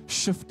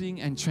shifting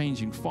and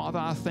changing. Father,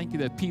 I thank you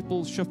that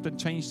people shift and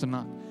change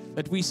tonight.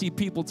 That we see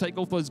people take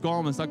off those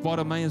garments like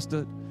Bartimaeus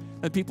did.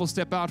 That people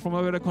step out from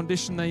whatever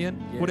condition they're in,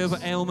 whatever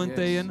ailment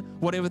they're in,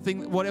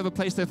 whatever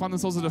place they find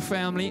themselves as a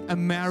family, a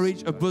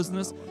marriage, a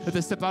business, that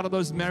they step out of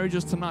those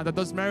marriages tonight, that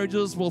those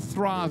marriages will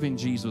thrive in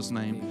Jesus'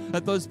 name,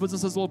 that those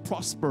businesses will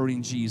prosper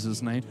in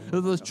Jesus' name,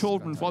 that those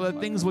children, Father,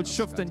 things would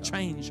shift and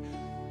change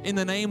in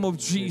the name of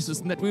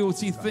Jesus, and that we will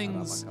see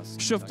things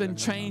shift and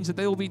change, that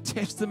there will be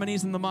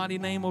testimonies in the mighty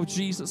name of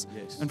Jesus.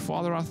 And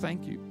Father, I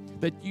thank you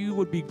that you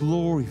would be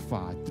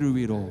glorified through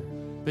it all,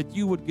 that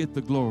you would get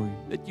the glory,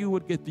 that you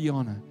would get the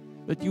honor,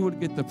 that you would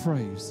get the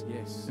praise,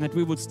 and that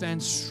we would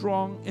stand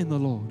strong in the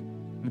Lord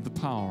and in the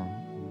power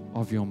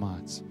of your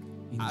might.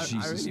 I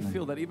really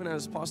feel that even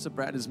as Pastor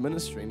Brad is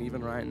ministering,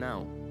 even right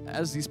now,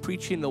 as he's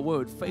preaching the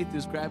word, faith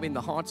is grabbing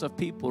the hearts of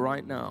people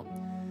right now.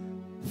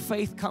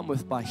 Faith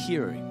cometh by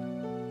hearing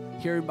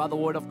by the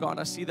word of God.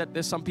 I see that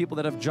there's some people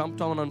that have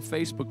jumped on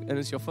Facebook and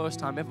it's your first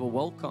time ever.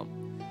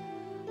 Welcome.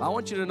 I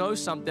want you to know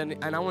something,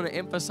 and I want to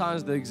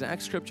emphasize the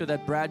exact scripture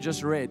that Brad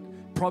just read.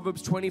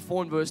 Proverbs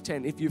 24 and verse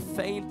 10. If you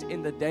faint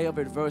in the day of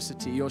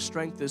adversity, your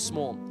strength is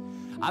small.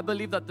 I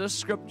believe that this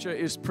scripture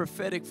is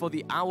prophetic for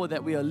the hour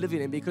that we are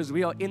living in, because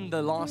we are in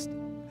the last,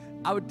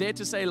 I would dare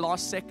to say,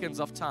 last seconds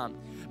of time.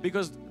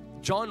 Because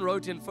John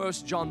wrote in 1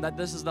 John that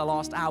this is the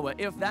last hour.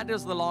 If that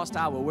is the last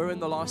hour, we're in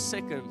the last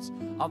seconds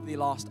of the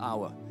last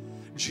hour.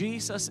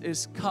 Jesus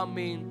is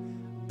coming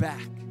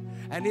back.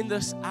 And in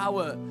this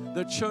hour,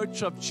 the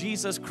church of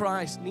Jesus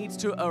Christ needs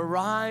to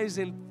arise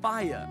in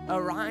fire,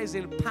 arise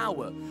in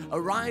power,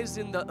 arise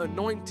in the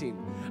anointing,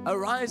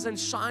 arise and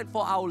shine,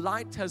 for our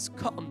light has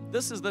come.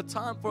 This is the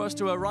time for us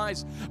to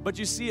arise. But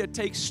you see, it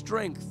takes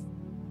strength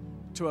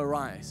to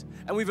arise.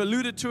 And we've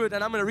alluded to it,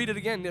 and I'm going to read it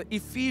again.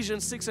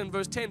 Ephesians 6 and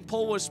verse 10,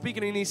 Paul was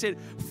speaking and he said,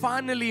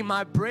 finally,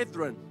 my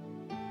brethren,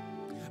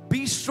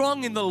 be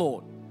strong in the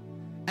Lord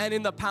and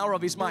in the power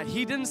of His might.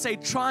 He didn't say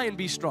try and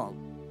be strong.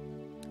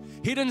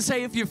 He didn't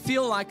say if you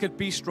feel like it,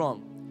 be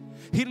strong.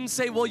 He didn't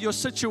say, well, your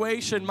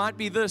situation might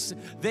be this,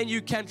 then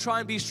you can try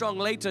and be strong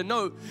later.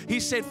 No,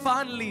 He said,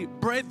 finally,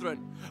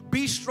 brethren,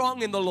 be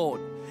strong in the Lord.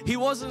 He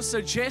wasn't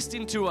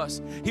suggesting to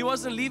us. He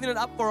wasn't leaving it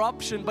up for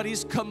option, but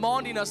He's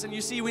commanding us. And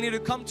you see, we need to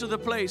come to the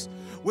place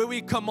where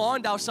we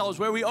command ourselves,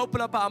 where we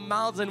open up our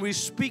mouths and we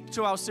speak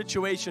to our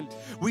situation.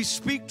 We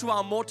speak to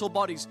our mortal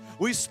bodies.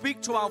 We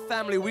speak to our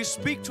family. We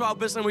speak to our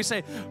business. And we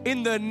say,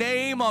 in the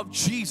name of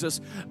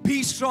Jesus,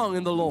 be strong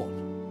in the Lord.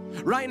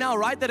 Right now,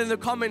 write that in the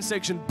comment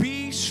section.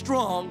 Be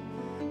strong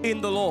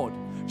in the Lord.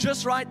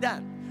 Just write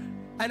that.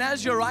 And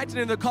as you're writing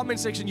in the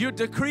comment section, you're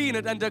decreeing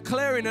it and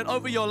declaring it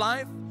over your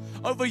life,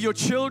 over your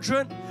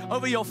children,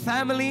 over your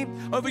family,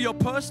 over your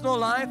personal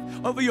life,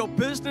 over your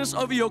business,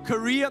 over your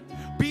career.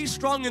 Be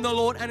strong in the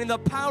Lord and in the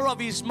power of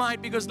His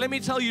might, because let me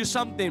tell you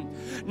something.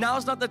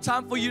 Now's not the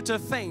time for you to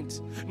faint.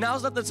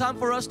 Now's not the time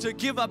for us to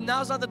give up.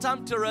 Now's not the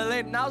time to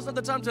relent. Now's not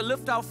the time to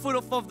lift our foot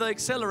off of the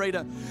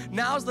accelerator.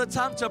 Now's the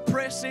time to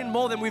press in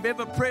more than we've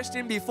ever pressed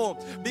in before,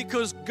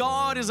 because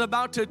God is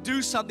about to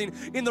do something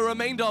in the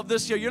remainder of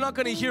this year. You're not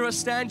going to hear us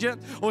stand here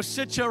or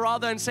sit here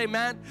rather and say,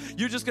 man,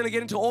 you're just going to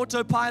get into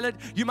autopilot.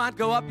 You might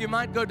go up, you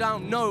might go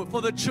down. No,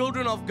 for the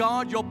children of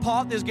God, your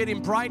path is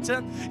getting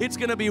brighter. It's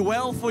going to be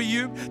well for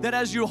you. That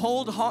as you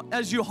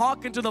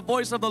hearken to the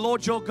voice of the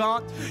Lord your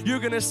God, you're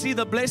going to see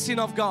the blessing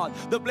of God.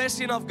 The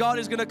blessing of God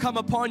is going to come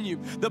upon you.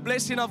 The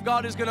blessing of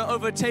God is going to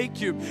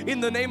overtake you in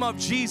the name of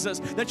Jesus.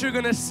 That you're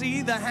going to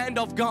see the hand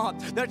of God.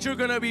 That you're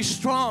going to be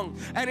strong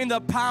and in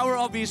the power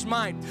of His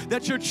might.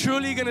 That you're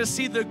truly going to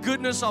see the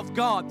goodness of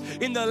God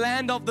in the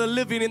land of the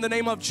living in the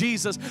name of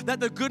Jesus. That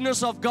the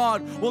goodness of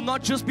God will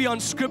not just be on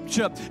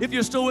scripture. If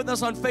you're still with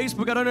us on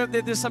Facebook, I don't know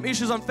if there's some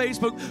issues on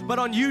Facebook, but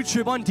on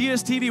YouTube, on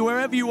DSTV,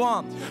 wherever you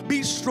are,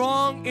 be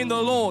strong in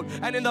the Lord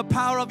and in the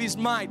power of His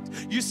might.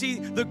 You see,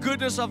 the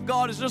goodness of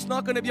God is just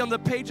not going to be on the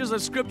pages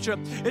of scripture.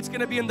 It's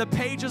going to be in the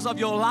pages of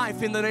your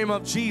life in the name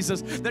of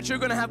Jesus. That you're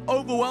going to have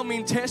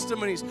overwhelming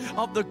testimonies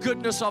of the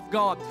goodness of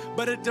God.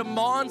 But it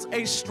demands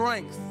a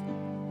strength.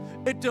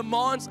 It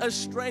demands a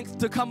strength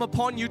to come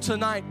upon you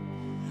tonight.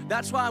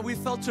 That's why we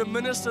felt to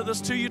minister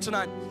this to you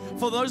tonight.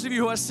 For those of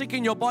you who are sick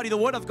in your body, the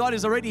Word of God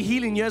is already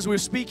healing you as we're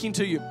speaking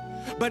to you.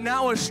 But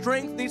now a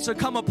strength needs to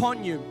come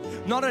upon you.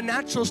 Not a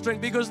natural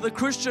strength, because the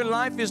Christian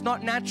life is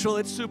not natural,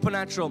 it's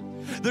supernatural.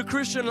 The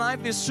Christian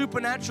life is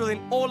supernatural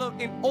in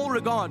all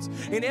regards.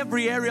 In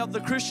every area of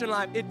the Christian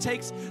life, it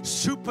takes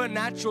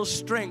supernatural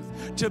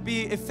strength to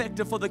be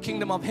effective for the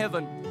kingdom of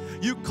heaven.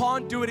 You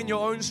can't do it in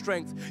your own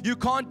strength. You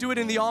can't do it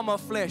in the arm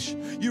of flesh.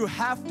 You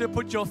have to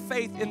put your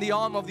faith in the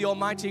arm of the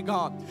Almighty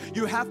God.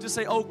 You have to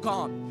say, oh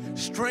God,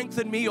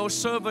 strengthen me, your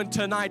servant,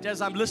 tonight as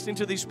I'm listening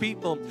to these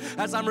people,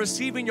 as I'm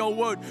receiving your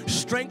word.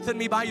 Strengthen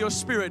me by your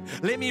Spirit.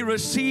 Let me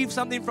receive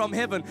something from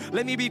heaven.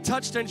 Let me be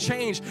touched and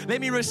changed. Let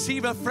me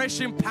receive a fresh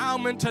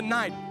empowerment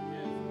tonight.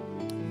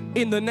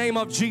 In the name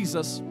of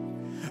Jesus.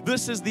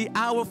 This is the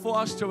hour for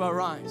us to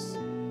arise.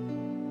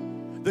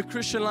 The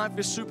Christian life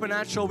is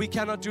supernatural. We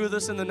cannot do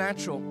this in the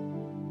natural.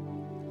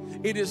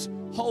 It is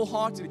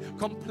wholeheartedly,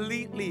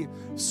 completely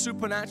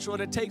supernatural,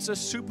 and it takes a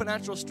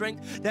supernatural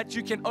strength that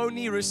you can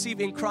only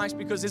receive in Christ.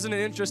 Because isn't it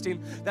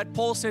interesting that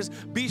Paul says,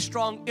 be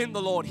strong in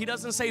the Lord. He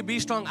doesn't say be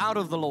strong out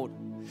of the Lord.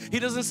 He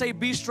doesn't say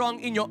be strong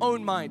in your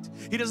own mind.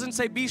 He doesn't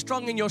say be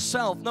strong in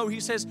yourself. No, he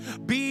says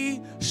be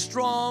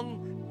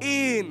strong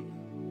in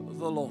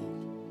the Lord.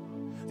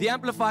 The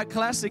Amplified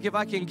Classic, if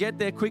I can get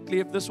there quickly,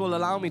 if this will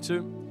allow me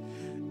to.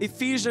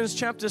 Ephesians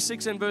chapter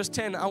 6 and verse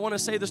 10. I want to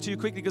say this to you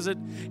quickly because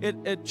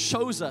it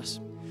shows us.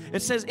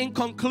 It says, in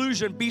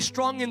conclusion, be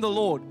strong in the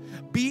Lord.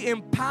 Be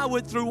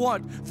empowered through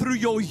what? Through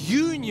your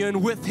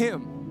union with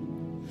Him.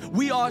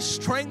 We are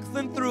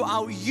strengthened through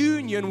our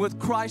union with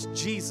Christ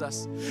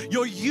Jesus.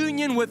 Your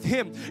union with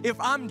Him. If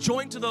I'm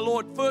joined to the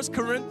Lord, 1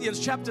 Corinthians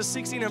chapter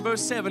 16 and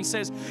verse 7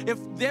 says, if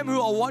them who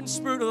are one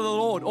spirit of the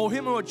Lord, or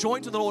him who are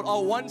joined to the Lord,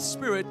 are one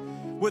spirit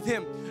with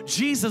Him.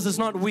 Jesus is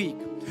not weak.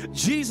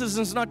 Jesus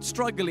is not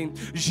struggling.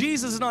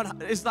 Jesus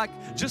is like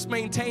just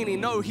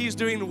maintaining. No, He's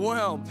doing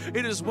well.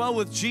 It is well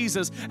with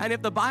Jesus. And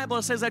if the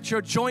Bible says that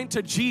you're joined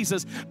to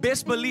Jesus,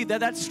 best believe that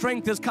that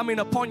strength is coming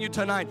upon you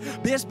tonight.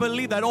 Best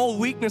believe that all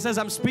weakness, as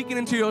I'm speaking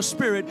into your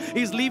spirit,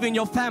 is leaving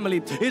your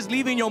family, is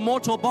leaving your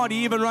mortal body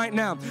even right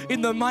now,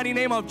 in the mighty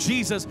name of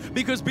Jesus.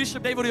 Because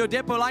Bishop David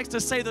Oyedepo likes to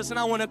say this, and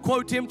I want to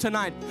quote him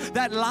tonight,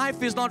 that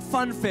life is not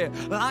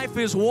funfair, life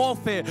is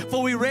warfare.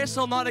 For we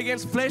wrestle not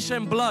against flesh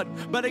and blood,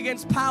 but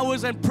against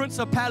powers and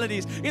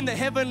principalities in the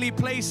heavenly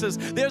places.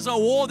 There's a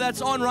war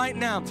that's on right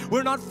now.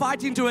 We're not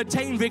fighting to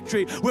attain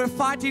victory, we're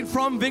fighting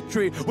from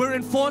victory. We're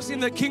enforcing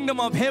the kingdom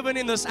of heaven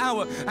in this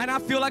hour, and I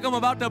feel like I'm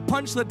about to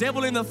punch the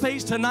devil in the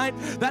face tonight.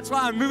 That's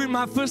why I'm moving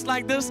my fist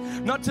like this,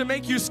 not to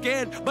make you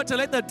scared, but to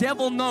let the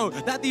devil know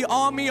that the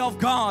army of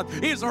God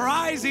is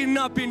rising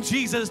up in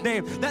Jesus'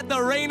 name, that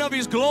the reign of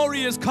His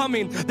glory is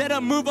coming, that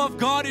a move of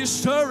God is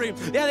stirring,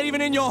 that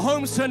even in your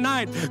homes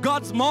tonight,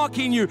 God's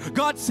marking you,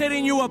 God's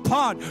setting you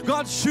apart,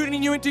 God's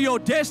shooting you into your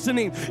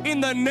destiny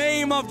in the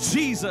name of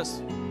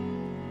Jesus.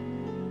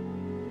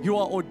 You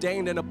are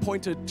ordained and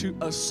appointed to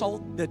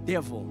assault the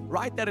devil.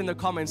 Write that in the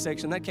comment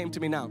section. That came to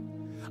me now.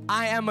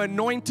 I am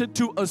anointed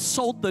to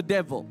assault the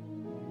devil.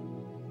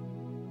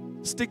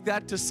 Stick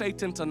that to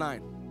Satan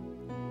tonight.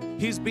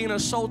 He's been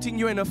assaulting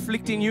you and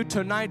afflicting you.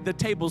 Tonight the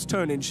tables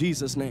turn in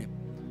Jesus' name.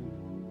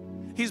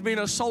 He's been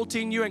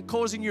assaulting you and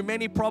causing you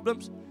many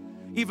problems.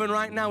 Even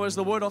right now, as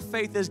the word of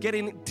faith is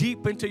getting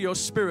deep into your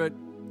spirit,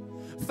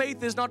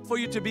 faith is not for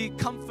you to be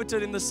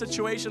comforted in the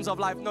situations of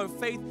life. No,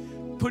 faith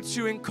puts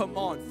you in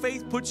command.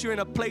 Faith puts you in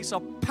a place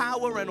of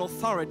power and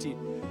authority.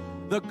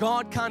 The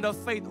God kind of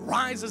faith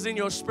rises in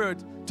your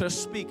spirit to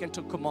speak and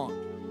to command.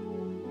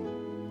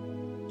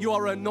 You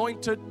are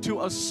anointed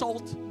to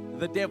assault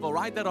the devil.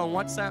 Write that on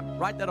WhatsApp,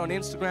 write that on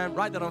Instagram,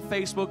 write that on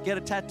Facebook, get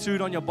it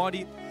tattooed on your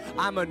body.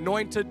 I'm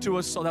anointed to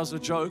assault. That was a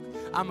joke.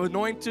 I'm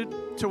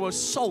anointed to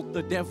assault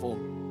the devil.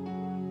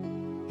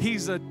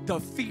 He's a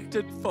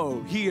defeated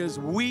foe. He is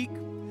weak.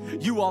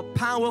 You are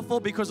powerful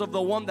because of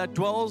the one that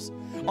dwells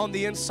on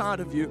the inside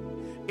of you.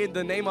 In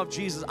the name of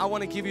Jesus, I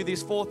want to give you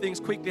these 4 things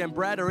quickly, and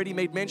Brad already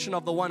made mention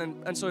of the one,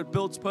 and so it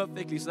builds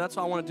perfectly. So that's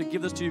why I wanted to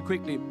give this to you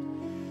quickly.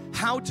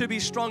 How to be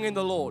strong in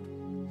the Lord.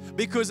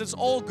 Because it's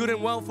all good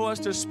and well for us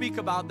to speak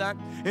about that.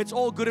 It's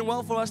all good and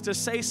well for us to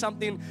say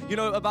something,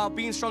 about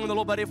being strong in the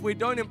Lord. But if we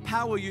don't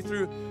empower you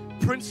through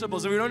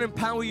principles, if we don't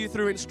empower you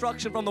through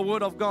instruction from the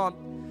Word of God,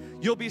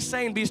 you'll be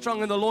saying be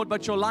strong in the Lord,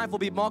 but your life will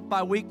be marked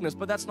by weakness.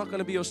 But that's not going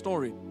to be your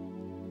story.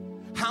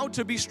 How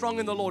to be strong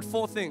in the Lord.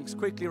 4 things.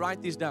 Quickly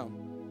write these down.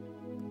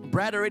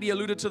 Brad already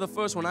alluded to the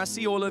first one. I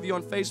see all of you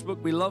on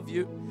Facebook. We love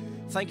you.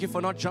 Thank you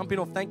for not jumping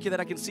off. Thank you that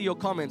I can see your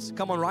comments.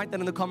 Come on, write that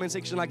in the comment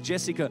section like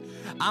Jessica.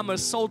 I'm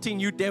assaulting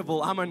you,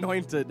 devil. I'm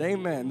anointed.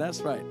 Amen.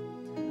 That's right.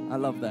 I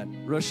love that.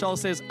 Rochelle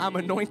says, I'm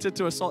anointed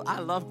to assault. I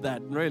love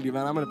that. Really,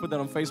 man. I'm going to put that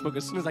on Facebook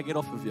as soon as I get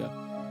off of here.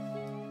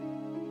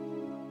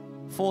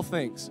 4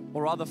 things,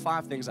 or rather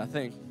 5 things, I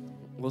think.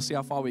 We'll see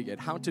how far we get.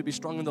 How to be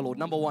strong in the Lord.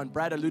 Number 1,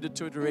 Brad alluded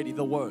to it already,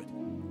 the Word.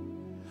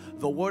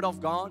 The Word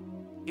of God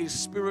is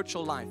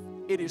spiritual life.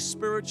 It is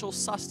spiritual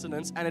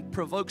sustenance, and it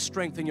provokes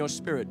strength in your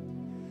spirit.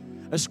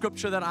 A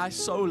scripture that I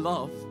so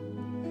love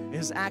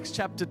is Acts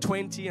chapter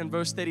 20 and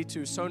verse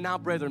 32. So now,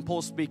 brethren,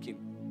 Paul speaking,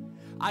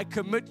 I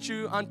commit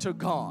you unto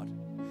God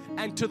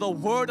and to the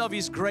word of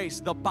His grace,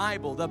 the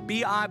Bible, the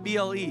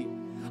B-I-B-L-E.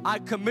 I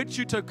commit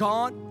you to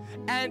God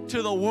and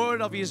to the word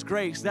of His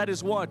grace. That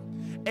is what?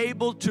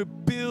 Able to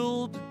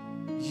build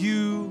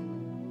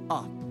you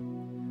up.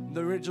 In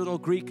the original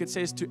Greek, it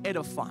says to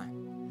edify.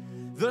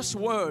 This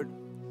word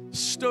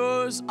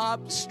stirs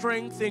up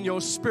strength in your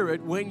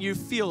spirit when you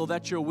feel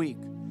that you're weak.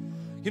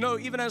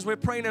 Even as we're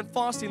praying and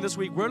fasting this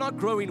week, we're not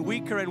growing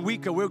weaker and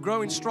weaker. We're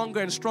growing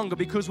stronger and stronger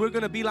because we're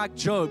going to be like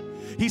Job.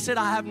 He said,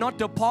 I have not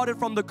departed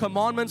from the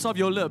commandments of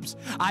your lips.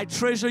 I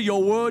treasure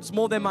your words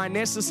more than my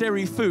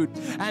necessary food.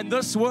 And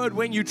this word,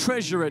 when you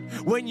treasure it,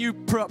 when you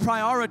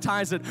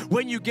prioritize it,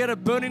 when you get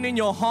it burning in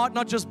your heart,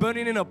 not just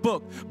burning in a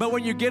book, but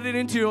when you get it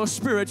into your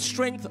spirit,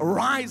 strength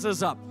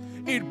rises up.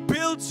 It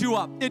builds you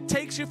up. It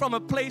takes you from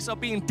a place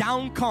of being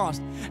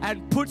downcast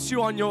and puts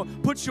you on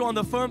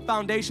the firm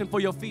foundation for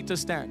your feet to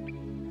stand.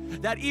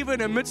 That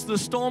even amidst the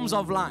storms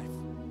of life,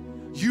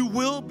 you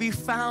will be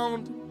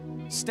found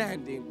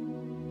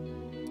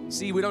standing.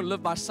 See, we don't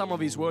live by some of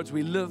His words.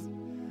 We live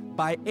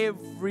by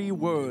every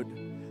word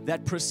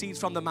that proceeds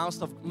from the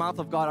mouth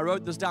of God. I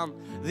wrote this down.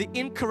 The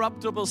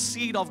incorruptible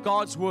seed of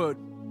God's word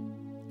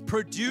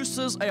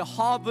produces a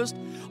harvest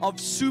of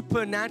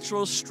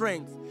supernatural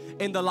strength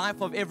in the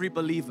life of every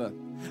believer.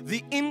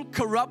 The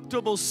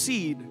incorruptible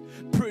seed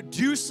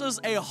produces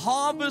a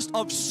harvest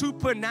of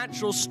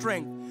supernatural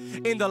strength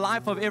in the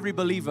life of every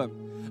believer.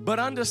 But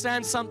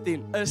understand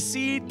something, a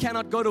seed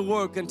cannot go to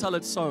work until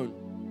it's sown.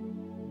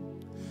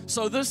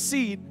 So this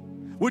seed,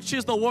 which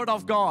is the Word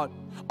of God,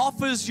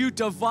 offers you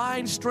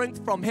divine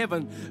strength from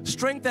heaven,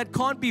 strength that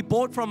can't be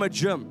bought from a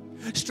gym,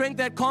 strength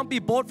that can't be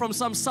bought from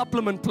some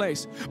supplement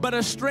place, but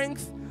a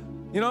strength,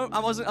 I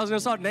was going to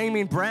start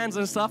naming brands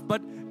and stuff,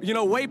 but You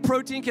know, whey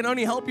protein can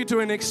only help you to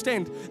an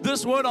extent.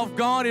 This word of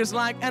God is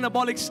like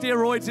anabolic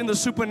steroids in the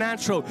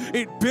supernatural.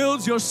 It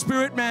builds your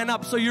spirit man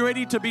up so you're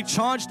ready to be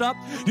charged up.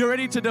 You're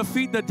ready to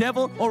defeat the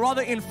devil, or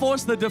rather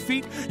enforce the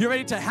defeat. You're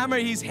ready to hammer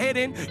his head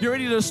in. You're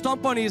ready to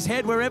stomp on his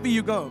head wherever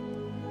you go.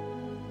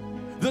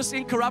 This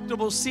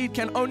incorruptible seed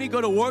can only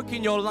go to work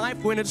in your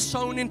life when it's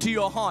sown into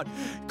your heart.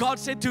 God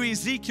said to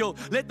Ezekiel,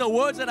 let the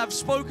words that I've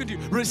spoken to you,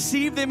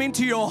 receive them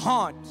into your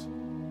heart.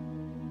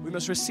 We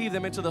must receive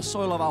them into the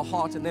soil of our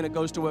heart, and then it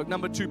goes to work.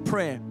 Number 2,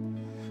 prayer.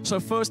 So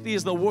firstly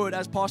is the word,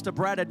 as Pastor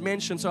Brad had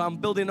mentioned. So I'm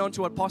building on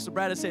to what Pastor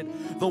Brad had said.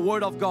 The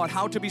word of God,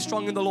 how to be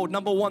strong in the Lord.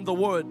 Number 1, the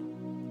word.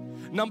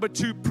 Number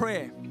 2,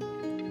 prayer.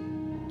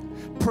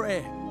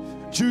 Prayer.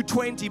 Jude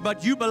 20,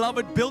 but you,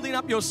 beloved, building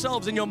up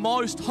yourselves in your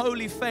most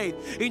holy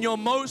faith. In your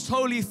most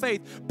holy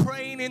faith,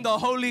 praying in the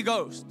Holy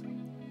Ghost.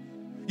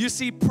 You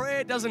see,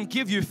 prayer doesn't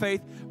give you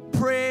faith.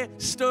 Prayer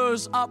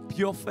stirs up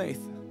your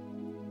faith.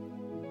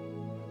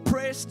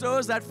 Prayer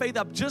stirs that faith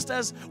up, just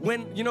as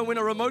when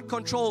a remote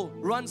control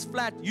runs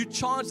flat, you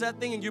charge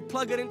that thing and you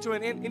plug it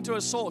into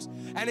a source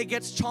and it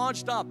gets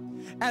charged up.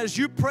 As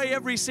you pray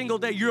every single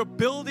day, you're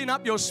building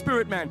up your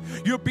spirit, man.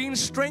 You're being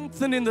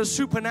strengthened in the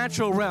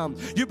supernatural realm.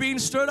 You're being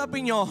stirred up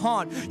in your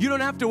heart. You don't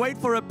have to wait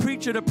for a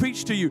preacher to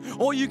preach to you.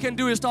 All you can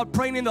do is start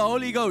praying in the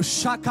Holy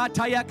Ghost.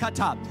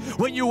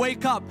 When you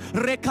wake up,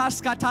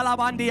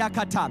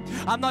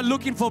 I'm not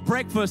looking for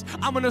breakfast.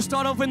 I'm going to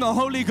start off in the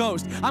Holy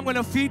Ghost. I'm going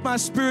to feed my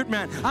spirit,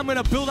 man. I'm going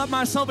to build up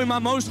myself in my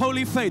most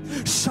holy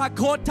faith.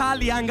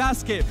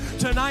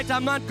 Tonight,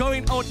 I'm not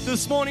going,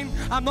 this morning,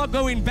 I'm not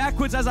going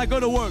backwards as I go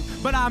to work,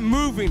 but I'm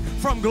moving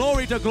from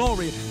glory to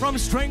glory, from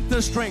strength to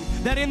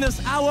strength, that in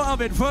this hour of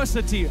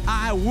adversity,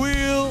 I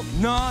will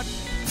not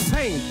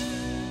faint.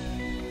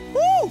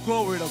 Woo!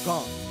 Glory to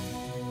God.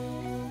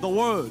 The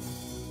word,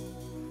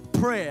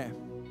 prayer.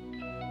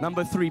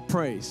 Number 3,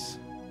 praise.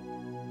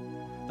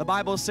 The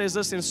Bible says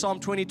this in Psalm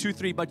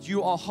 22:3, but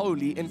you are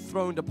holy,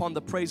 enthroned upon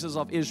the praises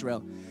of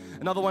Israel.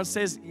 Another one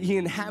says he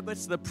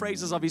inhabits the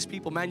praises of his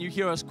people. Man, you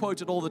hear us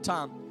quote it all the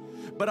time.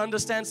 But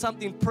understand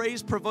something,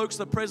 praise provokes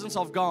the presence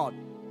of God.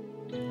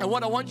 And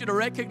what I want you to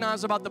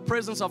recognize about the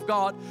presence of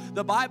God,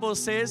 the Bible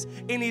says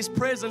in His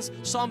presence,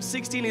 Psalm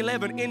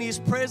 16:11, in His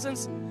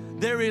presence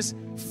there is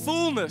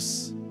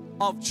fullness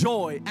of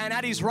joy, and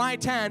at His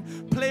right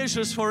hand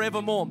pleasures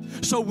forevermore.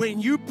 So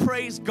when you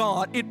praise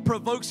God, it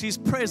provokes His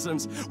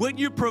presence. When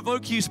you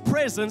provoke His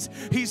presence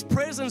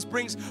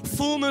brings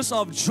fullness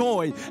of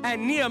joy.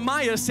 And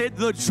Nehemiah said,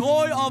 the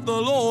joy of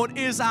the Lord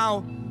is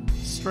our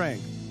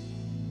strength.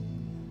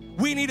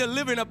 We need to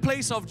live in a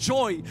place of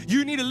joy.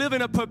 You need to live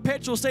in a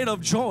perpetual state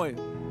of joy,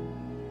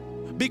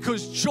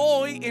 because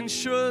joy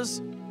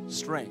ensures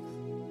strength.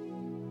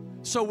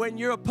 So when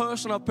you're a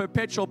person of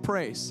perpetual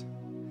praise,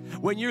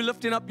 when you're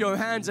lifting up your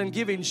hands and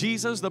giving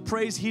Jesus the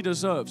praise He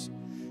deserves,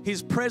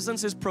 His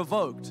presence is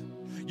provoked.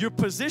 You're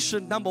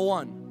positioned, number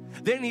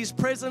 1. Then His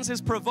presence is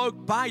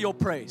provoked by your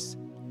praise.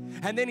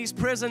 And then His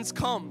presence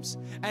comes.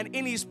 And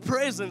in His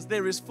presence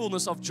there is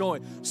fullness of joy.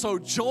 So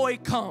joy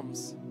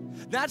comes.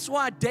 That's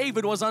why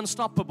David was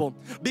unstoppable,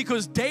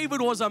 because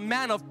David was a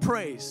man of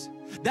praise.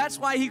 That's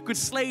why he could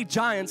slay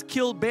giants,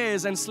 kill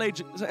bears, and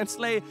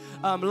slay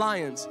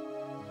lions.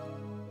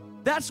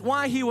 That's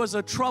why he was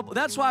a trouble.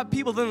 That's why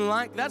people didn't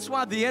like. That's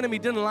why the enemy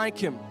didn't like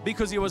him,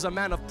 because he was a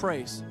man of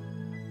praise.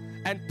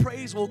 And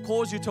praise will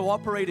cause you to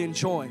operate in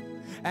joy,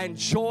 and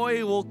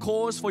joy will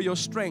cause for your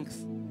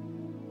strength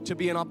to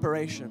be in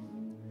operation.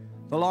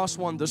 The last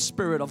one, the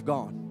Spirit of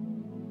God.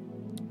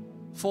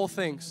 4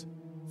 things.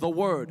 The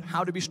Word,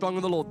 how to be strong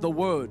in the Lord. The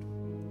Word,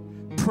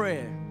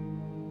 prayer,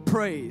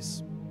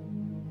 praise,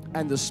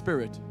 and the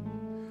Spirit.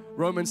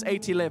 Romans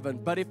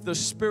 8:11, but if the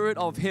Spirit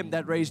of Him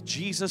that raised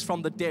Jesus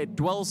from the dead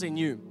dwells in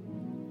you,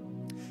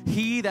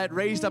 He that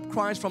raised up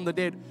Christ from the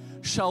dead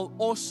shall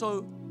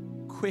also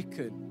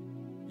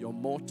quicken your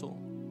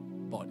mortal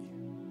body.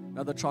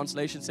 Another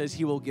translation says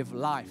He will give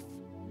life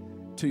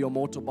to your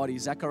mortal body.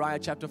 Zechariah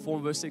chapter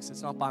 4 verse 6,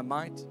 it's not by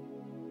might,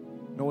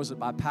 nor is it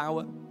by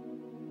power,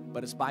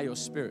 but it's by your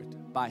Spirit,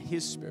 by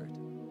His Spirit.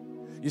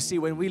 You see,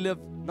 when we live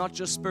not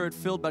just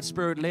Spirit-filled, but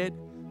Spirit-led,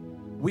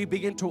 we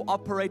begin to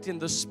operate in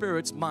the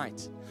Spirit's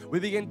might.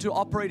 We begin to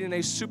operate in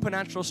a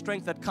supernatural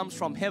strength that comes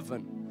from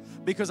heaven,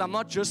 because I'm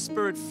not just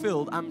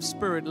Spirit-filled, I'm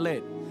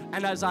Spirit-led.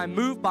 And as I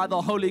move by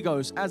the Holy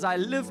Ghost, as I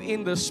live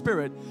in the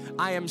Spirit,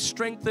 I am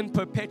strengthened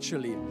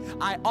perpetually.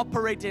 I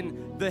operate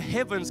in the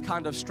heavens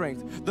kind of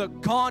strength, the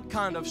God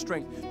kind of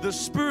strength, the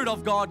Spirit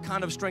of God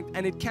kind of strength,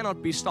 and it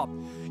cannot be stopped.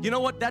 You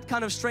know what that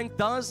kind of strength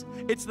does?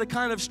 It's the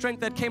kind of strength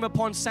that came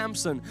upon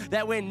Samson,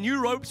 that when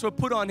new ropes were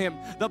put on him,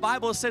 the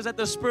Bible says that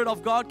the Spirit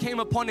of God came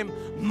upon him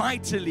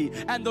mightily,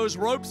 and those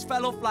ropes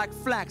fell off like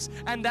flax,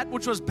 and that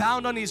which was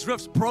bound on his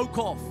wrists broke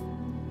off.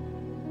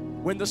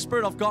 When the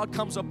Spirit of God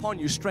comes upon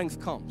you, strength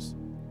comes.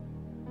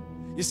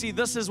 You see,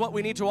 this is what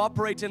we need to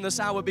operate in this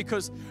hour,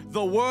 because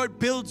the Word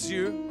builds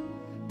you,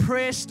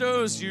 prayer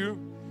stirs you,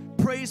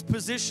 praise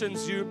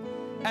positions you,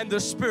 and the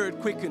Spirit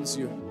quickens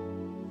you.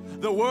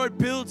 The Word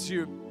builds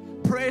you,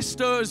 prayer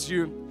stirs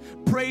you,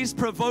 praise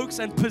provokes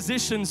and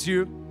positions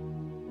you,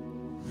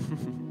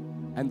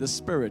 and the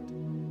Spirit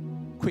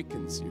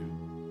quickens you.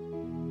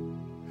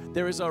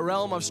 There is a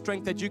realm of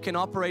strength that you can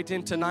operate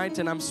in tonight,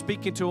 and I'm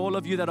speaking to all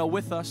of you that are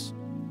with us,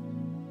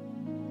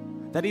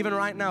 that even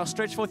right now,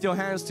 stretch forth your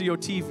hands to your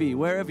TV,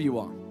 wherever you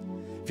are.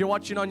 If you're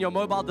watching on your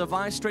mobile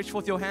device, stretch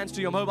forth your hands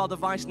to your mobile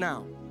device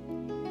now.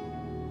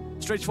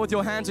 Stretch forth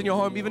your hands in your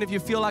home, even if you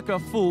feel like a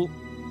fool.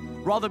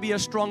 Rather be a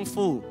strong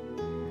fool.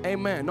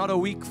 Amen. Not a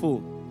weak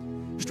fool.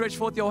 Stretch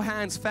forth your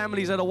hands,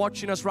 families that are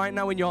watching us right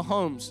now in your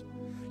homes.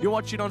 You're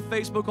watching on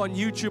Facebook, on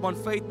YouTube, on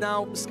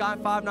FaithNOW, Sky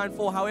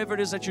 594, however it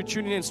is that you're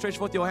tuning in. Stretch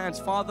forth your hands.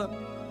 Father,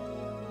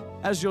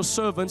 as your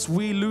servants,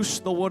 we loose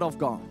the word of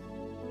God.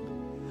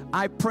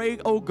 I pray,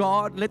 oh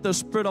God, let the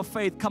spirit of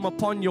faith come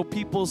upon your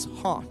people's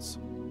hearts.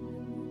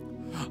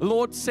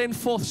 Lord, send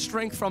forth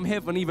strength from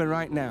heaven even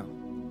right now.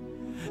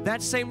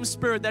 That same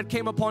spirit that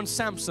came upon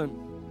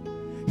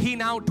Samson, he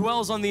now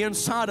dwells on the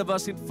inside of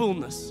us in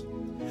fullness.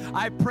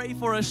 I pray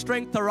for a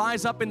strength to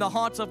rise up in the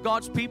hearts of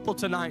God's people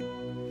tonight.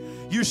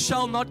 You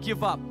shall not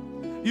give up.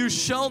 You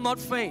shall not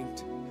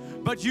faint,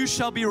 but you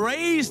shall be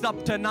raised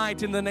up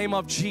tonight in the name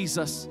of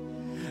Jesus.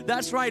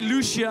 That's right,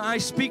 Lucia, I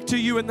speak to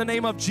you in the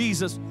name of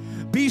Jesus.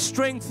 Be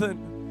strengthened.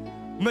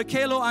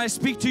 Michaelo, I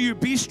speak to you.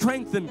 Be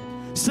strengthened.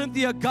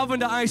 Cynthia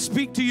Governor, I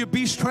speak to you.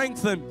 Be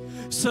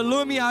strengthened.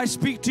 Salome, I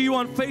speak to you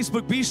on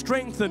Facebook. Be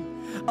strengthened.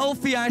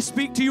 Alfie, I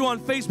speak to you on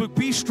Facebook.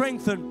 Be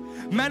strengthened.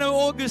 Mano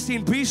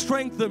Augustine, be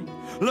strengthened.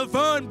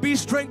 Laverne, be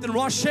strengthened.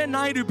 Roshan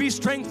Naidu, be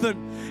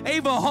strengthened.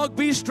 Ava Hogg,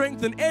 be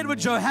strengthened. Edward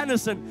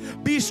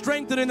Johannesson, be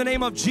strengthened in the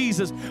name of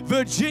Jesus.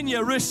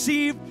 Virginia,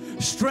 receive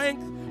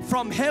strength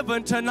from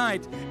heaven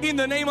tonight in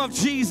the name of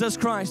Jesus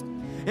Christ.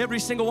 Every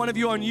single one of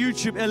you on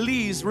YouTube,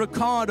 Elise,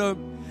 Ricardo,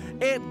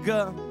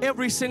 Edgar,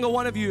 every single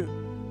one of you,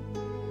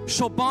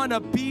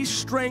 Shobana, be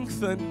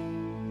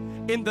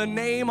strengthened in the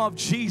name of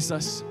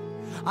Jesus.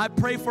 I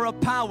pray for a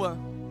power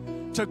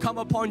to come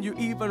upon you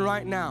even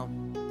right now.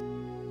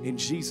 In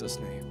Jesus'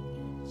 name.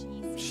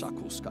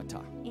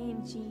 Shakuskata.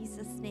 In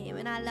Jesus' name.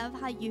 And I love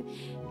how you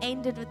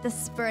ended with the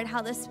Spirit,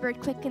 how the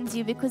Spirit quickens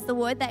you, because the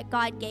word that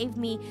God gave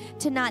me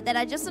tonight that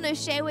I just want to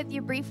share with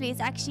you briefly is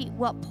actually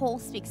what Paul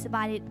speaks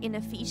about it in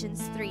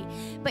Ephesians 3.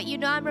 But you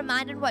know, I'm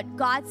reminded what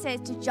God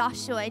says to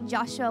Joshua in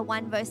Joshua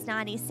 1 verse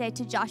 9. He said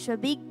to Joshua,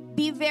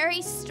 be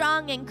very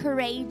strong and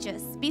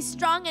courageous. Be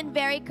strong and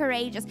very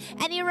courageous.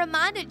 And he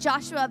reminded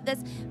Joshua of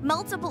this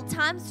multiple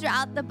times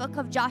throughout the book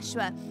of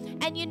Joshua.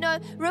 And you know,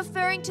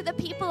 referring to the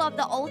people of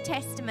the Old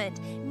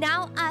Testament,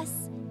 now us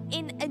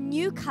in a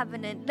new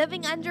covenant,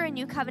 living under a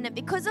new covenant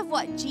because of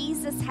what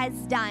Jesus has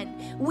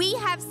done. We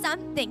have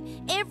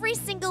something. Every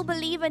single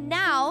believer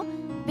now,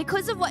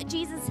 because of what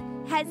Jesus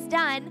has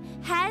done,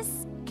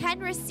 can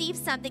receive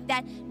something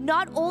that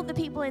not all the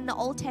people in the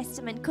Old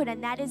Testament could,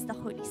 and that is the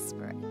Holy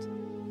Spirit.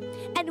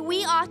 And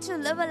we are to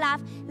live a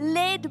life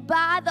led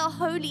by the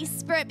Holy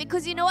Spirit,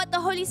 because you know what the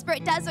Holy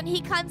Spirit does when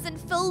He comes and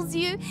fills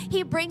you?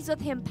 He brings with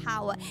Him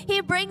power.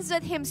 He brings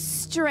with Him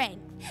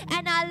strength.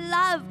 And I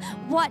love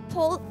what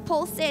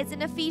Paul says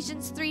in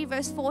Ephesians 3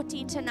 verse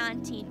 14 to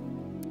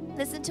 19.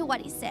 Listen to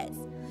what he says.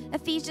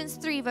 Ephesians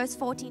 3 verse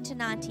 14 to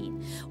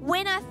 19.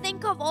 When I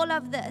think of all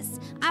of this,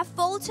 I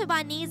fall to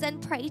my knees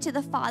and pray to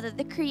the Father,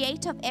 the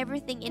creator of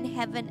everything in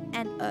heaven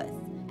and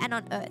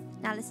on earth.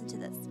 Now listen to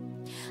this.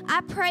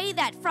 I pray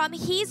that from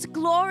His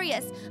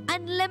glorious,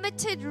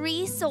 unlimited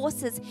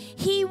resources,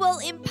 He will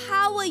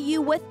empower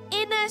you with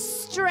inner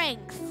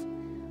strength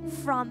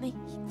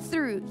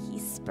through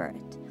His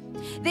Spirit.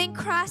 Then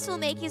Christ will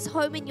make His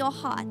home in your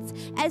hearts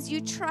as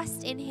you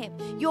trust in Him.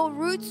 Your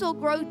roots will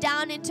grow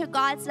down into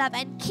God's love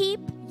and keep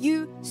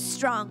you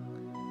strong.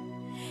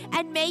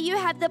 And may you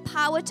have the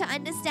power to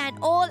understand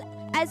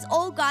as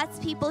all God's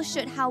people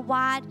should, how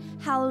wide,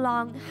 how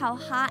long, how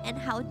high, and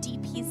how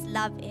deep His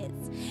love is.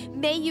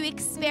 May you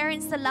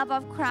experience the love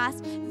of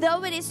Christ,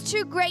 though it is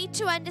too great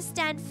to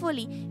understand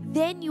fully.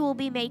 Then you will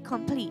be made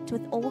complete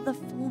with all the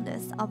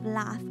fullness of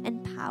life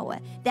and power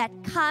that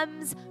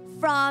comes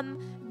from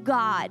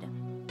God.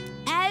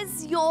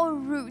 As your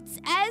roots,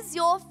 as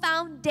your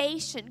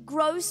foundation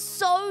grows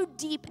so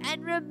deep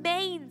and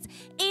remains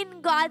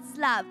in God's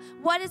love,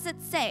 what does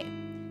it say?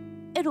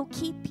 It'll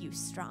keep you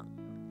strong.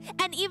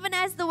 And even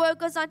as the word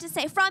goes on to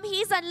say, from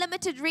His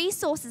unlimited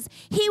resources,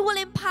 He will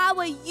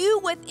empower you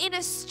with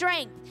inner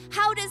strength.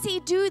 How does He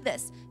do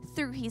this?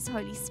 Through His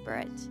Holy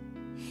Spirit.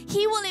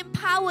 He will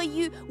empower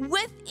you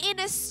with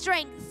inner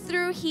strength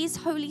through His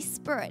Holy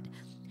Spirit.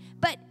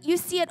 But you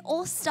see, it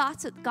all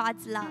starts with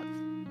God's love.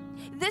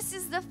 This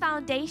is the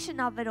foundation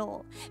of it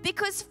all.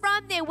 Because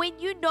from there, when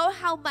you know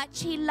how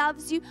much He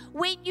loves you,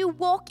 when you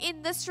walk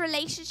in this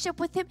relationship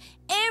with Him,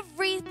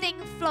 everything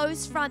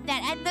flows from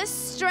that. And the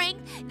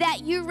strength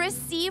that you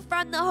receive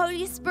from the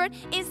Holy Spirit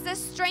is the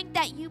strength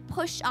that you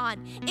push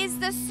on, is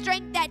the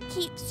strength that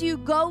keeps you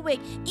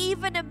going,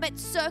 even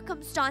amidst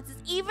circumstances,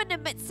 even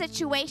amidst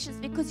situations,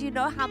 because you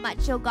know how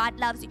much your God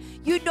loves you.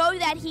 You know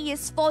that He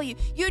is for you.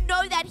 You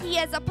know that He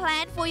has a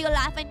plan for your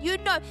life, and you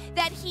know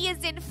that He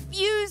has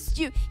infused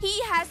you.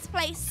 He has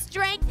placed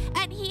strength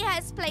and He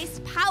has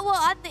placed power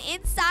on the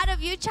inside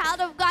of you, child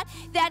of God,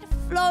 that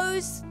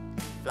flows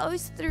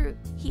flows through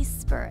His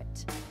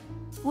Spirit,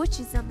 which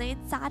is on the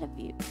inside of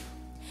you.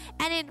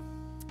 And in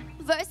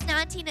verse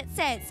 19 it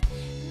says,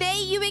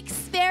 may you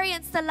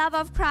experience the love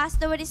of Christ,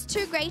 though it is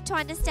too great to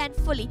understand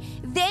fully.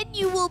 Then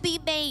you will be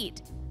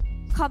made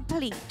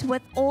complete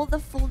with all the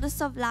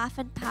fullness of life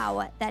and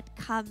power that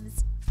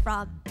comes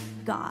from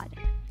God.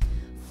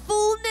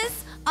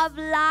 Fullness of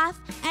life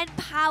and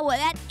power,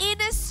 that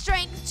inner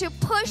strength to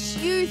push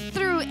you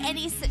through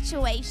any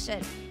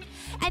situation.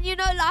 And you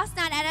know, last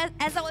night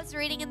as I was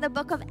reading in the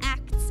book of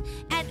Acts,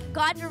 and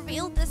God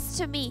revealed this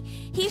to me,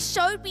 He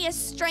showed me a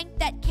strength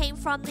that came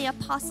from the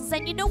apostles.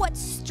 And you know what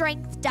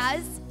strength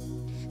does?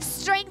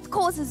 Strength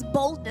causes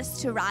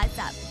boldness to rise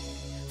up.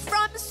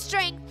 From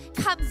strength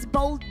comes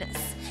boldness.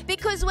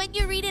 Because when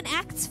you read in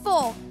Acts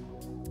 4,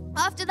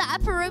 after the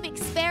upper room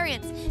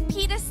experience,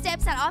 Peter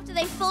steps out. After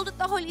they filled with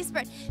the Holy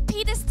Spirit,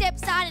 Peter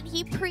steps out and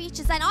he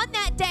preaches. And on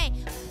that day,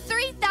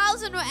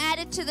 3,000 were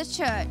added to the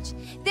church.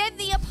 Then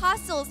the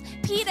apostles,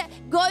 Peter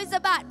goes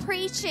about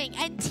preaching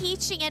and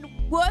teaching and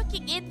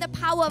working in the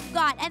power of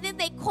God. And then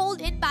they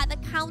called in by the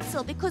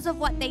council because of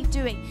what they're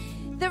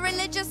doing. The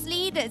religious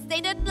leaders,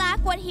 they didn't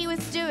like what he was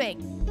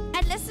doing.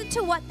 And listen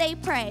to what they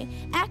pray.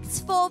 Acts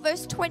 4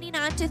 verse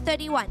 29 to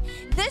 31.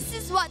 This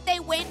is what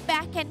they went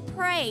back and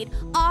prayed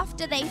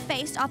after they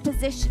faced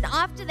opposition,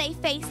 after they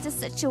faced a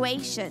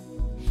situation.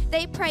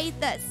 They prayed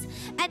this: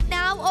 and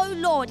now, O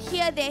Lord,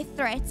 hear their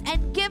threats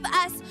and give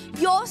us,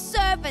 your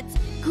servants,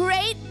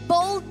 great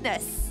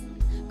boldness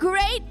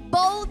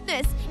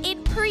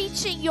in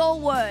preaching your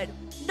word.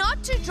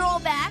 Not to draw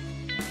back,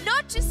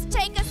 not just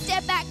take a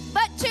step back,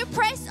 but to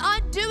press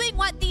on doing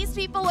what these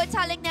people were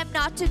telling them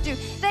not to do.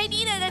 They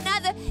needed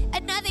another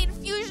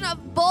infusion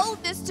of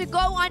boldness to go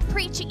on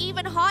preaching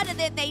even harder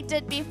than they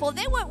did before.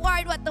 They weren't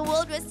worried what the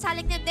world was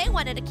telling them. They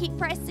wanted to keep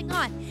pressing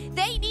on.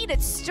 They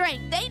needed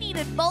strength. They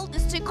needed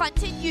boldness to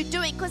continue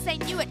doing, because they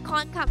knew it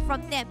can't come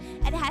from them.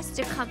 It has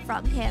to come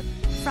from Him,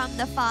 from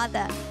the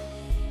Father.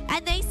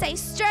 And they say,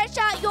 stretch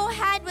out your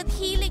hand with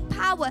healing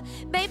power.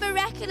 May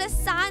miraculous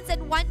signs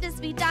and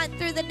wonders be done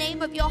through the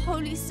name of your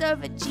holy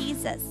servant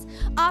Jesus.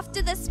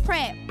 After this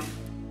prayer,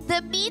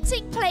 the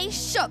meeting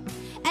place shook,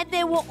 and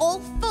they were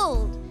all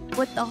filled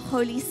with the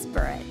Holy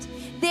Spirit.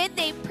 Then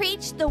they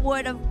preached the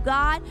word of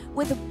God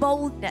with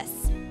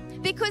boldness.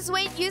 Because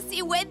when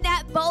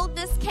that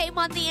boldness came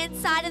on the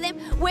inside of them,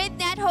 when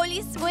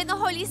the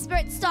Holy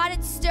Spirit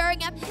started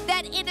stirring up,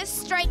 that inner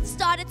strength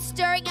started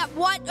stirring up,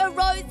 what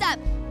arose up?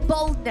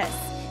 Boldness.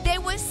 They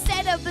were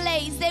set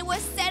ablaze. They were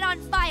set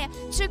on fire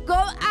to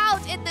go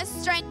out in the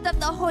strength of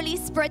the Holy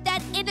Spirit.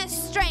 That inner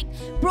strength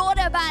brought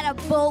about a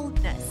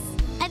boldness.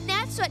 And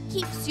that's what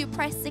keeps you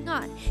pressing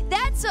on.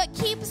 That's what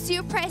keeps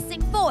you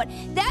pressing forward.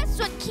 That's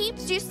what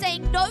keeps you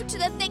saying no to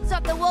the things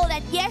of the world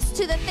and yes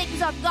to the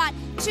things of God,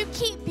 to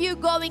keep you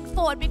going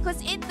forward.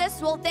 Because in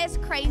this world, there's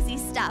crazy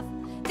stuff.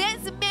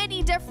 There's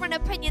many different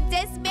opinions.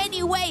 There's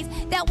many ways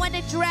that want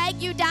to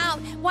drag you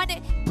down, want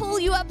to pull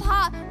you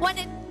apart, want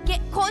to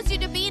cause you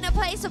to be in a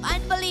place of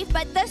unbelief.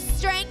 But this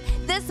strength,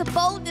 this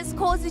boldness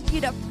causes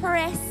you to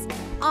press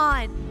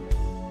on.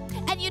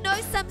 And you know,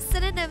 some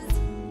synonyms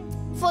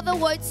for the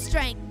word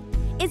strength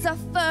is a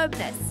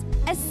firmness,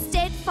 a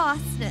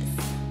steadfastness,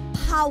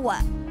 power.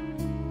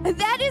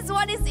 That is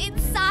what is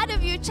inside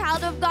of you,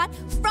 child of God,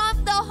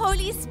 from the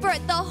Holy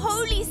Spirit. The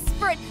Holy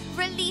Spirit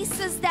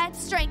releases that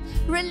strength,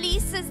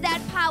 releases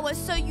that power,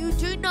 so you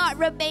do not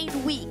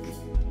remain weak.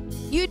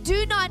 You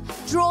do not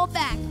draw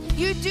back.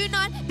 You do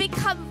not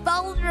become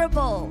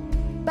vulnerable,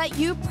 but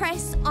you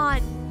press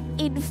on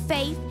in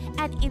faith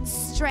and in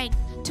strength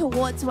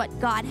towards what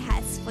God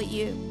has for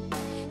you.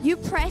 You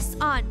press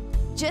on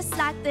just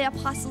like the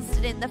apostles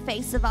did in the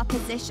face of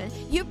opposition.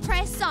 You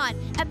press on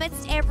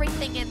amidst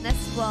everything in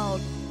this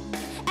world.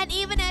 And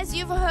even as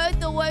you've heard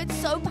the word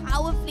so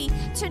powerfully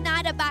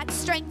tonight about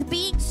strength,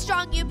 being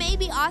strong, you may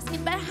be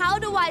asking, but how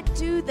do I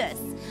do this?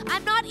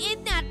 I'm not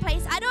in that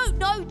place. I don't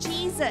know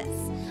Jesus.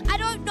 I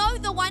don't know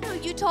the one who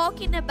you're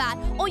talking about.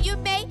 Or you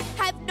may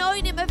have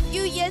known him a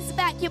few years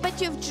back,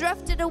 but you've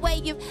drifted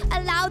away. You've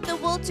allowed the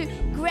world to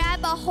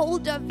grab a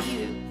hold of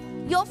you.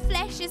 Your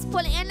flesh is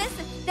pulling. And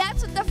listen,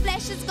 that's what the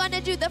flesh is going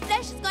to do. The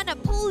flesh is going to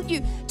pull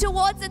you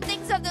towards the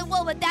things of the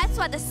world. But that's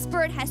why the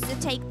Spirit has to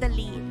take the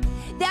lead.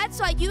 That's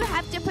why you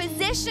have to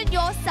position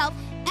yourself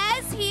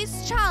as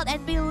His child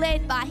and be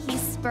led by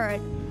His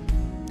Spirit.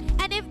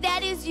 And if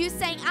that is you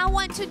saying, I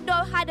want to know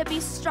how to be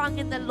strong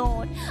in the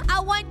Lord.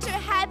 I want to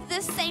have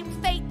the same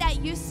faith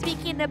that you're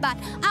speaking about.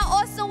 I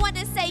also want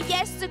to say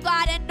yes to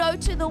God and no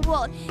to the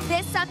world.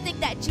 There's something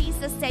that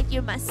Jesus said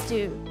you must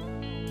do.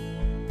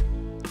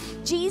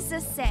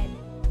 Jesus said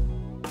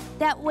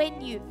that when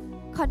you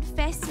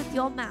confess with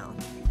your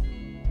mouth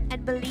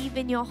and believe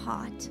in your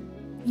heart,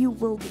 you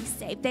will be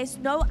saved. There's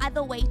no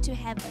other way to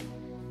heaven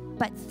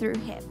but through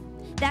Him.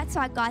 That's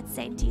why God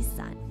sent His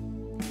Son.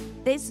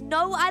 There's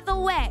no other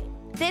way.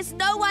 There's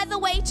no other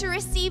way to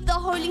receive the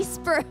Holy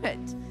Spirit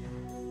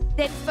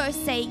than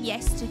first saying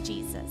yes to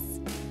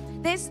Jesus.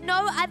 There's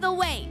no other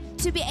way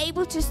to be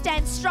able to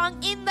stand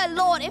strong in the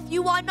Lord if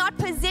you are not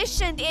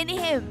positioned in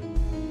Him.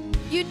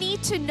 You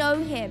need to know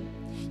Him.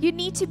 You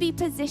need to be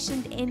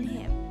positioned in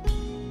Him.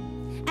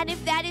 And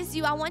if that is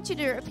you, I want you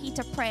to repeat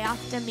a prayer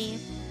after me.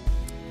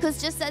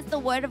 Because just as the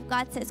Word of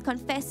God says,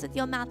 confess with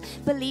your mouth,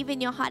 believe in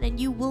your heart, and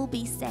you will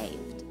be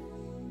saved.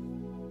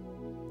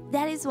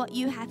 That is what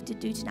you have to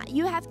do tonight.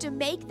 You have to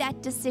make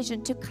that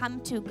decision to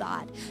come to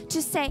God, to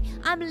say,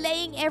 I'm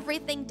laying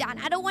everything down.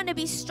 I don't want to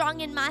be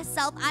strong in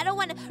myself. I don't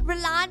want to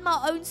rely on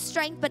my own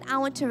strength, but I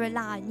want to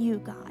rely on you,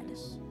 God.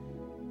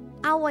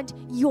 I want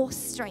your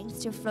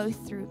strength to flow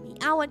through me.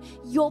 I want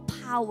your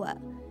power,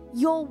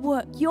 your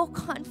work, your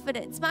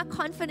confidence. My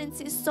confidence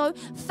is so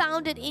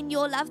founded in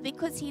your love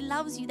because He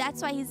loves you.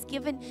 That's why He's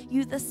given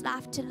you this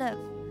life to live.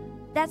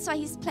 That's why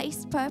He's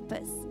placed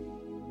purpose.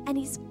 And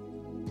He's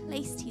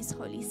placed His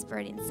Holy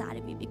Spirit inside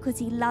of you because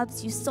He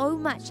loves you so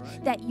much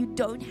that you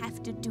don't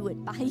have to do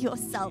it by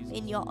yourself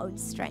in your own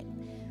strength.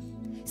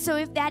 So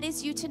if that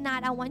is you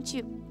tonight, I want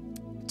you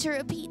to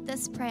repeat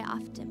this prayer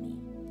after me.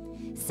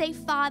 Say,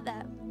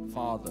 Father,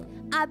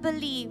 I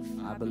believe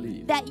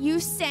that you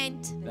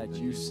sent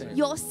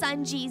your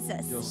Son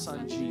Jesus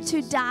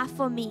to die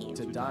for me.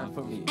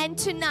 And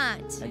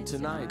tonight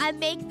I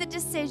make the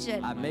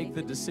decision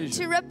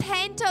to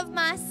repent of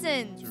my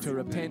sins,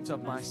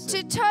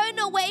 to turn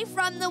away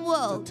from the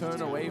world,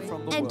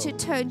 and to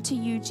turn to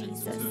you,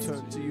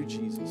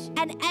 Jesus.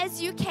 And as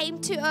you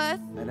came to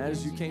earth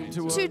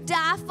to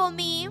die for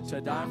me,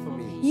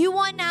 you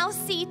are now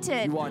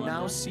seated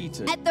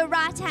at the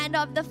right hand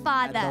of the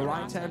Father.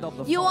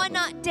 You are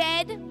not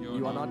dead.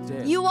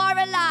 You are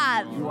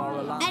alive.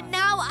 And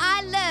now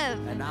I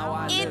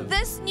live in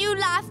this new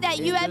life that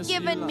you have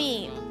given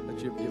me.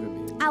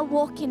 I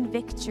walk in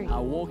victory. I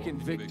walk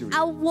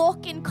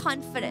in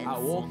confidence.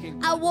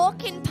 I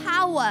walk in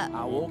power.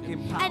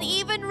 And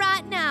even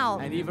right now,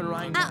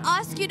 I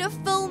ask you to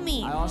fill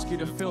me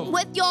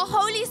with your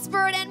Holy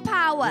Spirit and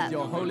power.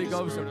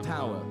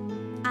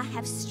 I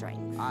have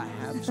strength.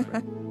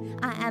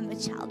 I am a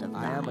child of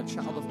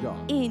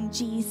God. In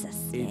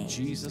Jesus'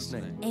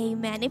 name.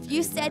 Amen. If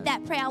you said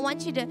that prayer, I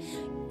want you to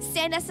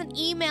send us an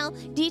email.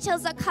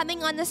 Details are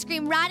coming on the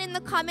screen. Write in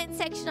the comment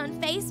section on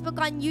Facebook,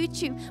 on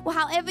YouTube, or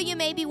however you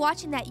may be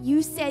watching that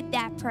you said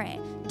that prayer.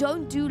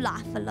 Don't do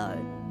life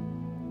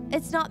alone.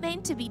 It's not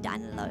meant to be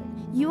done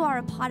alone. You are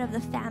a part of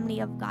the family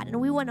of God, and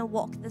we want to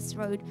walk this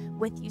road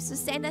with you. So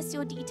send us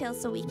your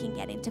details so we can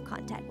get into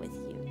contact with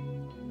you.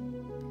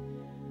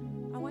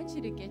 I want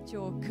you to get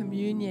your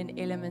communion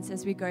elements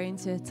as we go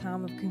into a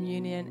time of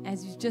communion.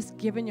 As you've just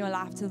given your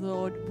life to the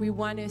Lord, we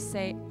want to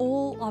say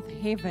all of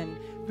heaven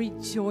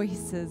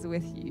rejoices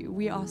with you.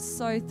 We are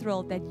so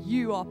thrilled that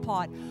you are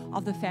part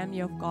of the family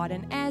of God.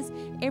 And as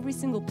every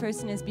single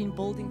person has been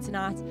building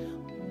tonight,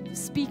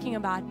 speaking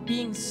about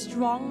being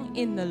strong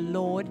in the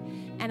Lord,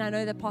 and I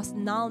know that Pastor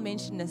Niall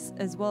mentioned this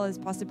as well as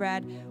Pastor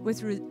Brad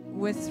with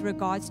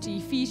regards to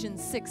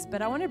Ephesians 6,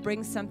 but I want to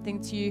bring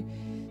something to you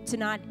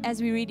tonight.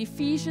 As we read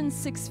Ephesians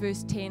 6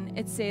 verse 10,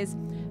 it says,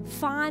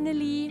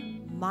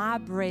 finally, my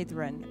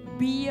brethren,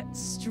 be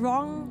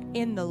strong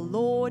in the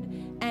Lord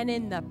and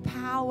in the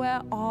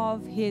power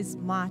of His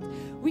might.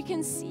 We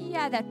can see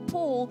here that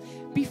Paul,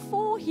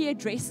 before he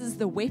addresses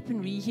the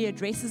weaponry, he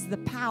addresses the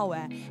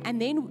power,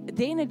 and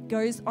then it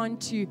goes on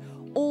to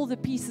all the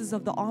pieces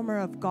of the armor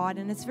of God.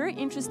 And it's very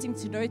interesting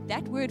to note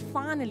that word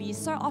finally.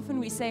 So often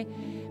we say,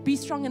 be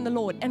strong in the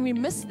Lord, and we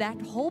miss that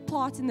whole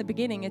part in the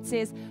beginning. It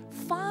says,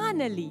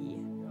 finally,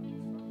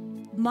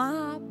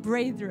 my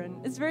brethren.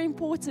 It's very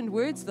important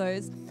words,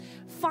 those.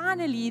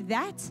 Finally,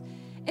 that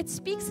it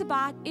speaks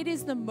about it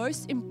is the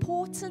most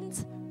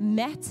important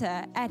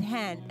matter at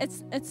hand.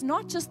 It's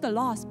not just the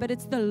last, but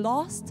it's the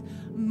last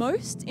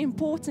most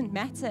important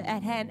matter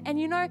at hand. And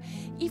you know,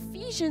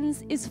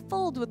 Ephesians is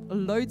filled with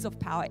loads of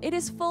power. It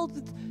is filled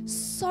with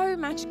so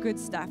much good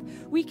stuff.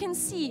 We can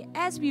see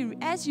as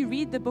you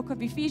read the book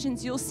of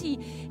Ephesians, you'll see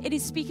it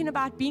is speaking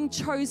about being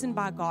chosen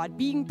by God,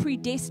 being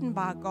predestined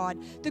by God,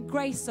 the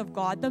grace of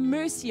God, the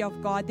mercy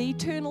of God, the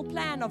eternal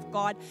plan of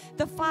God,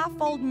 the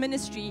fivefold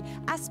ministry,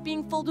 us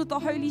being filled with the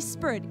Holy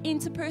Spirit,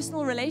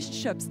 interpersonal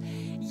relationships.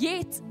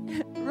 Yet,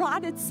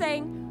 right, it's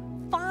saying,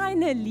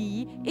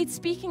 finally, it's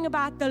speaking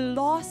about the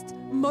last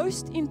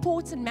most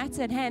important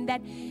matter at hand,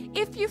 that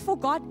if you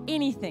forgot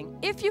anything,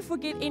 if you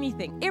forget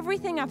anything,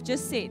 everything I've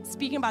just said,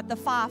 speaking about the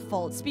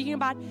fivefold, speaking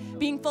about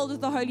being filled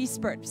with the Holy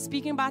Spirit,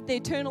 speaking about the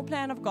eternal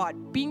plan of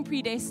God, being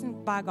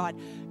predestined by God,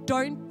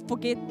 don't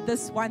forget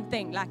this one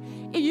thing. Like,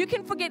 if you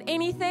can forget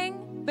anything,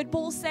 but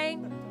Paul's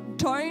saying,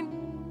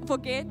 don't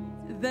forget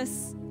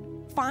this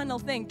final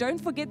thing. Don't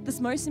forget this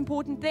most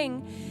important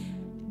thing.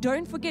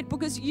 Don't forget,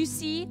 because you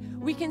see,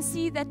 we can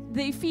see that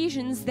the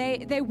Ephesians,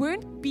 they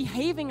weren't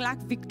behaving like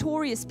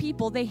victorious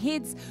people. Their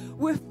heads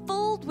were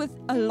filled with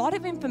a lot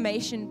of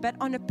information, but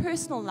on a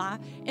personal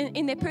life,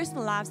 in their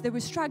personal lives, they were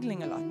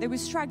struggling a lot. They were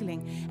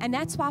struggling. And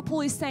that's why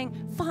Paul is saying,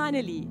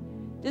 finally,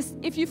 just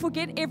if you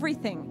forget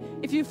everything,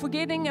 if you're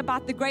forgetting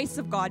about the grace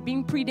of God,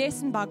 being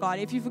predestined by God,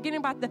 if you're forgetting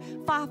about the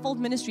fivefold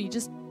ministry,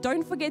 just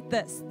don't forget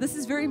this. This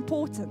is very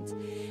important.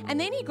 And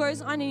then he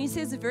goes on and he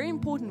says a very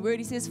important word.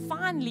 He says,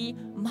 finally,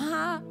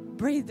 my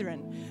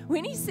brethren.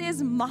 When he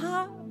says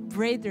my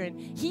brethren,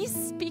 he's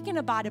speaking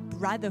about a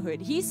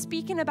brotherhood. He's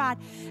speaking about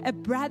a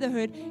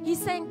brotherhood.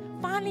 He's saying,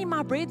 finally,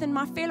 my brethren,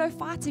 my fellow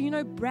fighter. You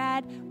know,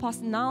 Brad,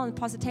 Pastor Niall, and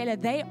Pastor Taylor,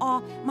 they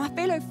are my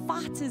fellow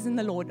fighters in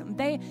the Lord.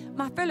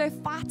 My fellow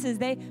fighters.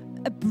 They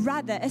a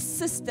brother, a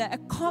sister, a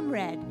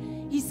comrade.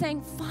 He's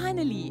saying,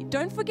 finally,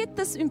 don't forget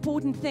this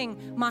important thing,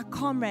 my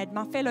comrade,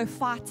 my fellow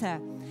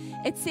fighter.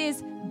 It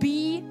says,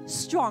 be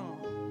strong.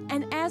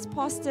 And as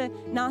Pastor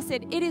now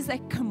said, it is a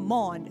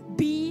command.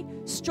 Be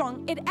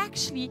strong. It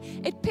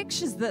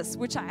pictures this,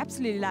 which I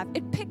absolutely love.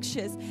 It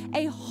pictures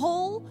a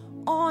whole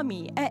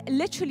army,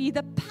 literally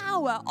the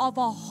power of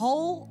a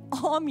whole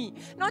army,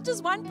 not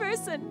just one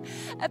person.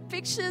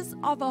 Pictures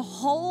of a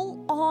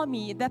whole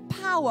army, the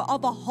power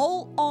of a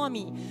whole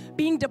army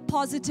being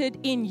deposited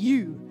in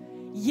you.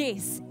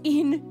 Yes,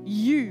 in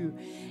you.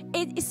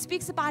 It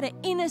speaks about an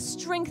inner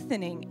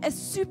strengthening, a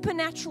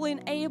supernatural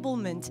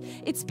enablement.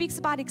 It speaks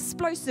about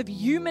explosive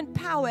human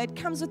power. It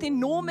comes with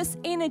enormous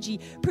energy,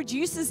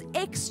 produces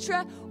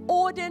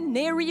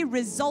extraordinary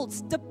results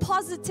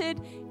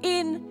deposited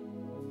in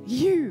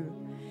you.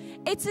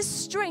 It's a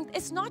strength.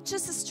 It's not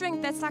just a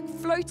strength that's like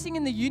floating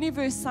in the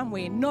universe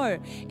somewhere. No,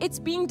 it's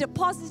being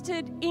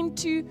deposited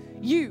into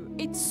you.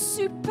 It's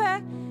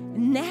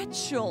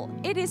supernatural.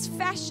 It is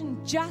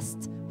fashioned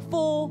just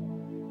for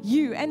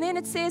you. And then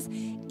it says,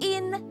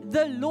 in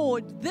the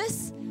Lord.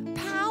 This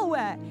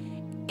power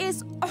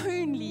is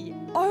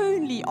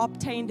only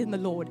obtained in the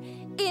Lord.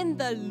 In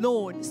the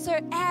Lord. So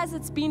as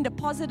it's being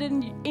deposited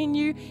in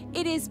you,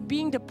 it is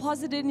being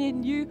deposited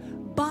in you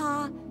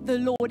by the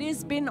Lord. It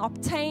has been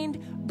obtained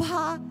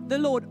by the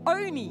Lord,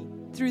 only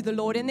through the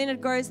Lord. And then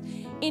it goes,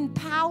 in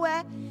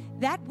power.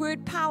 That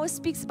word power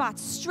speaks about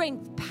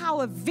strength,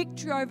 power,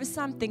 victory over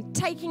something,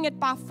 taking it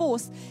by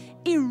force,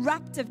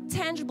 eruptive,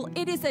 tangible.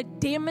 It is a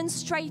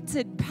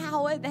demonstrated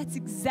power. That's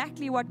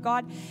exactly what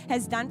God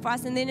has done for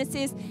us. And then it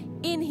says,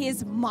 in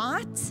his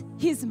might.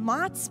 His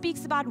might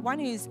speaks about one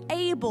who is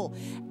able,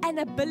 an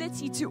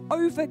ability to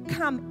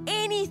overcome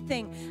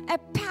anything, a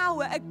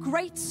power, a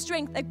great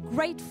strength, a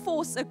great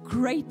force, a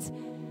great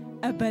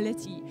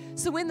ability.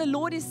 So when the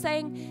Lord is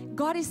saying,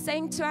 God is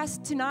saying to us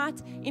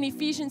tonight in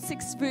Ephesians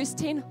 6 verse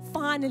 10,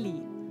 finally,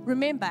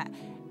 remember,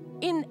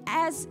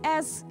 as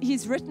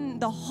he's written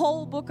the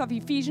whole book of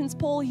Ephesians,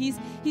 Paul, he's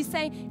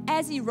saying,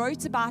 as he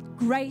wrote about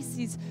grace,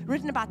 he's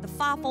written about the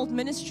fivefold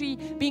ministry,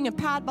 being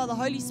empowered by the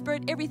Holy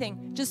Spirit,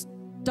 everything. Just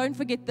don't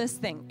forget this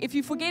thing. If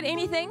you forget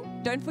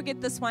anything, don't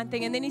forget this one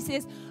thing. And then he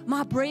says,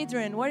 my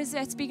brethren. What is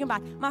that speaking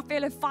about? My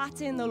fellow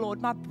fighter in the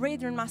Lord, my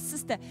brethren, my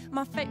sister,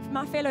 my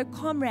fellow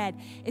comrade.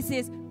 It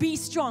says, be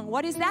strong.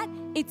 What is that?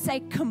 It's a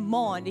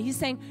command. He's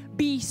saying,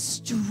 be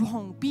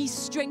strong, be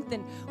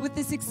strengthened with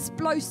this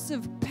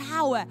explosive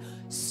power,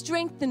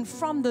 strengthened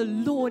from the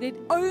Lord. It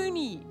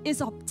only is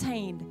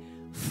obtained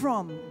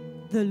from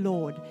the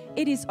Lord.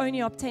 It is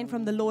only obtained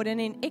from the Lord.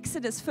 And in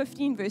Exodus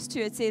 15 verse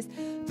 2 it says,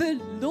 the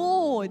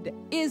Lord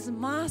is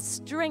my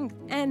strength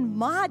and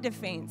my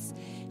defense.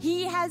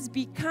 He has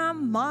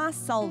become my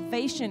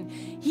salvation.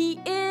 He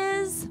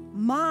is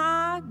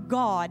my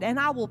God, and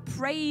I will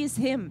praise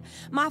him.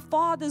 My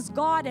Father's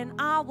God, and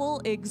I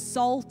will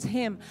exalt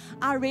him.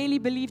 I really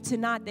believe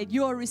tonight that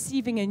you're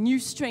receiving a new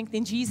strength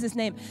in Jesus'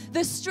 name.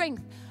 The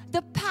strength,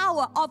 the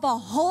power of a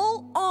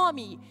whole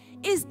army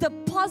is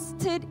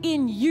deposited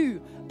in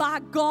you by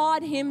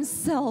God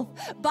himself,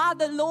 by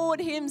the Lord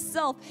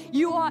himself.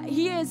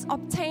 He is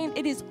obtained.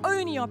 It is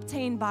only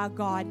obtained by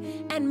God.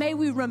 And may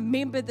we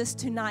remember this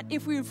tonight.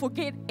 If we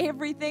forget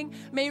everything,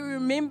 may we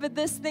remember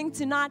this thing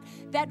tonight,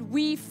 that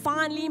we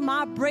finally,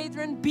 my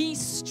brethren, be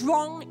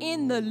strong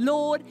in the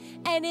Lord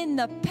and in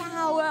the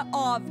power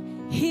of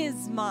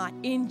his might,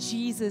 in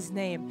Jesus'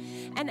 name.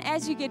 And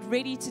as you get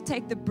ready to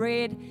take the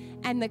bread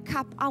and the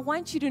cup, I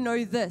want you to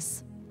know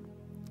this,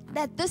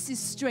 that this is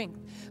strength.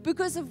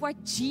 Because of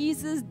what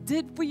Jesus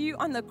did for you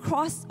on the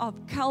cross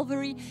of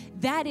Calvary,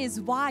 that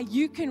is why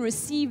you can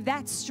receive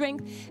that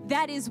strength.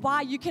 That is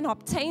why you can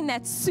obtain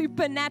that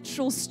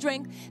supernatural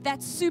strength,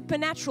 that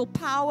supernatural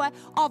power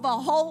of a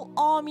whole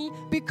army,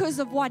 because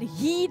of what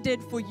he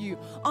did for you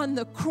on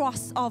the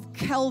cross of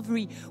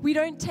Calvary. We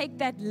don't take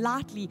that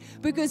lightly,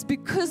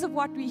 because of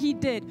what he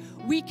did,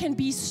 we can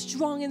be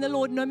strong in the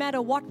Lord no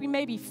matter what we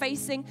may be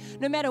facing,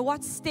 no matter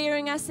what's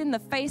staring us in the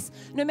face,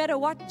 no matter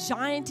what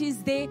giant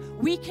is there.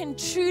 We can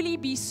truly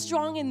be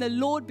strong in the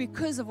Lord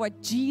because of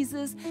what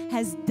Jesus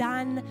has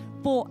done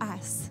for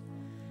us.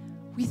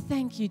 We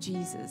thank you,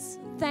 Jesus.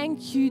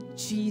 Thank you,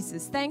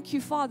 Jesus. Thank you,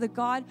 Father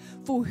God,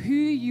 for who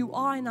you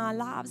are in our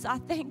lives. I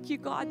thank you,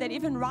 God, that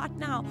even right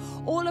now,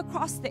 all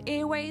across the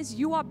airways,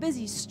 you are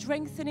busy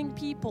strengthening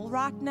people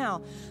right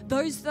now.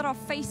 Those that are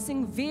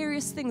facing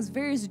various things,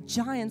 various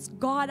giants.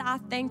 God, I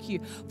thank you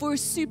for a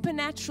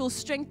supernatural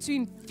strength to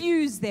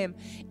infuse them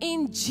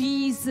in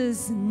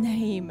Jesus'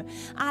 name.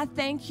 I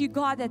thank you,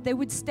 God, that they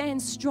would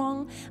stand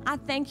strong. I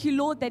thank you,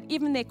 Lord, that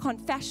even their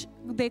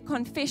their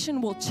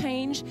confession will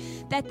change,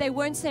 that they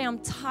won't say, I'm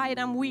tired,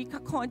 I'm weak, I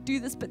can't do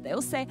this, but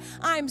they'll say,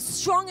 I'm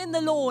strong in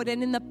the Lord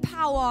and in the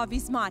power of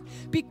His might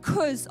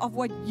because of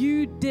what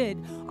you did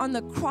on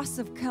the cross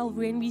of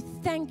Calvary. And we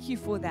thank you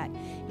for that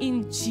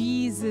in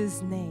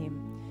Jesus' name.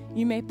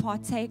 You may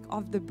partake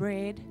of the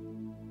bread.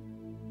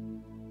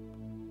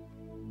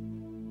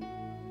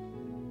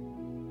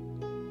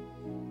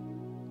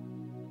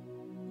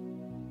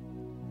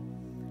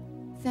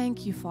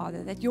 Thank you,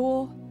 Father, that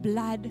your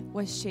blood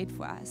was shed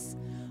for us,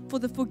 for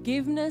the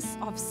forgiveness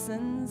of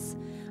sins.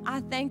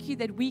 I thank you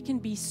that we can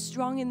be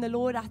strong in the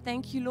Lord. I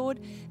thank you, Lord,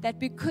 that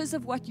because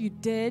of what you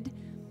did,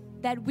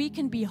 that we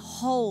can be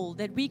whole,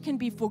 that we can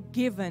be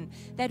forgiven,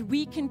 that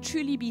we can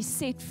truly be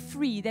set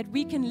free, that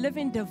we can live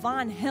in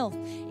divine health,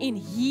 in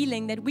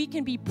healing, that we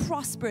can be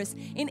prosperous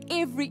in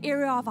every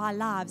area of our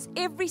lives.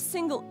 Every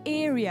single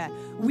area,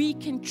 we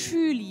can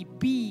truly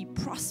be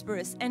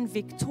prosperous and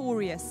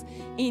victorious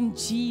in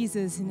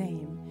Jesus'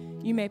 name.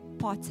 You may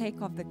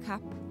partake of the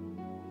cup.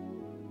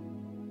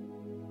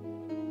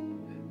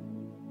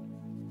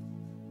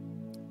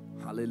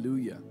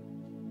 Hallelujah.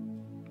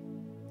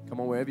 Come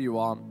on, wherever you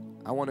are,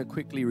 I want to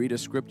quickly read a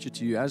scripture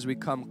to you as we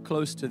come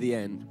close to the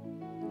end.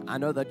 I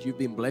know that you've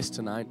been blessed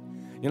tonight.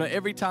 You know,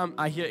 every time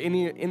I hear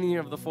any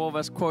of the four of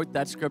us quote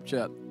that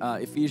scripture,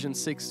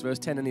 Ephesians 6, verse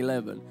 10 and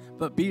 11,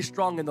 but be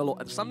strong in the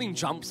Lord, something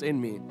jumps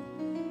in me,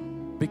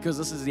 because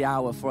this is the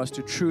hour for us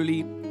to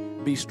truly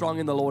be strong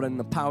in the Lord and in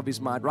the power of His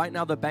might. Right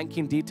now, the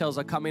banking details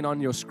are coming on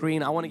your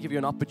screen. I want to give you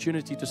an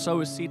opportunity to sow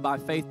a seed by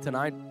faith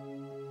tonight.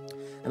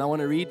 And I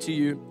want to read to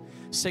you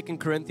 2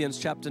 Corinthians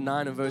chapter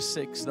 9 and verse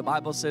 6. The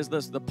Bible says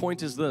this. The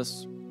point is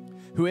this: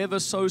 whoever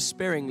sows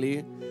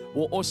sparingly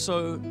will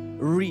also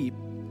reap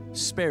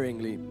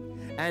sparingly,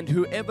 and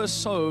whoever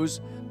sows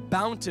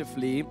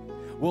bountifully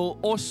will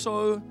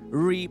also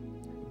reap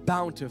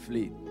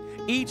bountifully.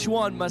 Each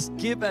one must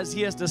give as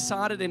he has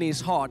decided in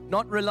his heart,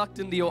 not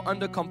reluctantly or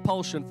under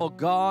compulsion, for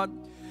God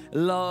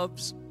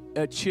loves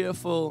a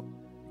cheerful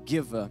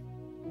giver.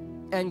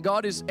 And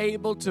God is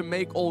able to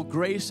make all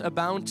grace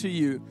abound to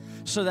you,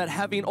 so that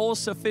having all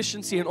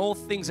sufficiency in all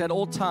things at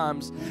all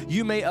times,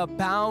 you may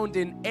abound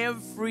in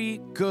every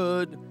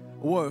good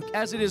work.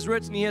 As it is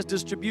written, He has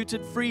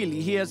distributed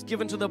freely, He has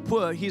given to the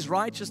poor, His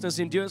righteousness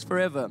endures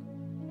forever.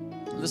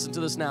 Listen to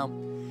this now.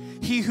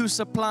 He who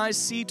supplies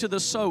seed to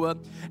the sower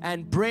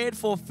and bread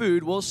for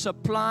food will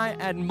supply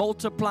and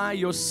multiply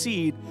your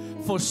seed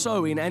for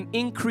sowing and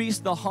increase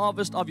the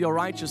harvest of your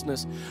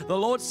righteousness. The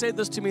Lord said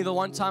this to me the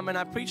one time, and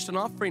I preached an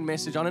offering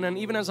message on it, and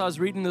even as I was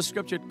reading the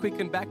scripture, it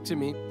quickened back to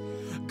me.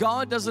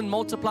 God doesn't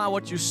multiply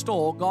what you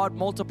store, God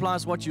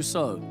multiplies what you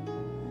sow.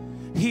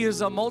 He is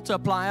a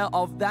multiplier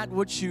of that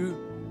which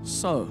you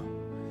sow.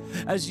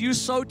 As you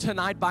sow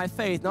tonight by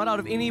faith, not out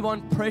of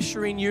anyone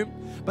pressuring you,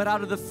 but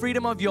out of the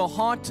freedom of your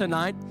heart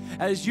tonight,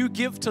 as you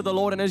give to the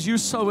Lord and as you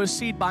sow a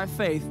seed by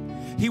faith,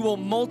 He will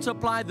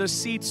multiply the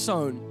seed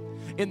sown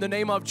in the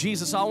name of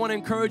Jesus. So I want to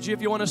encourage you,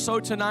 if you want to sow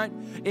tonight,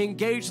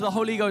 engage the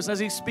Holy Ghost as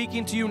He's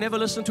speaking to you. Never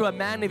listen to a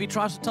man. If he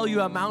tries to tell you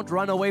a amount,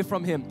 run away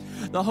from him.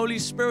 The Holy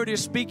Spirit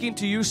is speaking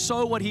to you.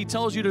 Sow what He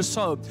tells you to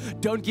sow.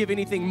 Don't give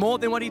anything more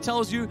than what He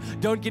tells you.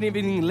 Don't give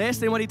anything less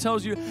than what He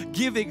tells you.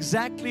 Give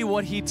exactly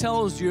what He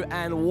tells you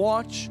and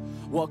watch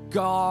what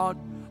God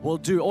will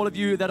do. All of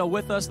you that are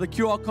with us, the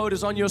QR code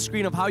is on your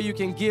screen of how you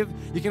can give.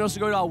 You can also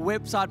go to our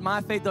website,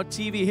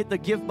 myfaith.tv, hit the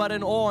give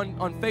button, or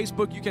on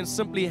Facebook, you can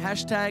simply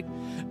hashtag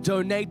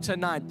donate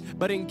tonight.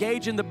 But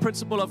engage in the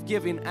principle of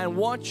giving and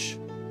watch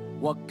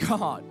what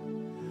God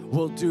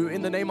will do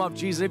in the name of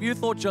Jesus. If you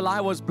thought July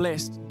was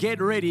blessed,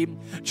 get ready.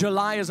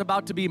 July is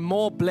about to be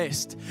more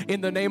blessed in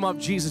the name of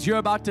Jesus. You're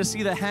about to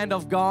see the hand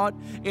of God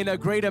in a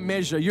greater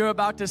measure. You're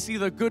about to see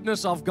the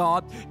goodness of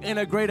God in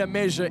a greater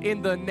measure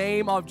in the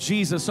name of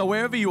Jesus. So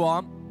wherever you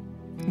are,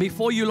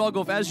 before you log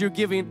off, as you're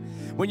giving,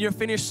 when you're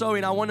finished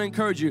sowing, I want to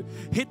encourage you,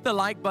 hit the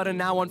like button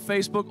now on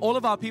Facebook. All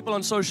of our people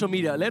on social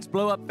media, let's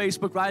blow up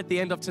Facebook right at the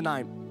end of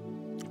tonight.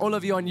 All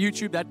of you on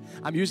YouTube, that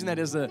I'm using that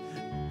as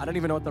I don't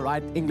even know what the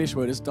right English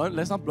word is.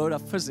 Let's not blow it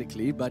up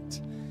physically, but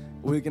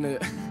we're going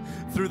to,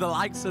 through the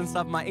likes and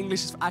stuff, my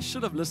English, I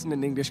should have listened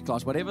in English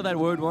class. Whatever that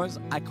word was,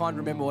 I can't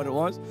remember what it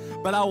was.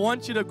 But I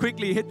want you to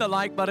quickly hit the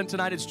like button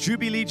tonight. It's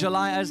Jubilee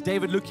July, as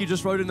David Lukey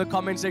just wrote in the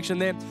comment section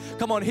there.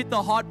 Come on, hit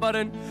the heart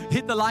button,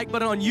 hit the like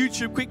button on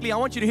YouTube quickly. I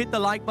want you to hit the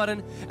like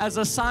button as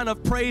a sign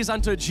of praise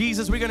unto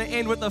Jesus. We're going to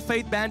end with the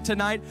faith band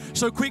tonight.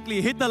 So quickly,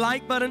 hit the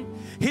like button,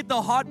 hit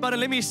the heart button.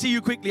 Let me see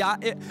you quickly.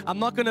 I'm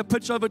not going to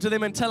pitch over to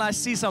them until I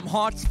see some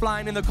hearts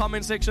flying in the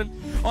comment section.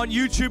 On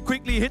YouTube,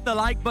 quickly hit the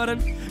like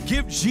button.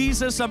 Give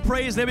Jesus some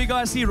praise. There we go.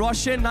 I see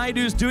Roshan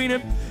Naidu's doing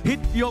it. Hit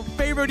your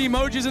favorite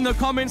emojis in the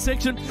comment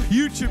section.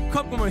 YouTube,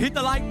 come on, hit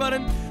the like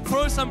button.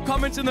 Throw some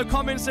comments in the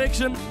comment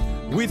section.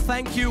 We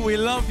thank you. We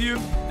love you.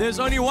 There's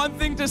only one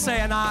thing to say,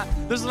 and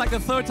this is like the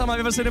third time I've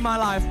ever said it in my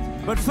life.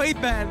 But Faith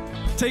Band,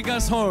 take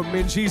us home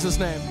in Jesus'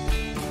 name.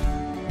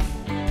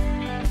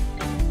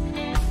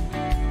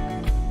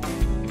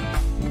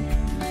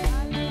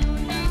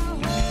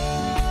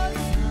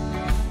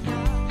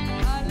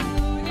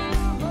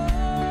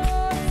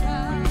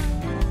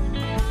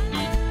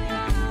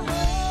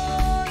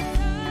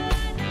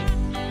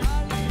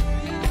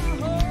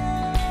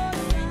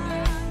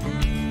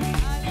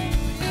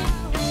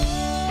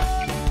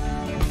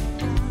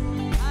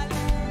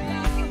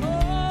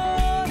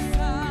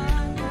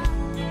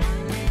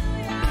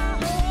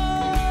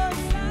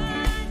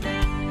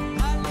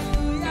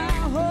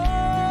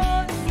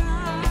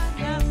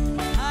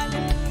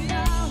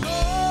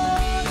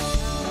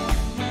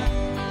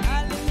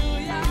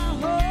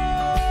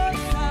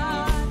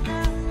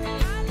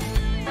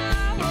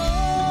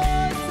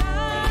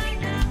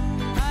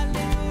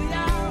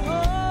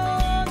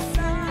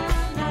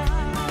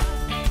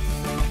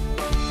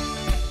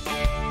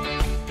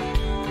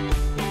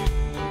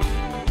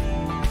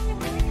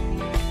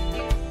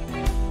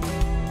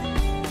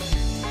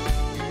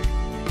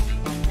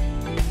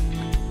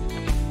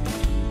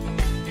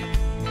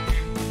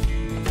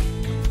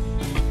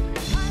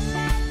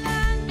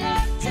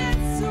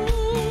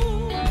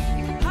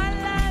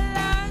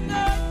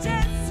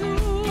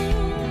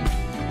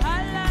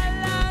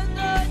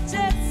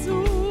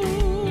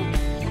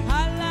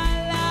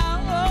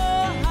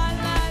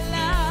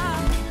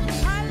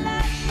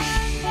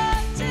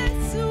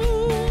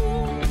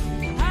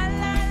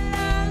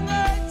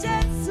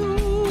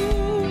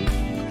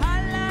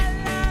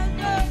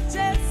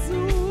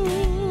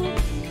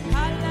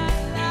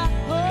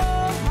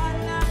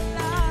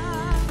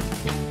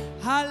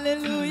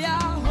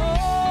 Hallelujah.